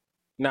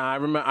 Nah, I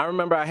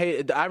remember I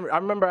hated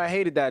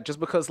that just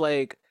because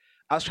like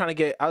I was trying to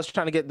get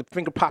the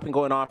finger popping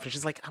going off, and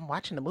she's like, I'm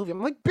watching the movie.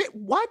 I'm like, bitch,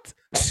 what?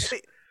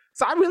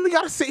 So I really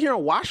gotta sit here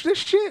and watch this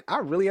shit? I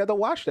really had to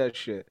watch that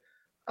shit.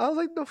 I was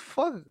like, the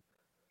fuck?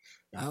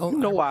 You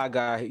know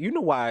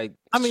why?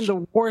 I mean,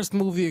 the worst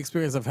movie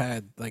experience I've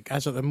had, like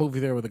actually the movie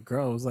there with a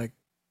girl was like,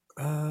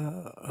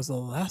 was the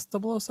last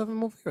 007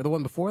 movie or the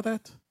one before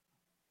that?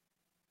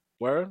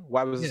 Where?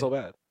 Why was it Yeah. so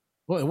bad?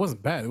 Well, it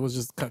wasn't bad. It was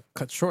just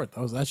cut short.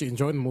 I was actually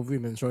enjoying the movie,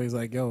 and then Shorty's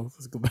like, "Yo,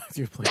 let's go back to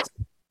your place."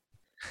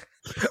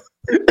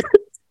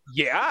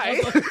 Yeah, I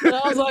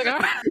was like, all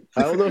right.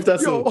 I don't know if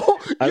that's.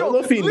 I don't know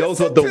if he knows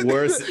what the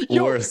worst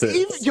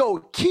is.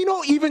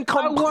 Kino even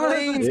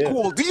complains. Yeah.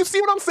 Cool. Do you see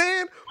what I'm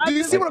saying? Do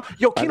you see what?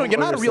 Kino, you're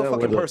not a real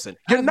fucking person.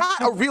 You're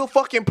not a real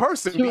fucking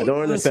person. I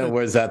don't understand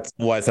why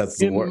that's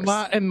the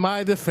worst. In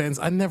my defense,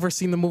 I never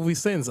seen the movie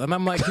since, and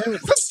I'm like,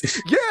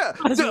 yeah.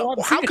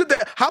 How could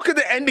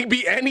the ending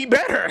be any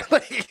better?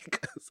 Like,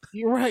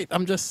 you're right.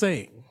 I'm just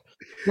saying,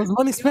 was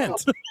money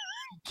spent.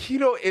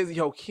 Kino is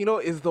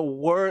the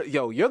worst.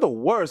 You're the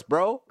worst,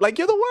 bro. Like,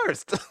 you're the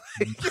worst.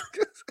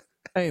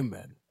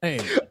 Amen.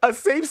 A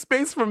safe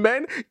space for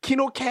men.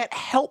 Kino can't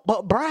help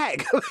but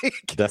brag.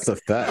 Like, that's a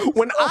fact.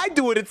 When I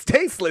do it, it's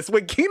tasteless.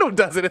 When Kino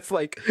does it, it's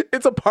like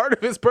it's a part of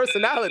his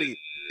personality.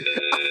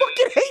 I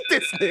fucking hate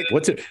this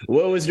nigga.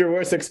 What was your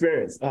worst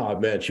experience? Oh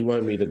man, she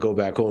wanted me to go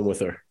back home with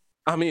her.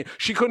 I mean,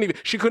 she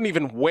couldn't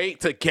even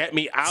wait to get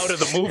me out of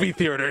the movie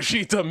theater.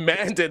 She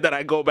demanded that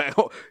I go back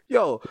home.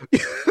 Yo.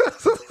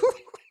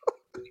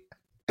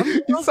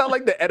 You sound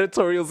like the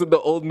editorials in the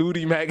old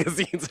nudie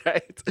magazines,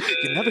 right?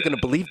 You're never gonna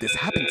believe this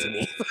happened to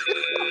me.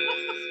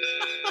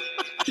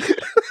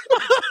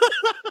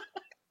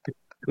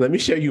 Let me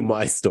share you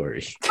my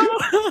story.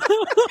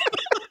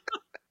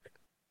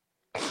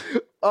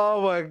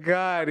 Oh my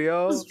god,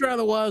 yo! I was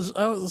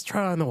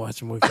trying to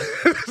watch a movie.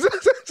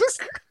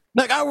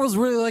 Like, I was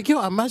really like, yo,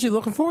 I'm actually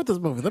looking forward to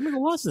this movie. Let me go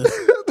watch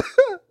this.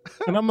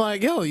 And I'm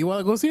like, yo, you want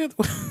to go see it?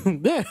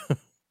 Yeah.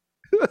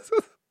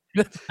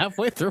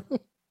 Halfway through.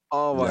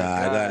 Oh my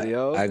god,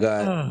 yo! I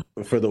got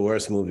for the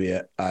worst movie.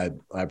 I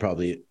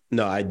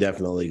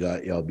definitely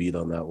got y'all beat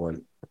on that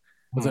one.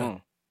 What's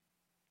that?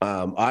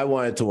 I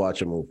wanted to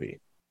watch a movie.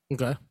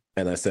 Okay.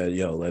 And I said,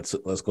 yo, let's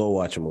go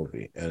watch a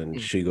movie.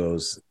 And she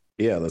goes,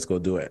 yeah, let's go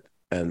do it.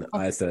 And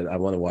I said, I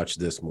want to watch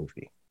this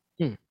movie.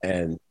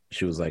 And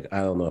she was like,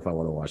 I don't know if I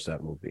want to watch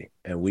that movie.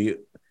 And we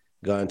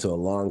got into a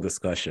long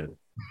discussion.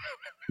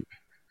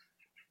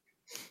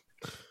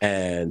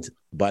 And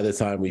by the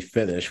time we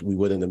finished, we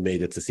wouldn't have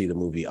made it to see the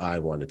movie I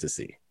wanted to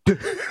see.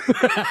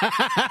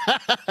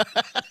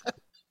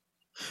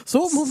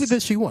 So what movie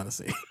did she want to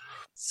see?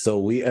 So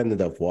we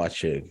ended up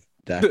watching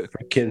that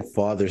freaking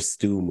Father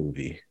Stu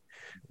movie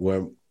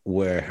where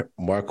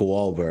Mark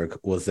Wahlberg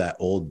was that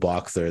old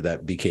boxer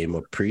that became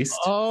a priest.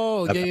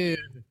 Oh,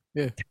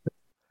 yeah.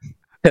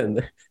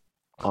 And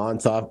on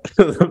top,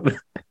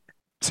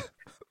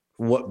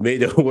 what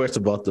made it worse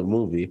about the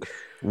movie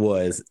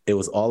was it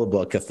was all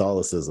about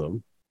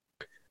Catholicism.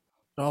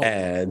 Oh.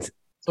 And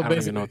I don't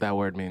even know what that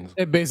word means.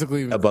 It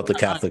basically about the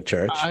Catholic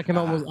Church. I can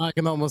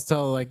almost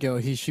tell, like,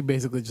 yo, she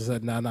basically just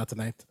said, nah, not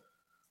tonight.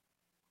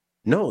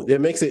 No,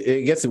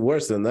 it gets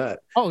worse than that.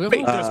 Oh,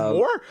 wait, there's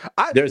more?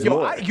 There's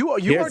more. You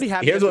already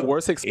have the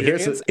worst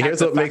experience.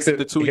 Here's what makes it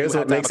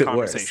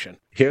worse.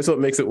 Here's what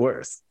makes it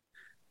worse.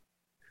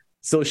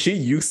 So she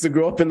used to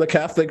grow up in the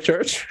Catholic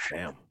Church.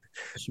 Damn.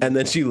 And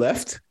then she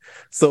left.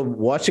 So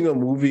watching a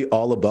movie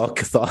all about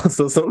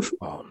Catholicism.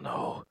 Oh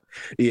no.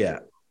 Yeah.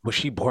 Was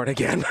she born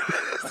again?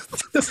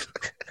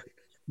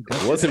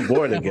 Wasn't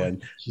born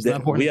again.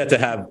 We had to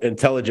have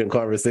intelligent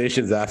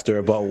conversations after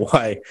about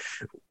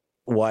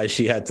why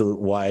she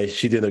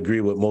didn't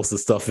agree with most of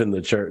the stuff in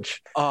the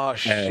church. Oh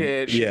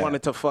shit. She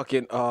wanted to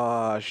fucking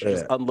she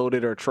just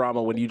unloaded her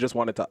trauma when you just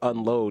wanted to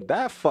unload.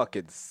 That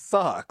fucking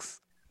sucks.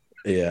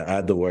 Yeah, I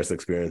had the worst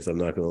experience. I'm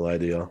not gonna lie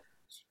to y'all.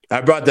 I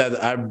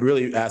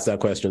really asked that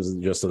question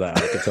just so that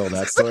I could tell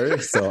that story.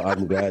 So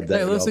I'm glad that.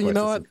 Hey, listen, you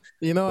know what?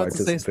 It's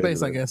a safe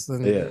space, I guess.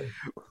 Yeah.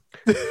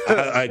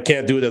 I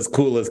can't do it as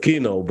cool as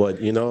Kino, but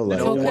like no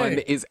one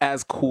is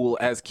as cool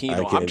as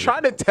Kino. I'm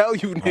trying to tell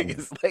you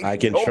niggas, like, I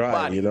can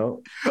try,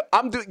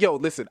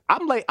 listen,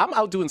 I'm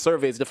out doing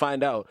surveys to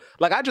find out.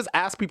 Like, I just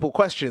ask people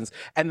questions,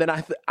 and then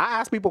I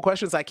ask people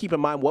questions. I keep in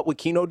mind, what would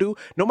Kino do?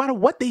 No matter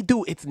what they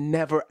do, it's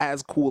never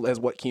as cool as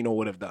what Kino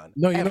would have done.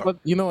 No,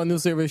 you know what a new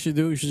survey should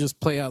do? You should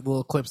just play out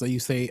little clips that you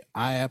say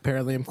I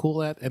apparently am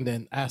cool at, and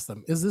then ask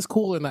them, is this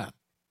cool or not?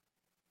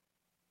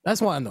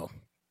 That's what I know.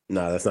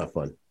 No, that's not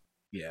fun.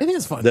 Yeah, it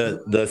is fun.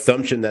 The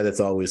assumption that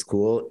it's always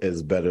cool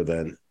is better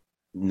than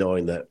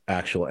knowing the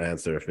actual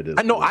answer. If it is,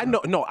 I know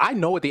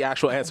what the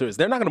actual answer is.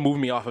 They're not gonna move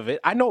me off of it.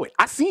 I know it.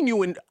 I seen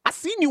you in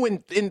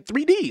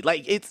 3D.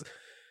 Like, it's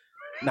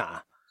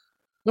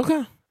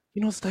okay.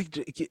 It's like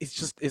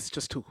it's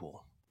just too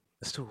cool.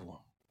 It's too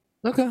cool.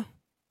 Okay,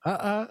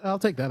 I'll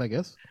take that, I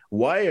guess.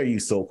 Why are you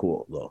so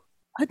cool though?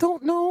 I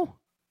don't know.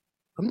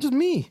 I'm just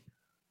me.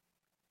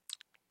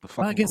 The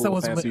fucking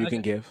coolest answer you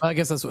can give. I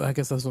guess that's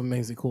what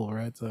makes it cool,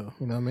 right? So,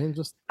 you know what I mean?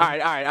 Just all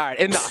right.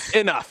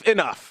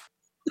 Enough.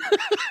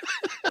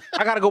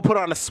 I gotta go put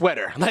on a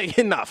sweater. Like,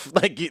 enough.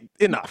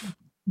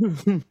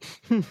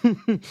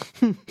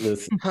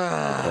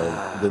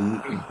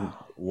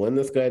 When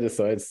this guy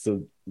decides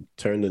to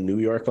turn the New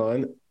York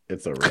on,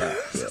 it's a wrap.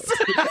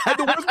 And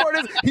the worst part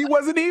is he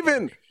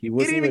didn't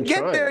even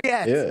get there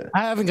yet. Yeah.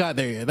 I haven't got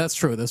there yet. That's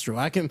true.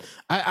 I can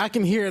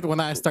hear it when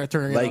I start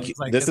turning.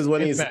 Like, this is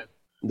when he's bad.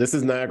 This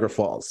is Niagara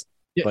Falls.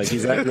 Yeah. Like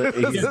he's Niagara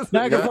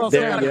Falls,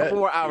 there Canada. yet.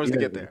 4 hours to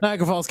get there.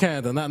 Niagara Falls,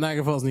 Canada, not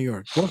Niagara Falls, New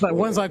York.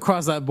 Once I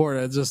cross that border,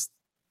 it just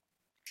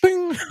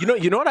bing.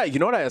 You know what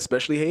I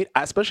especially hate?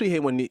 I especially hate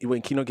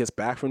when Kino gets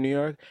back from New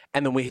York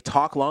and then we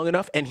talk long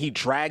enough and he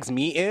drags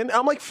me in.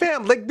 I'm like,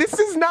 fam, like this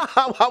is not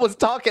how I was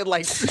talking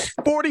like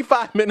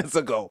 45 minutes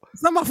ago.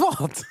 It's not my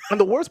fault. And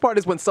the worst part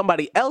is when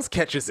somebody else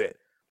catches it.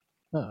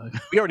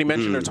 We already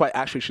mentioned her twice.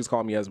 Actually, she's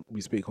calling me as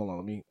we speak. Hold on,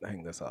 let me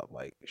hang this up.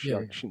 Like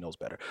she knows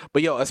better.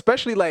 But yo,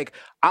 especially like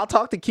I'll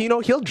talk to Kino,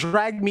 he'll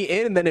drag me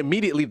in, and then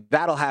immediately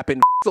that'll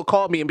happen. He'll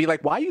call me and be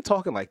like, "Why are you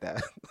talking like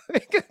that?"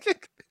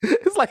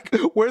 It's like,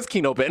 where's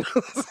Kino been?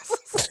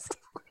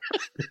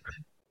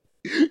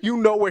 You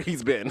know where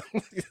he's been.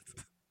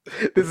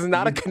 This is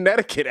not a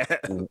Connecticut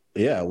ad.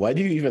 Yeah, why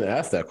do you even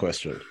ask that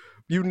question?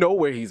 You know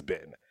where he's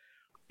been.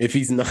 If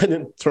he's not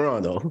in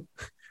Toronto,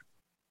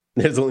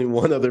 there's only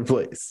one other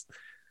place.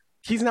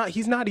 He's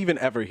not even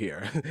ever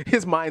here.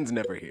 His mind's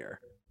never here.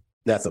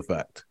 That's a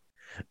fact.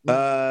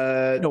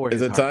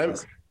 Is it time?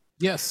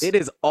 Yes. It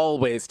is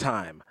always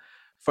time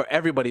for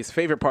everybody's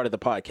favorite part of the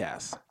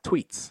podcast,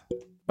 Tweets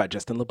by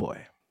Justin LeBoy.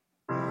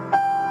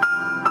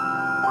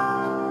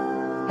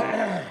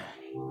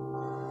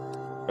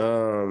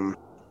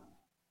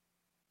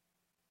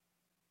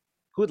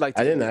 Who would like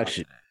to? I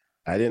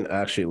didn't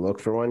actually look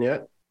for one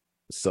yet.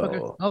 So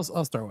okay.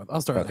 I'll start with.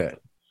 Okay.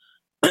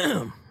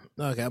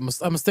 Okay, I'm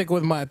gonna stick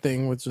with my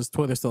thing, which is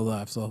Twitter still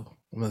alive, so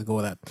I'm gonna go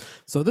with that.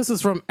 So this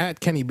is from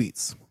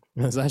 @KennyBeats.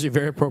 It's actually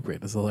very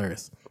appropriate. It's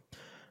hilarious.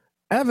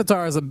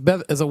 Avatar is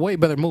a way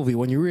better movie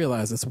when you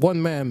realize it's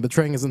one man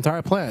betraying his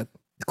entire planet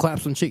to clap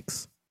some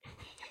cheeks.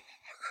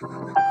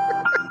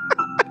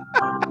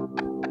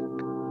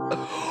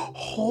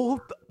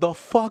 Hold the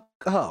fuck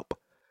up.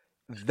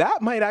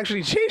 That might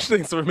actually change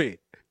things for me.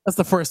 That's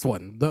the first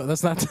one.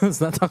 Let's not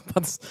talk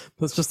about this.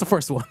 That's just the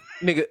first one.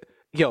 Nigga,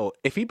 yo,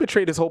 if he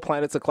betrayed his whole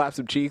planet to clap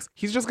some cheeks,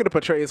 he's just gonna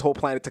betray his whole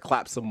planet to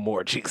clap some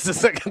more cheeks the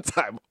second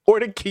time, or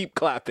to keep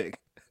clapping.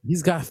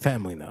 He's got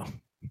family now.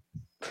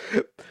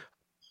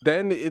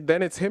 Then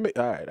it's him.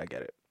 All right, I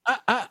get it.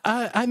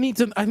 I need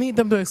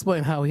them to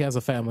explain how he has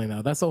a family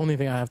now. That's the only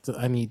thing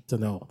I need to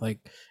know. Like,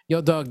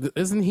 yo, dog,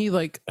 isn't he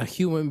like a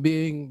human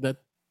being that?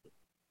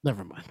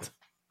 Never mind.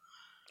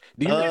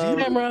 Do you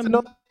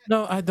know?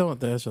 No, I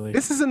don't actually.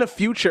 This is in the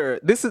future.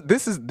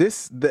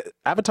 The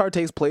Avatar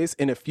takes place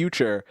in a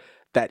future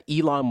that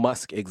Elon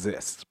Musk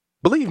exists.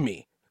 Believe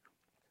me.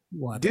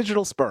 What?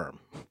 Digital sperm.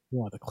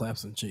 Want to clap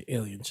some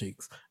alien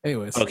cheeks.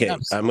 Anyways. Okay,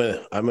 I'm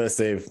gonna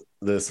save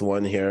this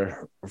one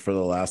here for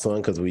the last one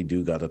because we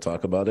do got to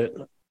talk about it.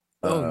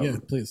 Oh yeah,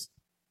 please.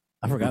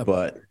 I forgot.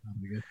 But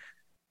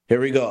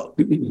here we go.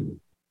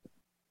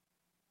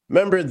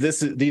 Remember,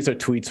 these are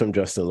tweets from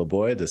Justin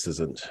LeBoy. This is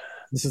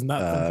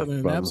not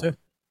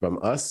from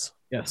us.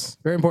 Yes,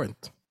 very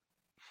important.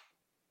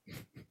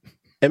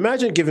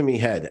 Imagine giving me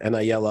head and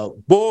I yell out,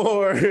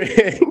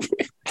 boring.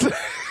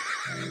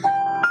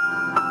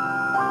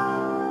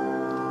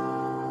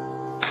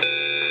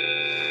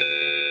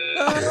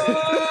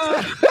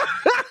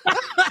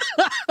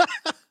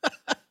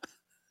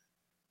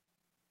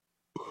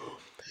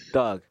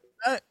 Dog.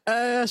 I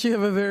actually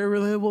have a very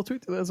relatable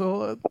tweet to that, so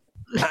hold on.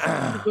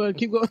 Go ahead,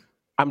 keep going.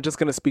 I'm just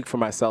going to speak for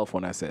myself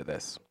when I say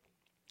this.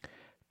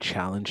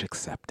 Challenge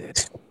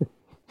accepted.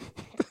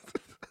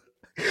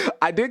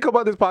 I did come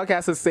on this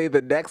podcast and say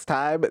the next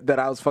time that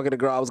I was fucking a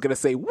girl, I was going to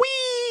say,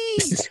 wee!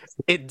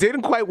 It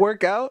didn't quite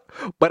work out,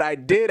 but I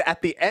did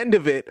at the end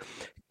of it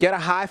get a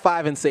high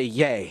five and say,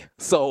 yay.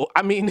 So,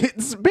 I mean,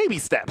 it's baby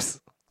steps.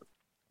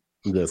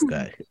 This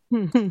guy.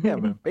 Yeah,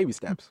 man, baby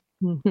steps.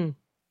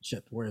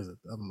 Shit, where is it?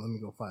 Let me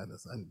go find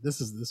this. This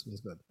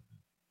one's good.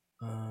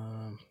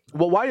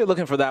 Well, while you're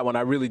looking for that one,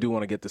 I really do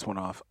want to get this one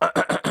off.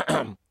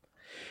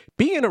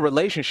 Being in a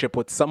relationship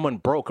with someone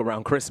broke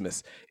around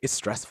Christmas is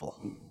stressful.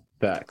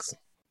 Facts.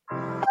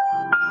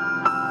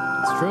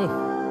 It's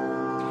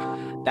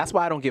true. That's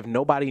why I don't give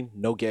nobody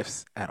no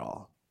gifts at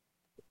all.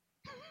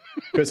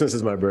 Christmas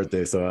is my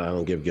birthday, so I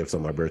don't give gifts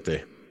on my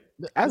birthday.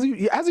 As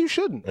you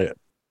shouldn't. Yeah.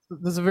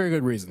 That's a very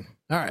good reason.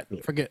 All right,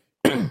 forget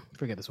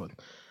this one.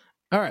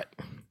 All right,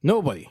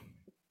 nobody,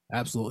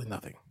 absolutely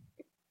nothing.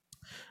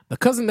 The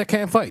cousin that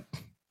can't fight.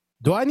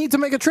 Do I need to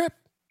make a trip?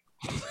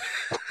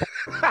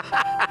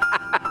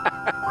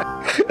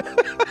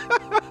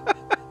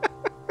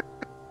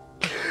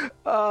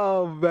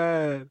 Oh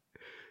man,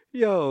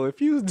 yo,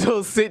 if you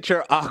don't sit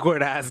your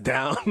awkward ass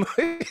down,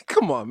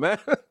 come on, man.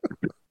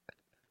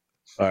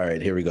 All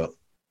right, here we go.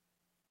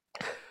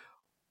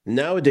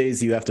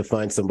 Nowadays, you have to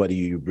find somebody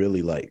you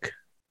really like.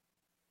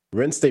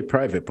 Rinse their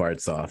private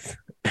parts off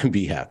and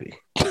be happy.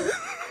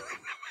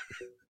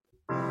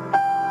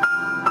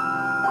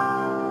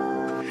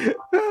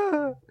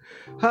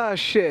 Ah,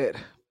 shit.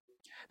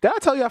 Did I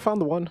tell you I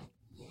found the one?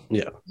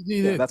 Yeah.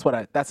 Yeah,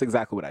 that's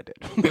exactly what I did.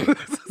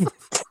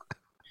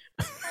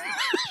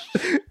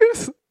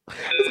 Let's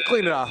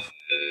clean it off.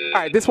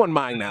 All right, this one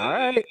mine now, all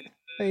right?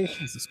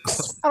 Jesus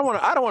Christ. I don't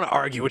want to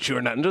argue with you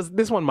or nothing. Just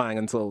this one mine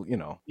until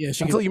Yeah,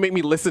 until you make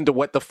me listen to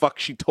what the fuck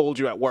she told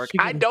you at work.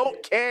 I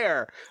don't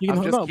care. You I'm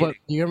can, just no, but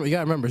kidding. you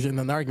gotta remember, in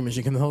an argument,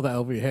 you can hold that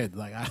over your head.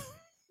 Like,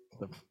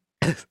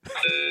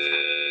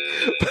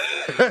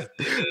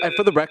 And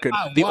for the record,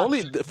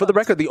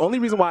 the only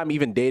reason why I'm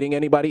even dating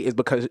anybody is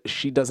because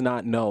she does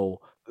not know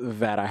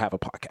that I have a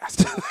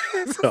podcast.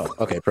 Oh,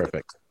 okay,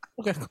 perfect.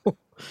 okay, cool.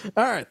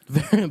 All right,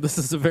 this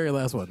is the very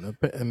last one,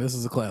 and this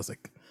is a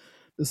classic.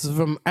 This is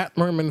from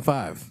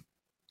 @Merman5.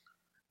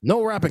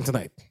 No rapping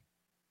tonight.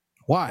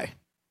 Why?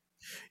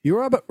 You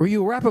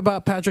rap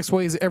about Patrick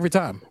Swayze every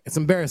time. It's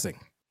embarrassing.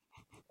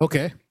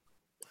 Okay.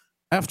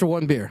 After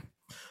one beer.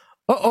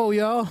 Uh-oh,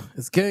 y'all.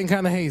 It's getting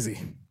kind of hazy.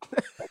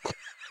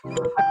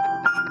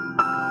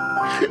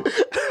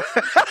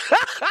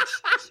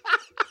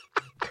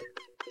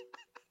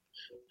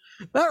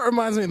 That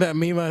reminds me of that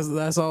meme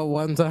I saw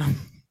one time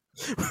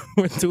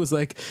when dude was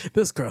like,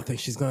 this girl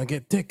thinks she's gonna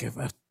get dick if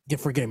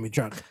for getting me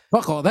drunk.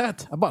 Fuck all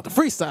that. I bought the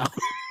freestyle.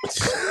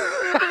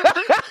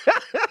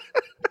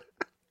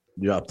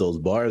 Drop those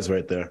bars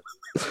right there.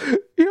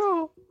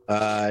 Yo.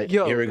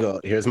 Here we go.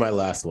 Here's my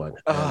last one.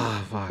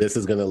 Fuck. This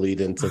is gonna lead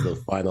into the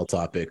final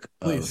topic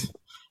of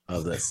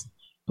this.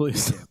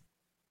 Please.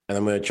 And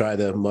I'm gonna try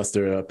to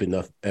muster up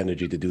enough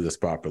energy to do this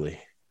properly.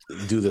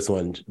 Do this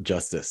one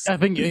justice. I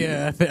think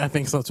I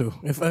think so too.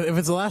 If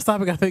it's the last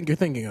topic I think you're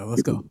thinking of,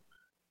 let's go.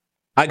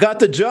 I got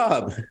the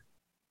job.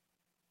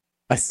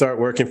 I start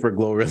working for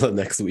Glorilla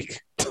next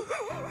week.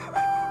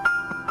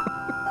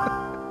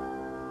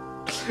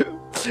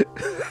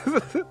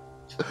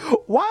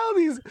 While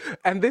these,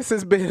 and this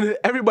has been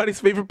everybody's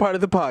favorite part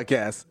of the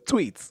podcast,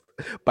 tweets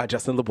by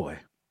Justin LeBoy.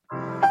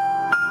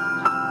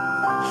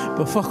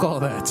 But fuck all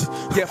that.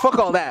 Yeah, fuck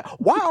all that.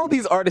 Why all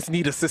these artists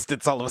need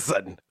assistance all of a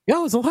sudden?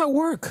 Yo, it's a lot of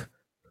work.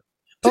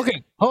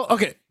 Okay.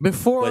 Okay.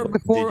 Before did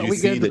you we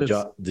see get into the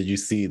this, did you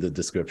see the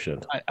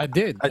description? I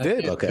did.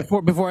 Okay.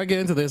 Before I get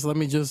into this, let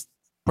me just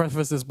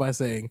preface this by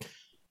saying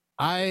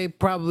I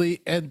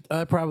probably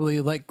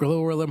like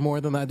Glorilla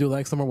more than I do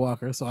like Summer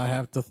Walker, so I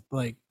have to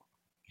like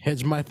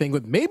hedge my thing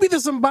with maybe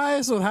there's some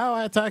bias with how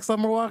I attacked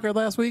Summer Walker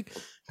last week,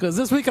 because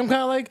this week I'm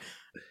kind of like,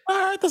 all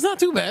right, that's not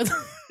too bad.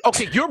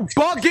 Okay, you're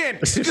bugging.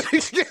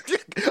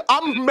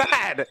 I'm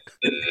mad.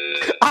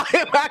 I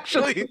am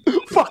actually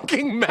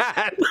fucking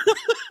mad.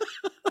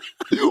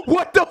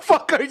 What the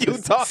fuck are you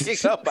talking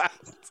about?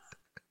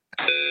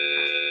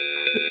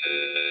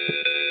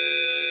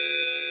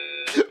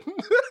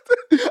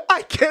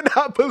 I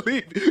cannot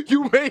believe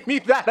you made me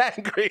that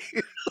angry.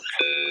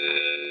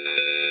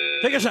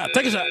 Take a shot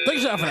for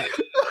that.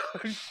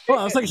 Hold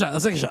on, let's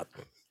take a shot.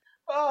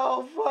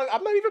 Oh fuck!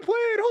 I'm not even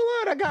playing.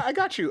 Hold on, I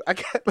got you.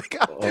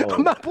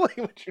 I'm not playing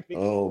with you.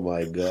 Oh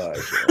my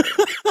gosh.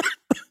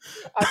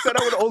 I said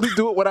I would only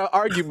do it when I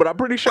argue, but I'm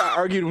pretty sure I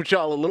argued with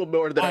y'all a little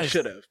more than I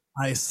should have.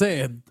 I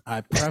said I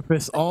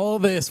preface all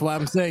this what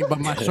I'm saying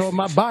by showing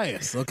my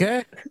bias.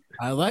 Okay,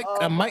 I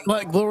might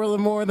like Glorilla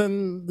more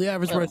than the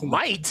average person.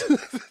 Might.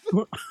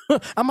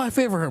 I might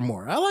favor her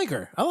more. I like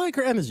her. I like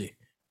her energy.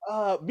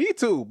 Me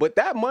too. But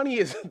that money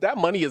is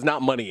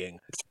not moneying.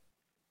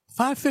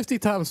 550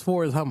 times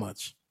 4 is how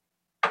much?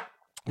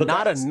 But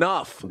not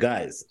enough,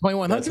 guys.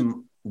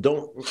 2100.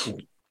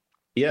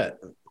 Yeah.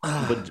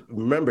 But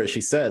remember,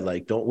 she said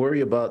like, don't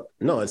worry about.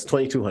 No, it's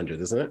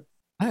 2200, isn't it?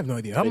 I have no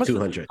idea. How much?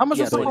 2200. How much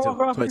yeah, was Summer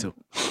Walker offering?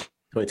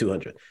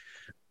 2200.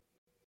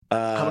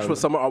 How much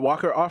was Summer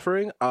Walker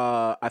offering?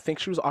 I think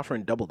she was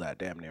offering double that,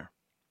 damn near.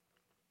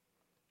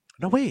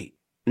 No, wait.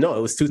 No,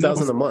 it was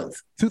 2000 a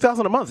month.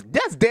 2000 a month.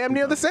 That's damn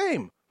near the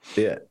same.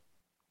 Yeah.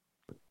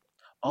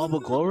 Oh,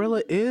 but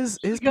Glorilla is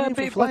paying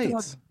for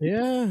flights.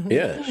 Yeah.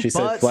 Yeah. She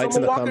said But flights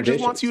Summer and Walker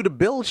just wants accommodations. you to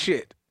build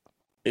shit.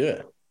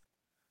 Yeah.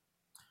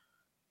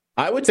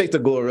 I would take the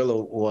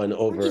Glorilla one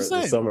over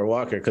the Summer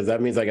Walker because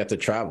that means I get to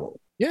travel.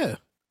 Yeah.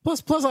 Plus,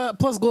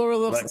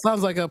 Glorilla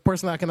sounds like a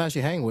person I can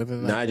actually hang with.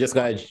 And I just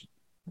got.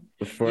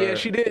 Yeah,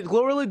 she did.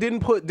 Glorilla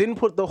didn't put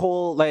the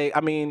whole like. I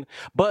mean,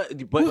 but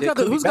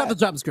who's got the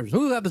job description?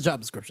 Who got the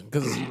job description?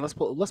 Because let's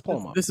pull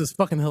them up. This is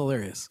fucking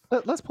hilarious.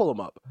 Let's pull them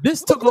up.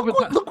 This took over.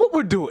 Look what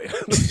we're doing.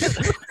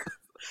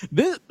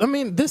 This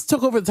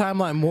took over the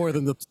timeline more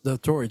than the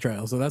Tory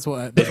trial, so that's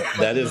why.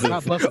 That is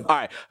all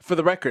right. For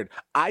the record,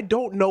 I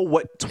don't know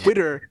what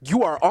Twitter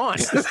you are on.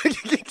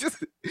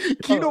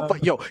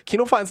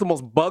 Kino finds the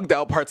most bugged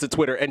out parts of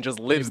Twitter and just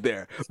lives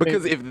there.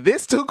 Because if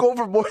this took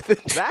over more than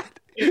that,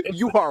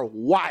 you are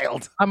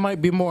wild. I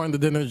might be more on the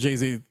Dinner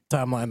Jay-Z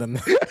timeline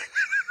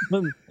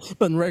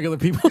than regular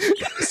people.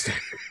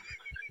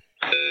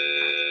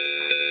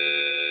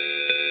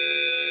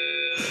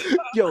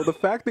 Yo, the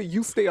fact that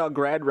you stay on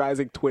Grand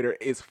Rising Twitter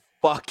is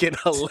fucking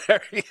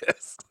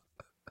hilarious.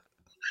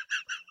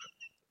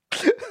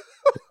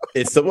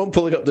 Is someone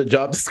pulling up the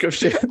job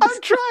description?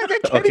 I'm trying. I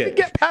can't even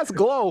get past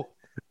Glow.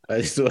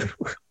 I just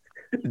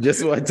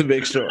wanted to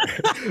make sure.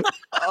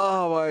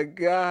 Oh my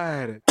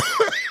god.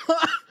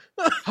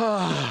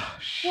 Oh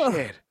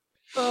shit.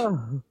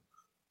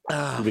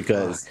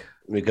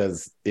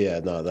 Because yeah,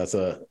 no, that's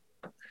a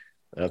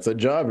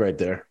job right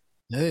there.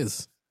 It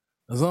is.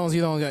 As long as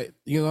you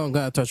don't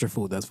gotta touch your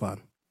food, that's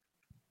fine.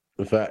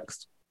 The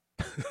facts.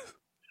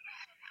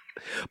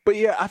 But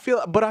yeah, I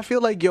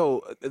feel like,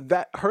 yo,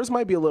 that hers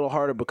might be a little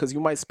harder because you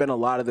might spend a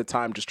lot of the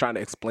time just trying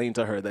to explain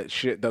to her that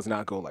shit does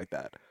not go like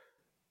that.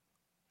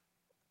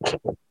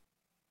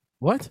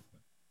 What?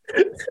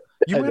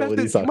 You might have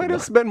to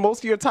spend most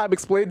of your time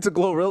explaining to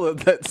Glorilla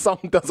that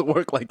something doesn't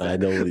work like that. I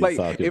know what he's like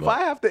talking if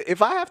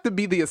about. I have to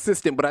be the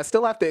assistant, but I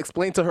still have to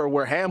explain to her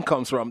where ham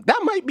comes from, that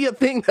might be a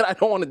thing that I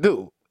don't want to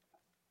do.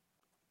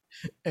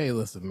 Hey,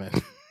 listen, man.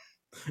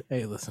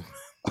 Hey, listen.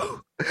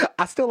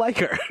 I still like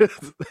her.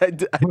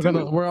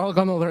 We're all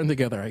gonna learn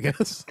together, I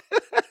guess.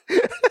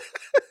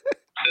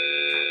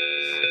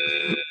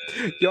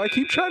 Yo, I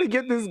keep trying to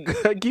get this.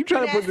 I keep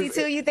trying to put Nasty this.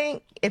 too, you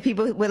think? If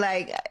people were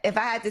like, if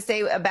I had to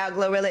say about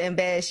Glorilla in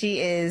bed, she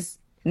is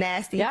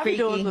nasty, Y'all be freaky.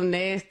 doing some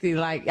nasty,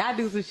 like, I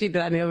do some shit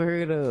that I never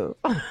heard of.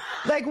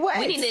 Like what?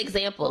 We need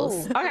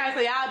examples. Okay,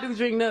 so y'all do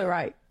drink nut,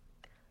 right?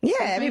 Yeah,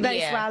 everybody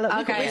Yeah. swallow.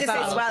 Okay, We just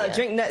say so- swallow. yeah.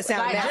 Drink nut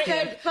sound Like, nasty.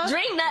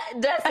 Drink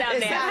nut does sound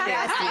It sounds nasty.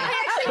 nasty.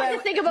 I actually But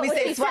didn't think about we what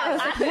say he swallow.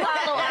 said. I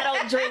swallow, I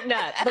don't drink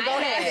nut. But go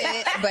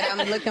ahead. But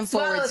I'm looking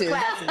forward Swallow's to.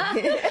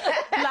 classy.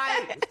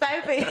 Like,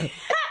 Sophie.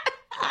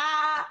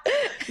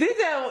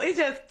 It's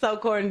just so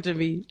corny to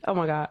me. Oh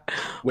my God.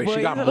 Wait, Boy,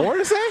 she got it's- more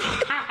to say?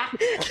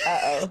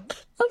 Uh-oh.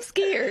 I'm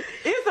scared.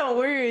 It's some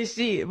weird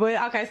shit.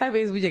 But okay,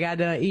 Sophie, we just got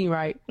done eating,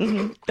 right?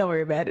 Don't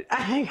worry about it.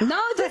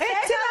 No, just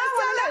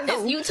tell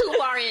us. You too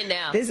far in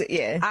now. This,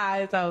 yeah.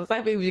 Alright, so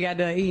Sophie, we just got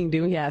done eating,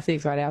 then we had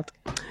sex right after.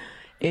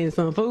 And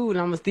some food, and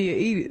I'm gonna still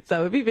eat it.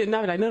 So if you been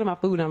know, like, none of my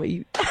food, I'm gonna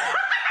eat it.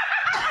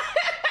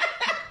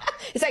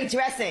 It's like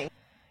dressing.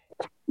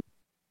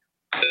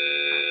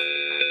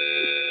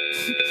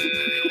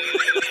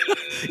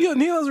 Yo,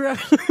 Neil's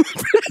reaction.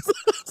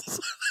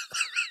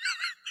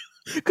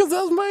 Because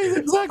that was my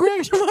exact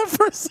reaction when I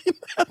first seen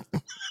that.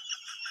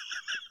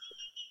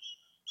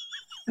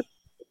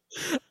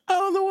 I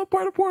don't know what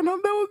part of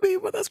Pornhub that would be,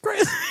 but that's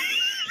crazy.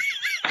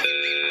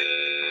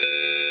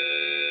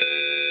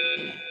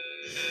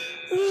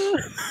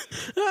 You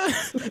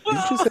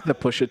just said that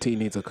Pusha T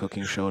needs a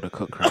cooking show to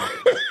cook crap.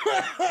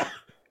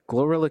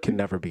 Glorilla can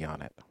never be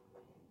on it.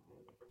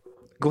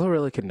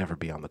 Glorilla can never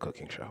be on the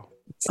cooking show.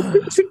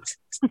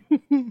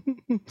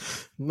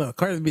 No,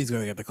 Cardi B's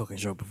gonna get the cooking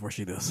show before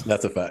she does.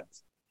 That's a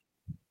fact.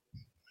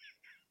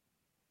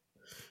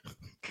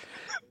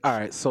 All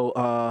right, so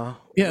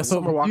Yeah, so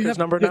Summer you Walker's have-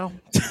 number now.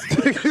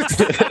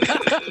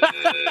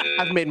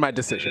 I've made my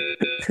decision.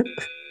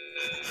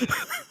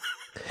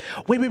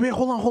 Wait,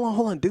 hold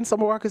on. Didn't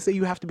Summer Walker say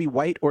you have to be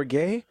white or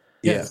gay?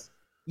 Yes.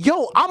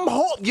 Yo,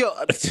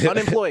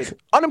 unemployed.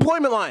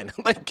 Unemployment line.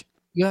 Like,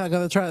 Yeah, I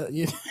gotta try it.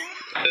 Yeah.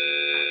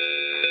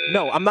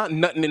 no, I'm not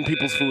nutting in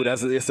people's food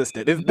as the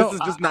assistant. This is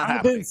just not I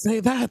happening. didn't say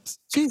that.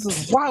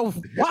 Jesus, wow.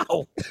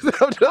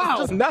 I'm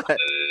just not.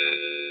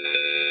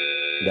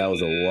 That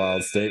was a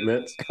wild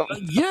statement.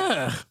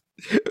 Yeah.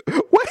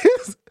 What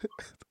is?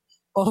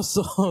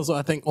 Also, so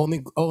I think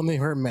only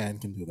her man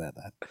can do that.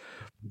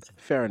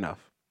 Fair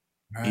enough.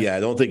 All right. Yeah, I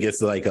don't think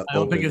it's like an I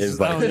don't open think it's-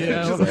 invite. oh,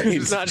 yeah, I don't think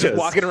He's not just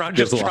walking around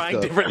just walk trying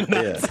up. different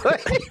nuts.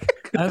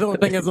 I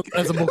don't think it's a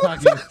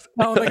bukkake.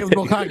 I don't think it's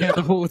bukkake at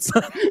the food.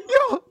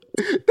 Yo,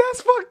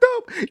 that's fucked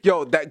up.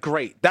 Yo, that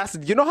great. That's,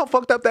 you know how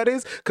fucked up that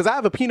is? Because I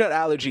have a peanut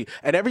allergy,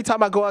 and every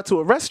time I go out to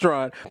a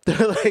restaurant,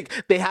 they're like,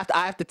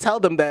 I have to tell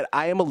them that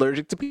I am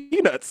allergic to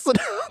peanuts. So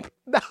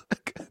now,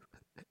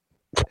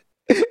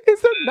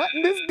 is there nut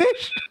in this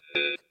dish?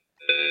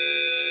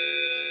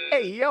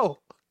 Hey, yo.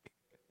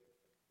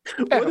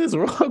 What is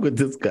wrong with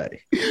this guy?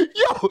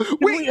 Yo,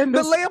 wait,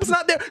 the layup's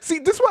not there. See,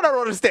 this is what I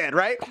don't understand,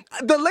 right?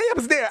 The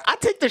layup's there. I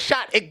take the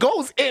shot. It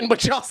goes in,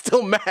 but y'all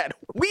still mad.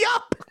 We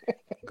up.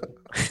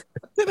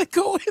 Did it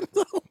go in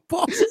the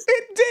boss?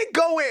 It did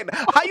go in.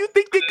 How you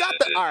think they got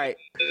the... All right.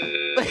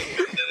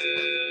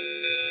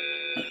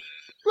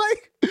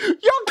 Like, y'all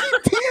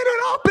keep teeing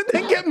it up and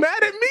then get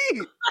mad at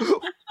me.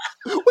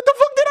 What the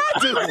fuck did I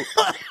do?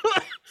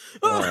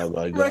 Oh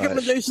my gosh.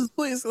 Recommendations,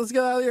 please. Let's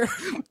get out of here.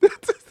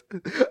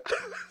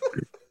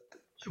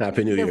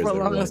 Happy New Here Year's, for a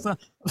long everyone.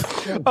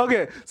 time.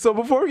 Okay, so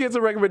before we get to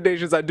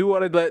recommendations, I do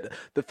want to let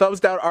the Thumbs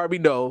Down Army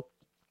know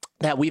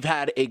that we've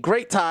had a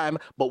great time,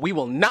 but we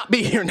will not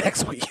be here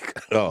next week.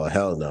 Oh,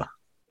 hell no.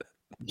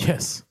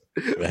 Yes.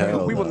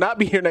 Hell We will no. not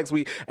be here next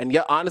week. And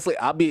yeah, honestly,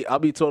 I'll be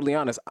totally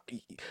honest.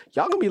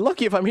 Y'all gonna be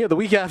lucky if I'm here the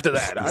week after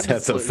that.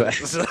 That's a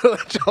fact.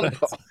 Y'all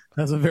know.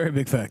 That's a very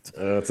big fact.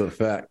 That's a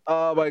fact.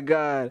 Oh my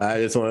God. I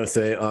just want to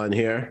say on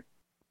here,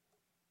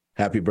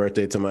 happy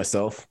birthday to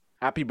myself.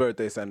 Happy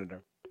birthday,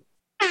 Senator.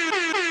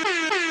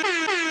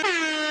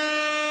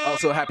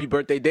 Also, happy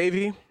birthday,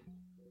 Davey.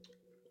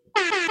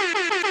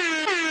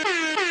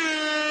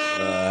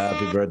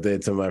 Happy birthday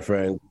to my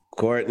friend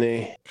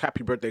Courtney.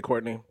 Happy birthday,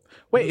 Courtney.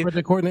 Wait,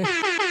 Birthday, Courtney.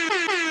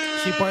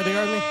 She part of the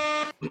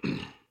army?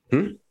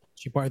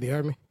 She part of the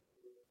army?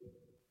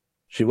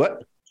 She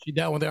what? She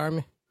down with the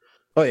army?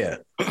 Oh yeah.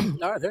 All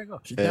right, there you go.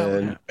 She down with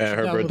And, it. and She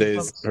her down with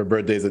the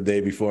birthday's a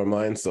day before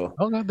mine, so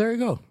Okay, there you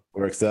go.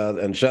 works out.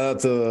 And shout out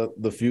to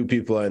the few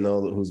people I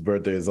know whose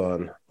birthday is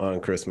on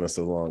Christmas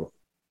along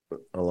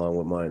along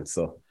with mine.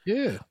 So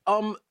Yeah.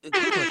 Quick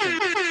question.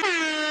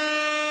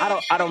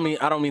 I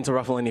don't mean to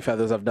ruffle any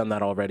feathers. I've done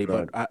that already,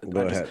 but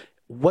go ahead.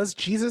 Was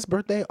Jesus'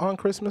 birthday on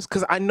Christmas?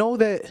 Because I know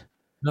that.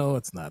 No,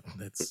 it's not.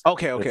 It's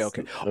Okay.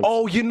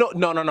 Oh,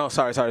 no.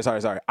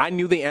 Sorry. I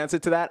knew the answer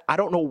to that. I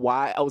don't know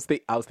why. I was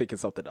thinking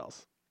something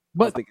else.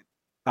 But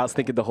I was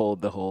thinking the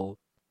whole.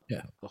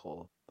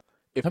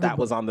 If that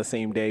was on the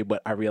same day,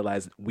 but I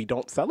realized we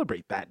don't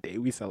celebrate that day.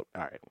 We celebrate.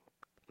 All right.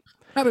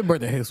 Happy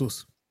birthday,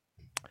 Jesus.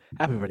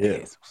 Happy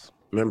birthday, Jesus.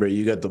 Remember,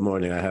 you get the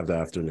morning. I have the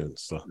afternoon.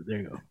 So there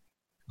you go.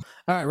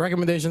 All right,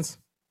 recommendations.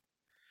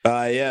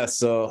 Yeah.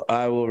 So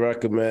I will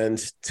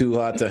recommend Too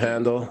Hot to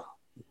Handle.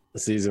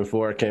 Season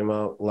 4 came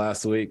out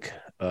last week.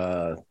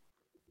 They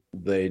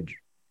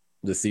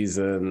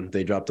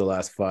dropped the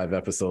last 5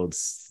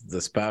 episodes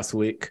this past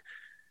week.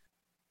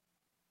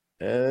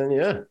 And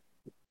yeah.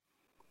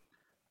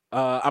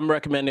 I'm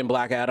recommending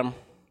Black Adam.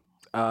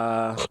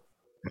 I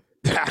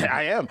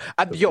am.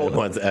 I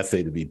want the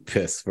essay to be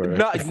pissed for.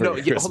 No.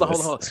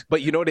 Hold on.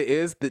 But you know what it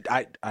is?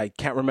 That I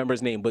can't remember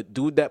his name. But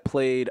dude that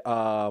played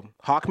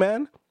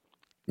Hawkman.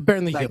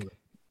 Apparently killed it.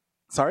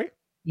 Sorry.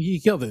 He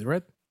killed it,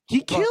 right?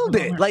 He killed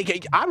it.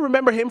 Like I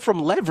remember him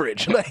from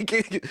Leverage. Like,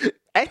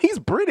 and he's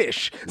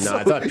British. No,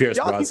 I thought Pierce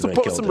Brosnan need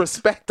to put some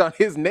respect on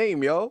his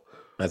name, yo.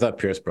 I thought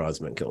Pierce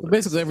Brosnan killed it.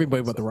 Basically,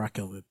 everybody but The Rock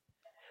killed it.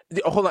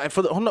 Hold on.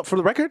 For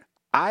the record,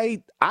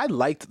 I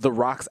liked The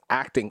Rock's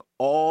acting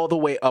all the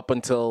way up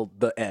until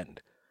the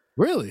end.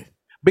 Really?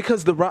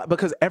 Because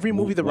every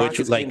movie The Rock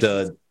is like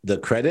the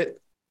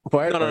credit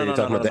part. No.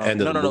 The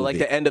end of the movie? Like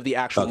the end of the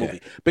actual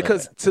movie.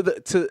 Because to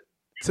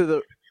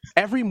the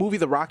every movie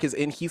The Rock is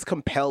in, he's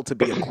compelled to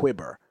be a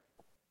quibber.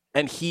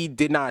 And he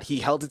did not. He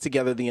held it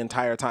together the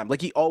entire time.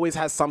 Like, he always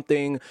has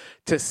something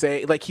to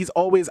say. Like, he's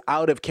always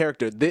out of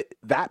character.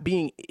 That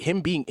being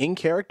him being in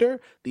character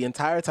the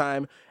entire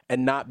time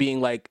and not being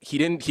like, he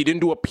didn't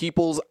do a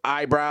people's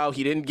eyebrow.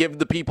 He didn't give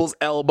the people's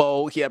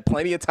elbow. He had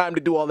plenty of time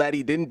to do all that.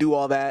 He didn't do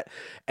all that.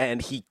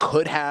 And he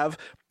could have.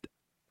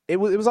 It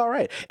was all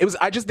right.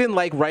 I just didn't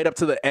like right up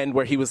to the end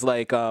where he was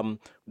like, the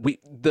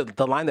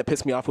line that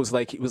pissed me off was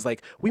like, he was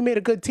like, we made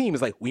a good team.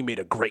 It's like, we made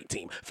a great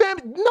team. Fam,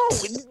 no,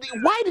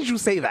 why did you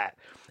say that?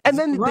 And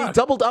then they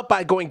doubled up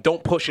by going,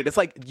 don't push it. It's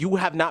like, you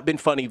have not been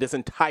funny this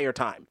entire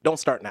time. Don't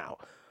start now.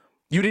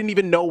 You didn't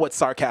even know what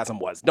sarcasm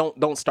was.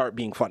 Don't start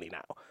being funny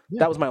now. Yeah,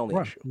 that was my only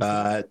issue.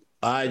 I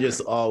just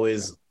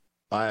always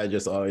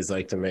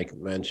like to make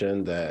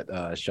mention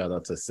that shout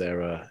out to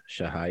Sarah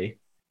Shahai.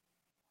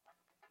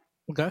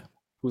 Okay.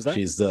 Who's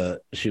that?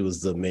 She was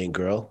the main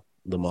girl,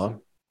 the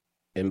mom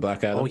in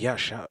Black Adam. Oh yeah,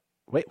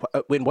 wait,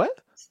 what?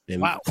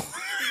 Wow.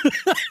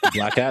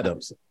 Black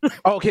Adams.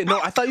 Oh, okay, no,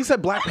 I thought you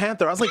said Black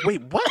Panther. I was like,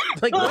 wait, what?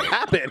 Like, what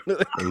happened?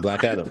 In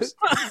Black Adams.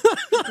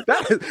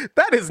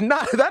 that is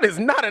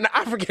not an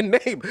African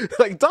name.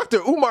 Like, Dr.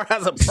 Umar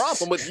has a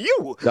problem with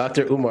you.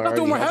 Dr. Umar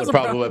has a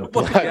problem with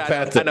Black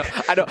Panther.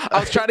 I know. I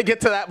was trying to get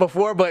to that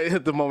before,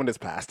 but the moment has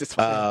passed. It's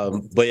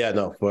fine. But yeah,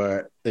 no.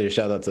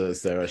 Shout out to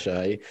Sarah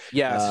Shahai.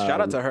 Yeah, shout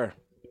out to her.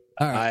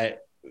 I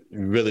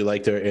really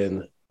liked her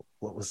in,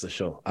 what was the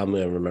show? I'm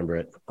gonna remember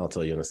it. I'll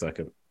tell you in a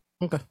second.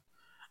 Okay.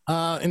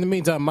 In the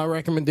meantime, my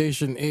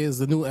recommendation is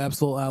the new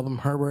Absol album,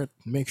 Herbert.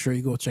 Make sure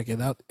you go check it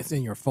out. It's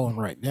in your phone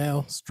right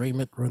now. Stream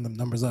it, run them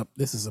numbers up.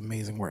 This is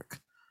amazing work.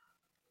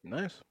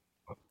 Nice.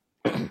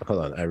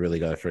 Hold on, I really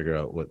gotta figure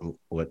out what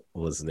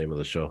was the name of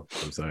the show.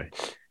 I'm sorry.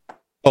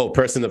 Oh,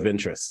 Person of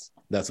Interest.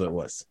 That's what it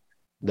was.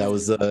 That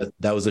was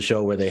a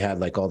show where they had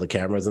like all the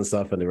cameras and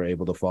stuff, and they were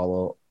able to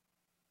follow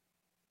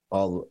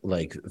all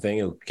like thing.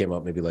 It came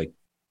out maybe like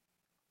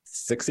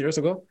 6 years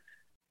ago.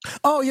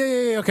 Oh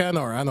yeah. Okay, I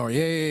know her.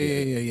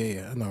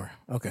 Yeah. I know her.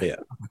 Okay. Yeah.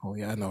 Okay, cool.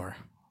 Yeah, I know her.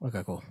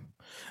 Okay, cool.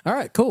 All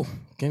right, cool.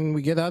 Can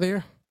we get out of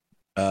here?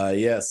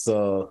 Yeah.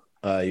 So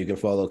you can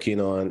follow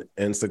Kino on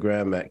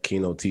Instagram at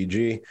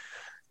KinoTG.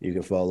 You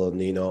can follow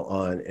Nino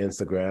on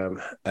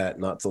Instagram at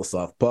Not So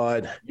Soft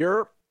Pod.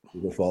 You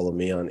can follow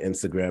me on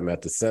Instagram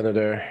at The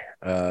Senator.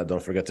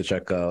 Don't forget to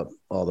check out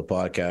all the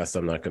podcasts.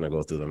 I'm not going to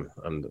go through them.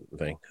 I'm the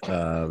thing.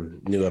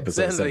 New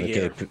episodes of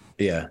 7K.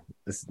 Yeah,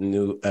 this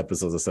new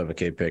episodes of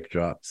 7K Pick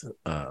dropped.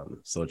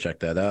 So check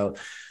that out.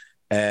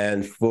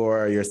 And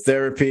for your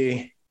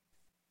therapy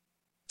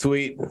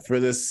tweet for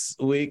this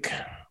week,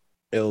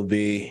 it'll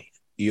be,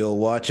 you'll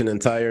watch an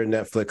entire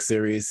Netflix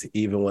series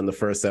even when the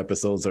first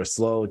episodes are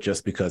slow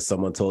just because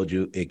someone told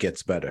you it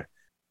gets better.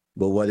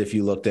 But what if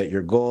you looked at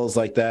your goals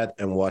like that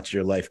and watch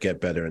your life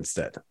get better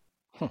instead?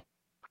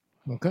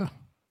 Okay.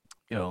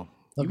 Yo,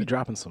 you be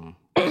dropping some.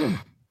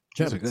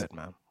 These are good,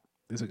 man.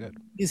 These are good.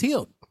 He's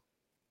healed.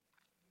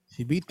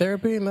 He beat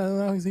therapy and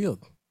now he's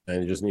healed.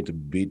 And you just need to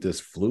beat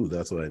this flu.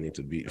 That's what I need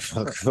to beat.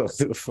 Fuck so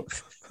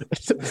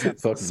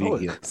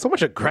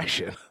much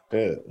aggression.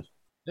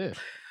 Yeah.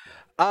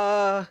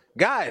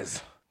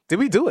 Guys, did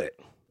we do it?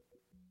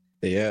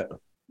 Yeah.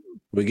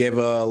 We gave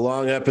a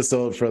long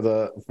episode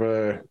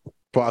for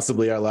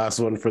possibly our last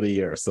one for the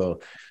year.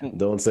 So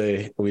don't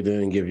say we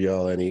didn't give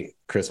y'all any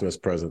Christmas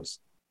presents.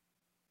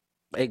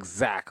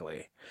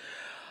 Exactly.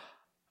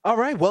 All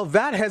right, well,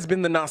 that has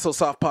been the Not So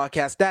Soft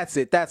podcast. That's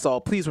it. That's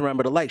all. Please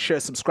remember to like, share,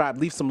 subscribe,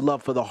 leave some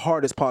love for the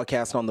hardest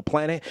podcast on the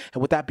planet.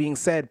 And with that being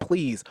said,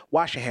 please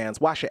wash your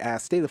hands, wash your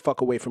ass, stay the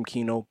fuck away from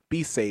Kino,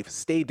 be safe,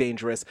 stay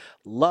dangerous,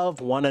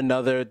 love one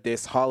another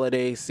this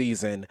holiday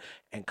season,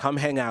 and come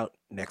hang out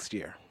next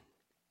year.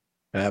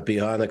 Happy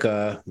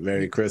Hanukkah,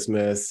 Merry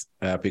Christmas,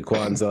 Happy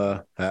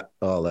Kwanzaa,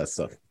 all that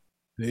stuff.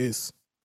 Peace.